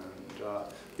 And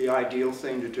the ideal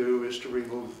thing to do is to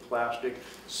remove the plastic,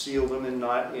 seal them in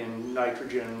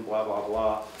nitrogen, blah, blah,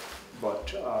 blah.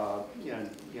 But,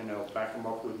 you know, back them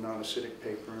up with non-acidic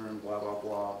paper and blah, blah,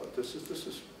 blah. But this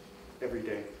is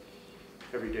everyday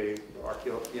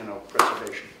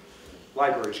preservation.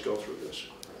 Libraries go through this.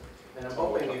 And I'm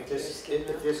hoping if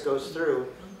this goes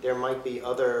through, there might be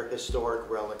other historic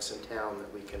relics in town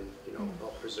that we can, you know,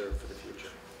 help preserve for the future.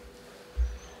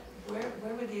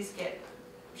 Where would these get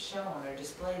shown or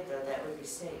displayed though, that would be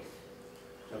safe?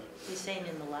 He's saying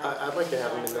in the library. I'd like to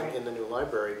have them in the new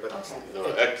library, but. Okay. No,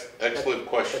 excellent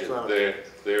question.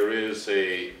 There is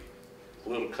a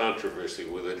little controversy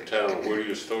within town. Where do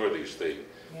you store these things?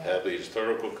 Have the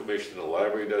historical commission, the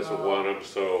library doesn't want them,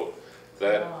 so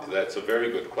that's a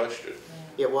very good question.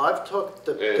 Yeah, well, I've talked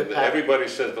to And everybody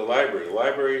says the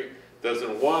library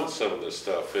doesn't want some of this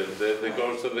stuff, and then it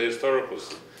goes to the historical.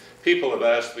 People have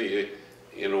asked me,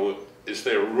 you know, is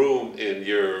there room in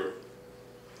your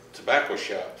tobacco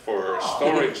shop for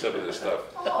storing some of this stuff?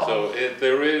 So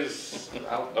there is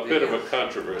a bit of a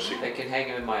controversy. They can hang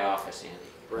them in my office, Andy.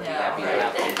 Right. Yeah,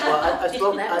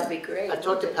 Well, that would be great. I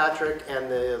talked to Patrick and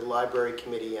the library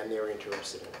committee, and they're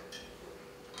interested in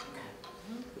it.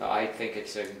 No, I think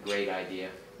it's a great idea.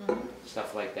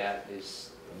 Stuff like that it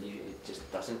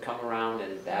just doesn't come around,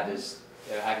 and that is,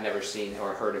 I've never seen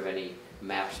or heard of any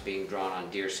maps being drawn on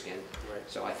deerskin. Right.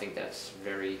 So I think that's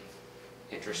very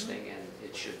interesting, and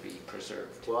it should be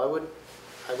preserved. Well,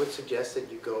 I would suggest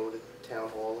that you go to town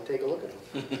hall and take a look at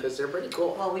them, because they're pretty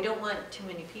cool. Well, we don't want too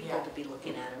many people to be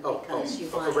looking at them because you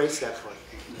want. Erase that one.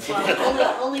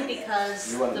 Well, only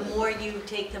because the more you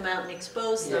take them out and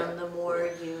expose them, the more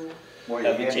you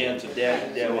have a chance of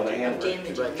damaging.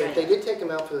 Right, they did take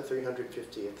them out for the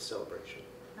 350th celebration,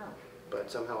 Oh, but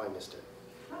somehow I missed it.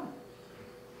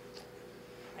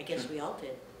 I guess we all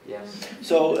did. Yes.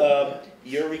 So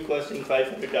you're requesting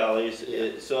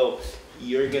 $500. So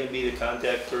you're going to be the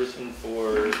contact person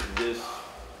for this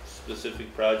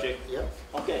specific project? Yep.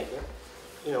 Okay. Yep.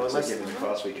 You know, Unless unless given the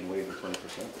cost, we can waive the 20%.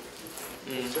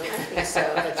 So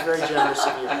that's very generous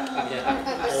of you.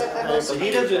 So he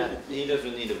doesn't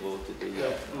need a vote to do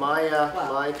that.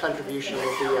 My contribution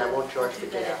will be I won't charge for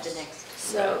Do that at the gas. next.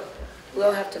 So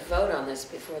we'll have to vote on this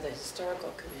before the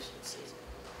historical commission sees it.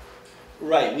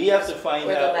 Right, we have to find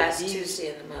We're out. the last Tuesday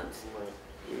of the month,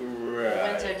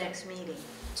 When's our Right. next meeting?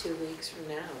 2 weeks from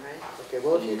now, right? Okay,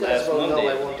 well, if you guys Last vote no,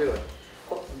 Monday, Oh, I won't do it.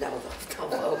 No, they'll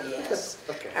vote yes.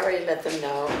 Okay. I already let them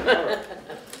know.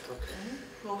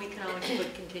 Well, we can always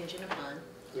put contingent upon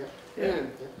Yeah.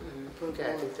 approval Okay, I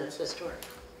think of the that's it. historic.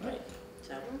 Right,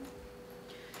 So,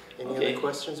 Any Okay. other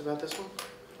questions about this one?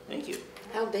 thank you.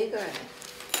 How big are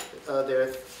they? They're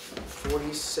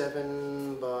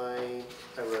 47 by,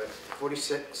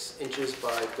 46 inches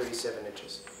by 37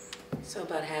 inches. So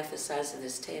about half the size of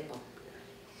this table.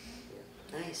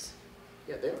 Nice.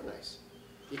 Yeah, they were nice.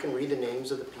 You can read the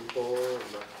names of the people and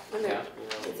Wonder, Yeah.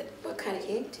 what kind of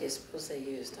ink do you suppose they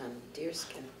used on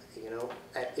deerskin? you know,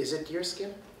 is it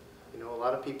deerskin? You know, a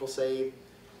lot of people say,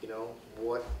 you know,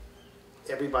 what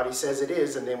everybody says it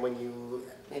is, and then when you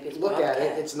Maybe it's look at it,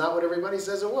 bobcat. it's not what everybody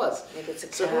says it was. Maybe it's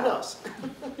a So who cow. knows?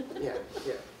 Yeah.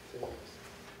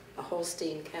 A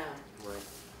Holstein cow.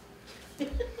 Right.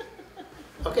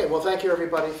 Okay, well, thank you,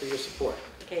 everybody, for your support.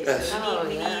 okay, so Oh,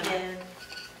 we yeah. need an,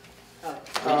 oh,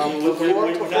 We're not going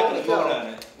to we go- vote on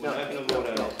it. We're not going to vote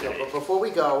on it No, today. but before we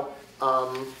go,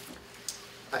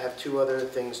 I have two other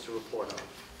things to report on,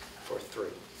 or three.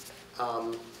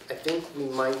 I think we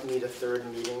might need a third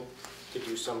meeting to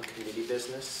do some committee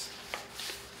business,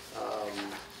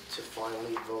 to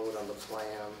finally vote on the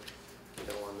plan, you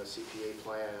know, on the CPA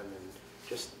plan, and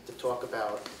just to talk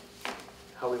about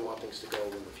how we want things to go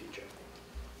in the future.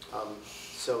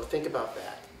 So think about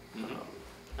that.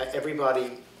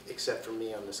 Everybody except for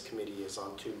me on this committee is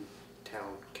on 2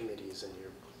 town committees, and you're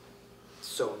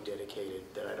so dedicated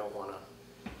that I don't want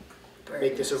to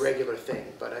make this a regular thing,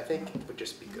 but I think it would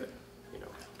just be good, you know.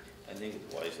 I think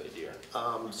it's a wise idea.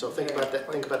 So think about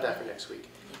that for next week.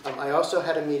 I also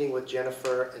had a meeting with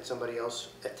Jennifer and somebody else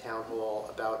at Town Hall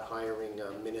about hiring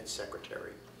a minutes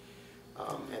secretary.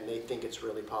 And they think it's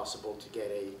really possible to get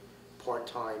a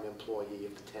part-time employee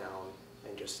of the town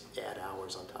and just add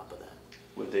hours on top of that.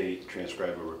 Would they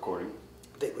transcribe a recording?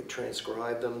 They would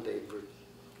transcribe them, they'd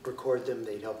record them,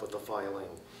 they'd help with the filing.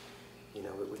 You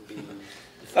know, it would be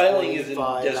Filing is in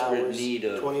 25 desperate hours- need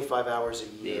of 25 hours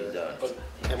a year. being done.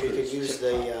 And we could use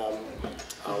the,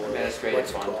 our, Administrative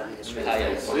what's it fund. called?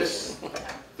 Administrative fund.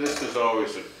 This is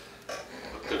always a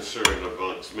concern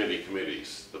amongst many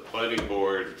committees. The planning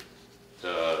board,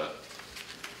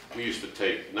 we used to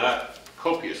take not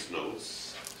copious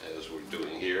notes, as we're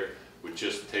doing here, we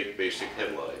just take basic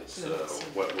headlines,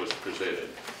 what was presented.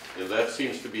 And that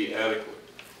seems to be adequate.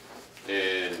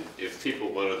 And if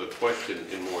people wanted to question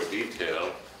in more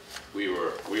detail, we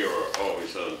are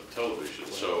always on television,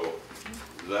 so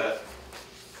that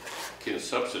can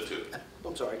substitute.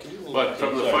 I'm sorry, can you? But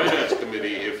from the finance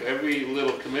committee, if every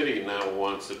little committee now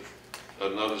wants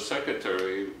another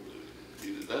secretary,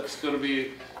 that's gonna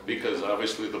be, because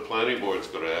obviously the planning board's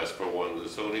gonna ask for one, the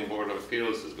zoning board of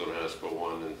appeals is gonna ask for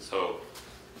one, and so,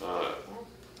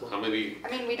 how many? I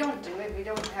mean, we don't do it, we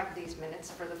don't have these minutes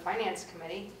for the finance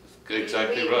committee.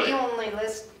 Exactly We right. only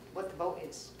list what the vote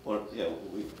is. Well, yeah,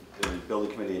 the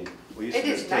building committee, we used It to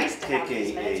is just nice to have take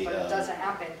these minutes, but it doesn't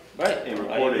happen. Right, a I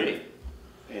recording, agree.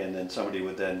 and then somebody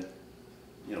would then,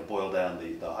 boil down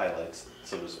the highlights,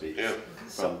 so to speak, Yeah.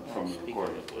 from the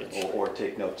recording, or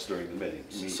take notes during the meeting,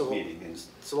 and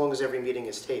So long as every meeting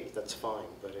is taped, that's fine,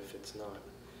 but if it's not,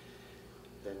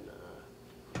 then,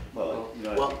 well,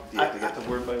 Well, do you have to get the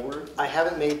word by word? I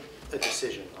haven't made a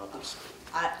decision, obviously.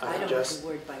 I I'm don't just- do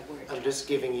word by word. I'm just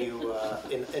giving you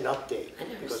an update,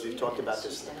 because we've talked about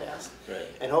this in the past. Right.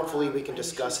 And hopefully we can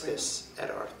discuss this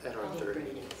at our third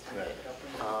meeting. Right.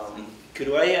 Um,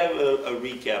 Could I have a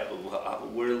recap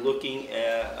of, we're looking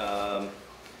at,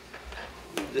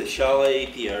 the Chalet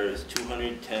APR is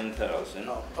 210,000,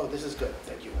 Oh, this is good,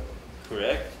 thank you.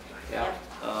 correct? Yeah.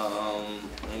 Wait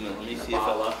a minute, let me see if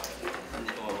I,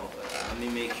 let me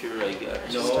make sure I got,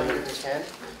 Just no, under the 10?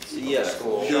 yes,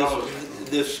 School.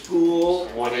 the school,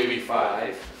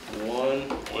 185.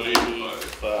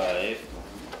 185.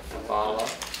 Follow.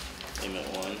 Wait a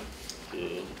minute, 1,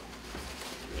 2,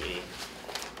 3.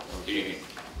 Eighty.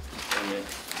 And then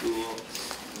school,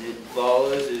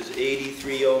 Nidbala's is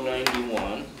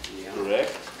 83,091, Yeah.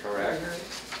 correct? Correct.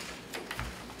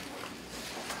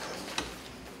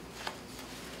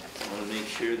 I want to make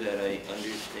sure that I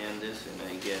understand this and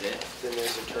I get it. Then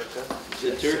there's a Turca.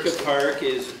 The Turca Park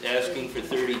is asking for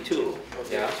 32.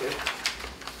 Okay, Yeah. too.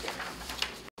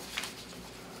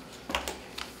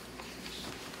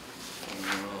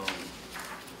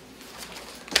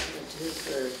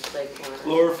 Two-thirds, like one.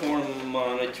 Chloroform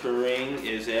monitoring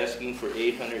is asking for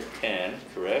 810,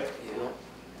 correct? Yeah.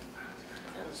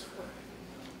 That was four.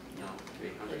 No,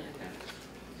 310.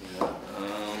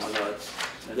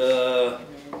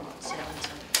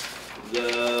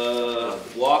 The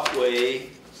walkway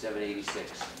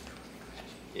 786.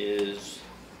 is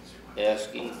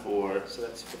asking for So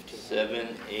that's 15.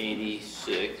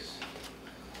 786.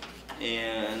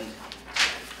 And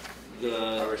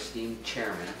Our esteemed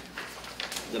chairman.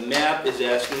 the map is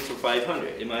asking for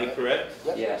 500, am I correct?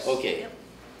 Yep. Yes. Okay.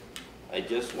 I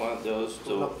just want those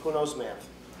to, Who knows math?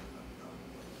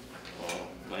 oh,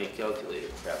 my calculator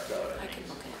crapped out. I can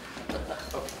look at it.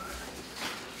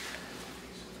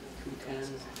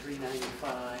 210,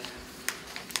 395.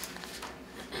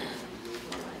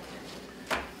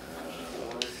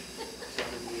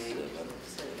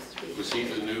 Was he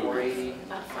the new, 480,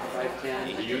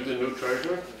 510. are you the new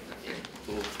treasurer?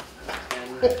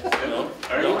 No,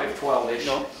 Are No, you? I have 12-ish.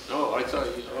 no, Oh, I thought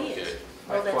you, He okay. is.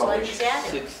 Well, that's why he's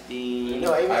at it. 16,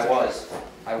 No,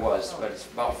 I was, but it's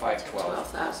about 512.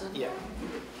 12,000. Yeah.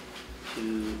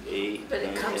 2, 8, But it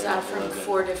 9, comes 10, out from 11.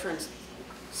 4 different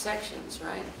sections,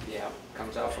 right? Yeah,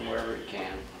 comes out from wherever it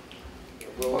can.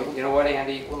 We'll, Well, you know what,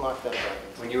 Andy? we'll knock that out.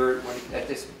 When you were, at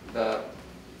this,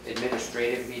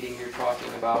 administrative meeting you're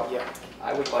talking about, Yeah.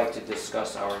 I would like to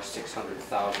discuss our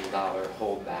 $600,000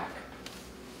 holdback.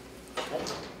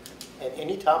 Okay. And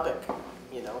any topic, I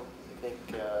think,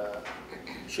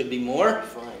 Should be more?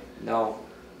 fine. No,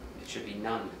 it should be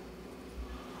none.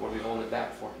 What are we holding it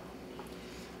back for?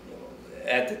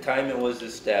 At the time it was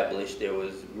established, there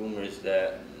was rumors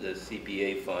that the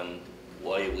CPA fund,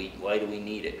 why do we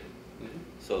need it?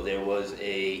 So there was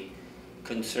a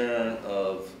concern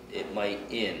of it might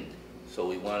end. So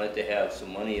we wanted to have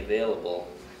some money available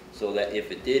so that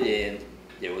if it did end,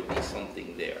 there would be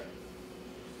something there.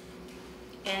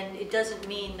 And it doesn't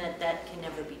mean that that can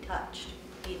never be touched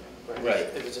either. Right.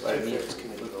 It was a But I mean, two-thirds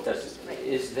committee vote.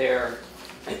 Is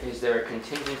there a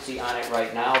contingency on it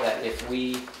right now that if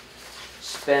we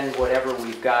spend whatever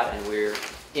we've got and we're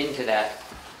into that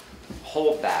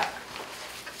holdback,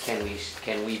 can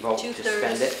we vote to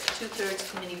spend it?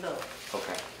 Two-thirds committee vote.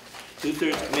 Okay,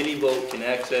 2/3 committee vote can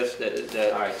access that.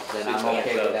 all right, then I'm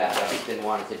okay with that. I $600,000. just didn't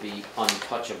want it to be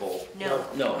untouchable. No.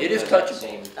 No, it is Doesn't touchable.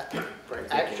 seem Right.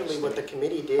 Actually, what the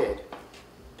committee did,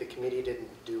 the committee didn't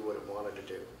do what it wanted to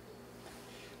do.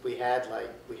 We had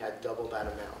double that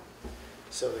amount.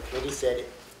 So the committee said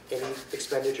any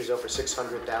expenditures over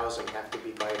 600,000 have to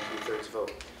be by a two-thirds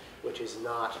vote, which is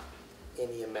not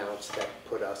any amounts that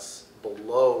put us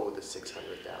below the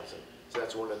 600,000. So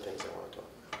that's one of the things I want to talk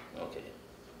about. Okay.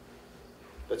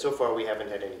 But so far, we haven't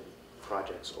had any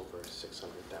projects over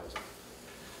 600,000.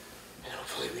 And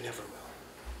hopefully we never will.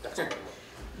 That's a lot of money.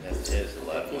 That is a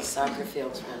lot of These money. soccer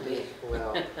fields will be.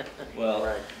 Well, Well,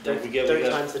 right. don't forget we Third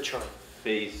got, time's the charm.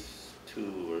 phase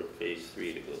 2 or phase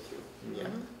 3 to go through. Yeah,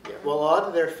 yeah. Well, a lot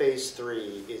of their phase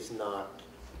 3 is not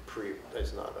approved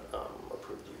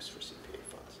use for CPA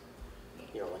funds.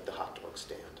 You know, like the hot dog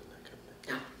stand and that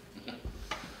kind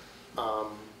of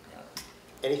thing.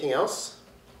 Anything else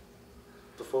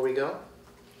before we go?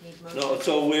 No,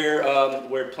 so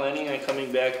we're planning on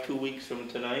coming back 2 weeks from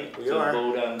tonight We to are.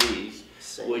 vote on these,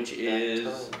 Same which exact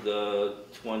is time. the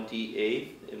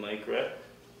 28th, am I correct?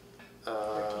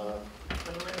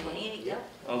 28, yep.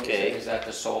 Okay. Is that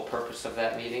the sole purpose of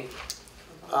that meeting?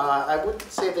 I wouldn't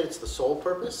say that it's the sole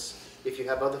purpose. If you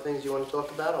have other things you want to talk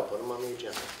about, I'll put them on the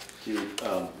agenda.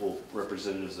 Will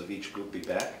representatives of each group be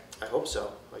back? I hope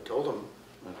so. I told them,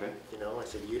 Okay. you know, I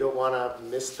said, you don't want to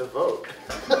miss the vote.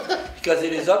 Because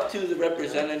it is up to the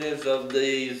representatives of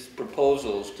these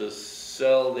proposals to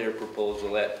sell their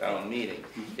proposal at town meeting.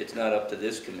 It's not up to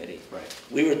this committee. Right.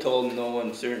 We were told in no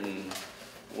uncertain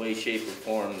way, shape, or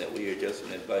form that we are just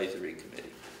an advisory committee.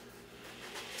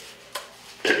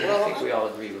 I think we all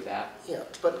agree with that. Yeah,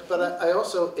 but I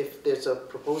also, if there's a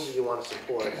proposal you want to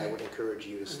support, I would encourage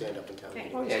you to stand up in town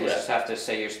meeting. Oh, yeah, you just have to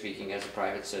say you're speaking as a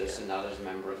private citizen, not as a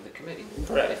member of the committee.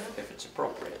 Correct. If it's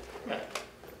appropriate. Right.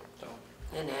 So,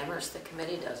 In Amherst, the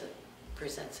committee does it,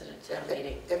 presents it at town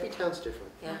meeting. Every town's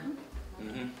different, Yeah,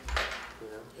 Mm-hmm. you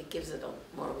know. it gives it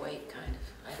more weight, kind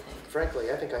of, I think.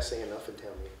 Frankly, I think I say enough in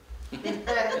town meeting. I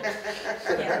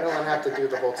don't want to have to do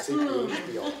the whole CPA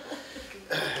spiel.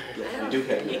 You do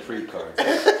have your free card. Right,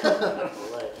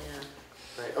 Yeah.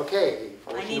 right, okay.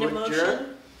 I motion need to a adjourn?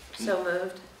 motion. So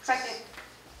moved. Second.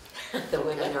 The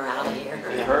women are out of here.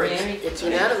 in a hurry? It's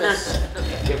unanimous.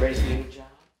 Get ready for your new job.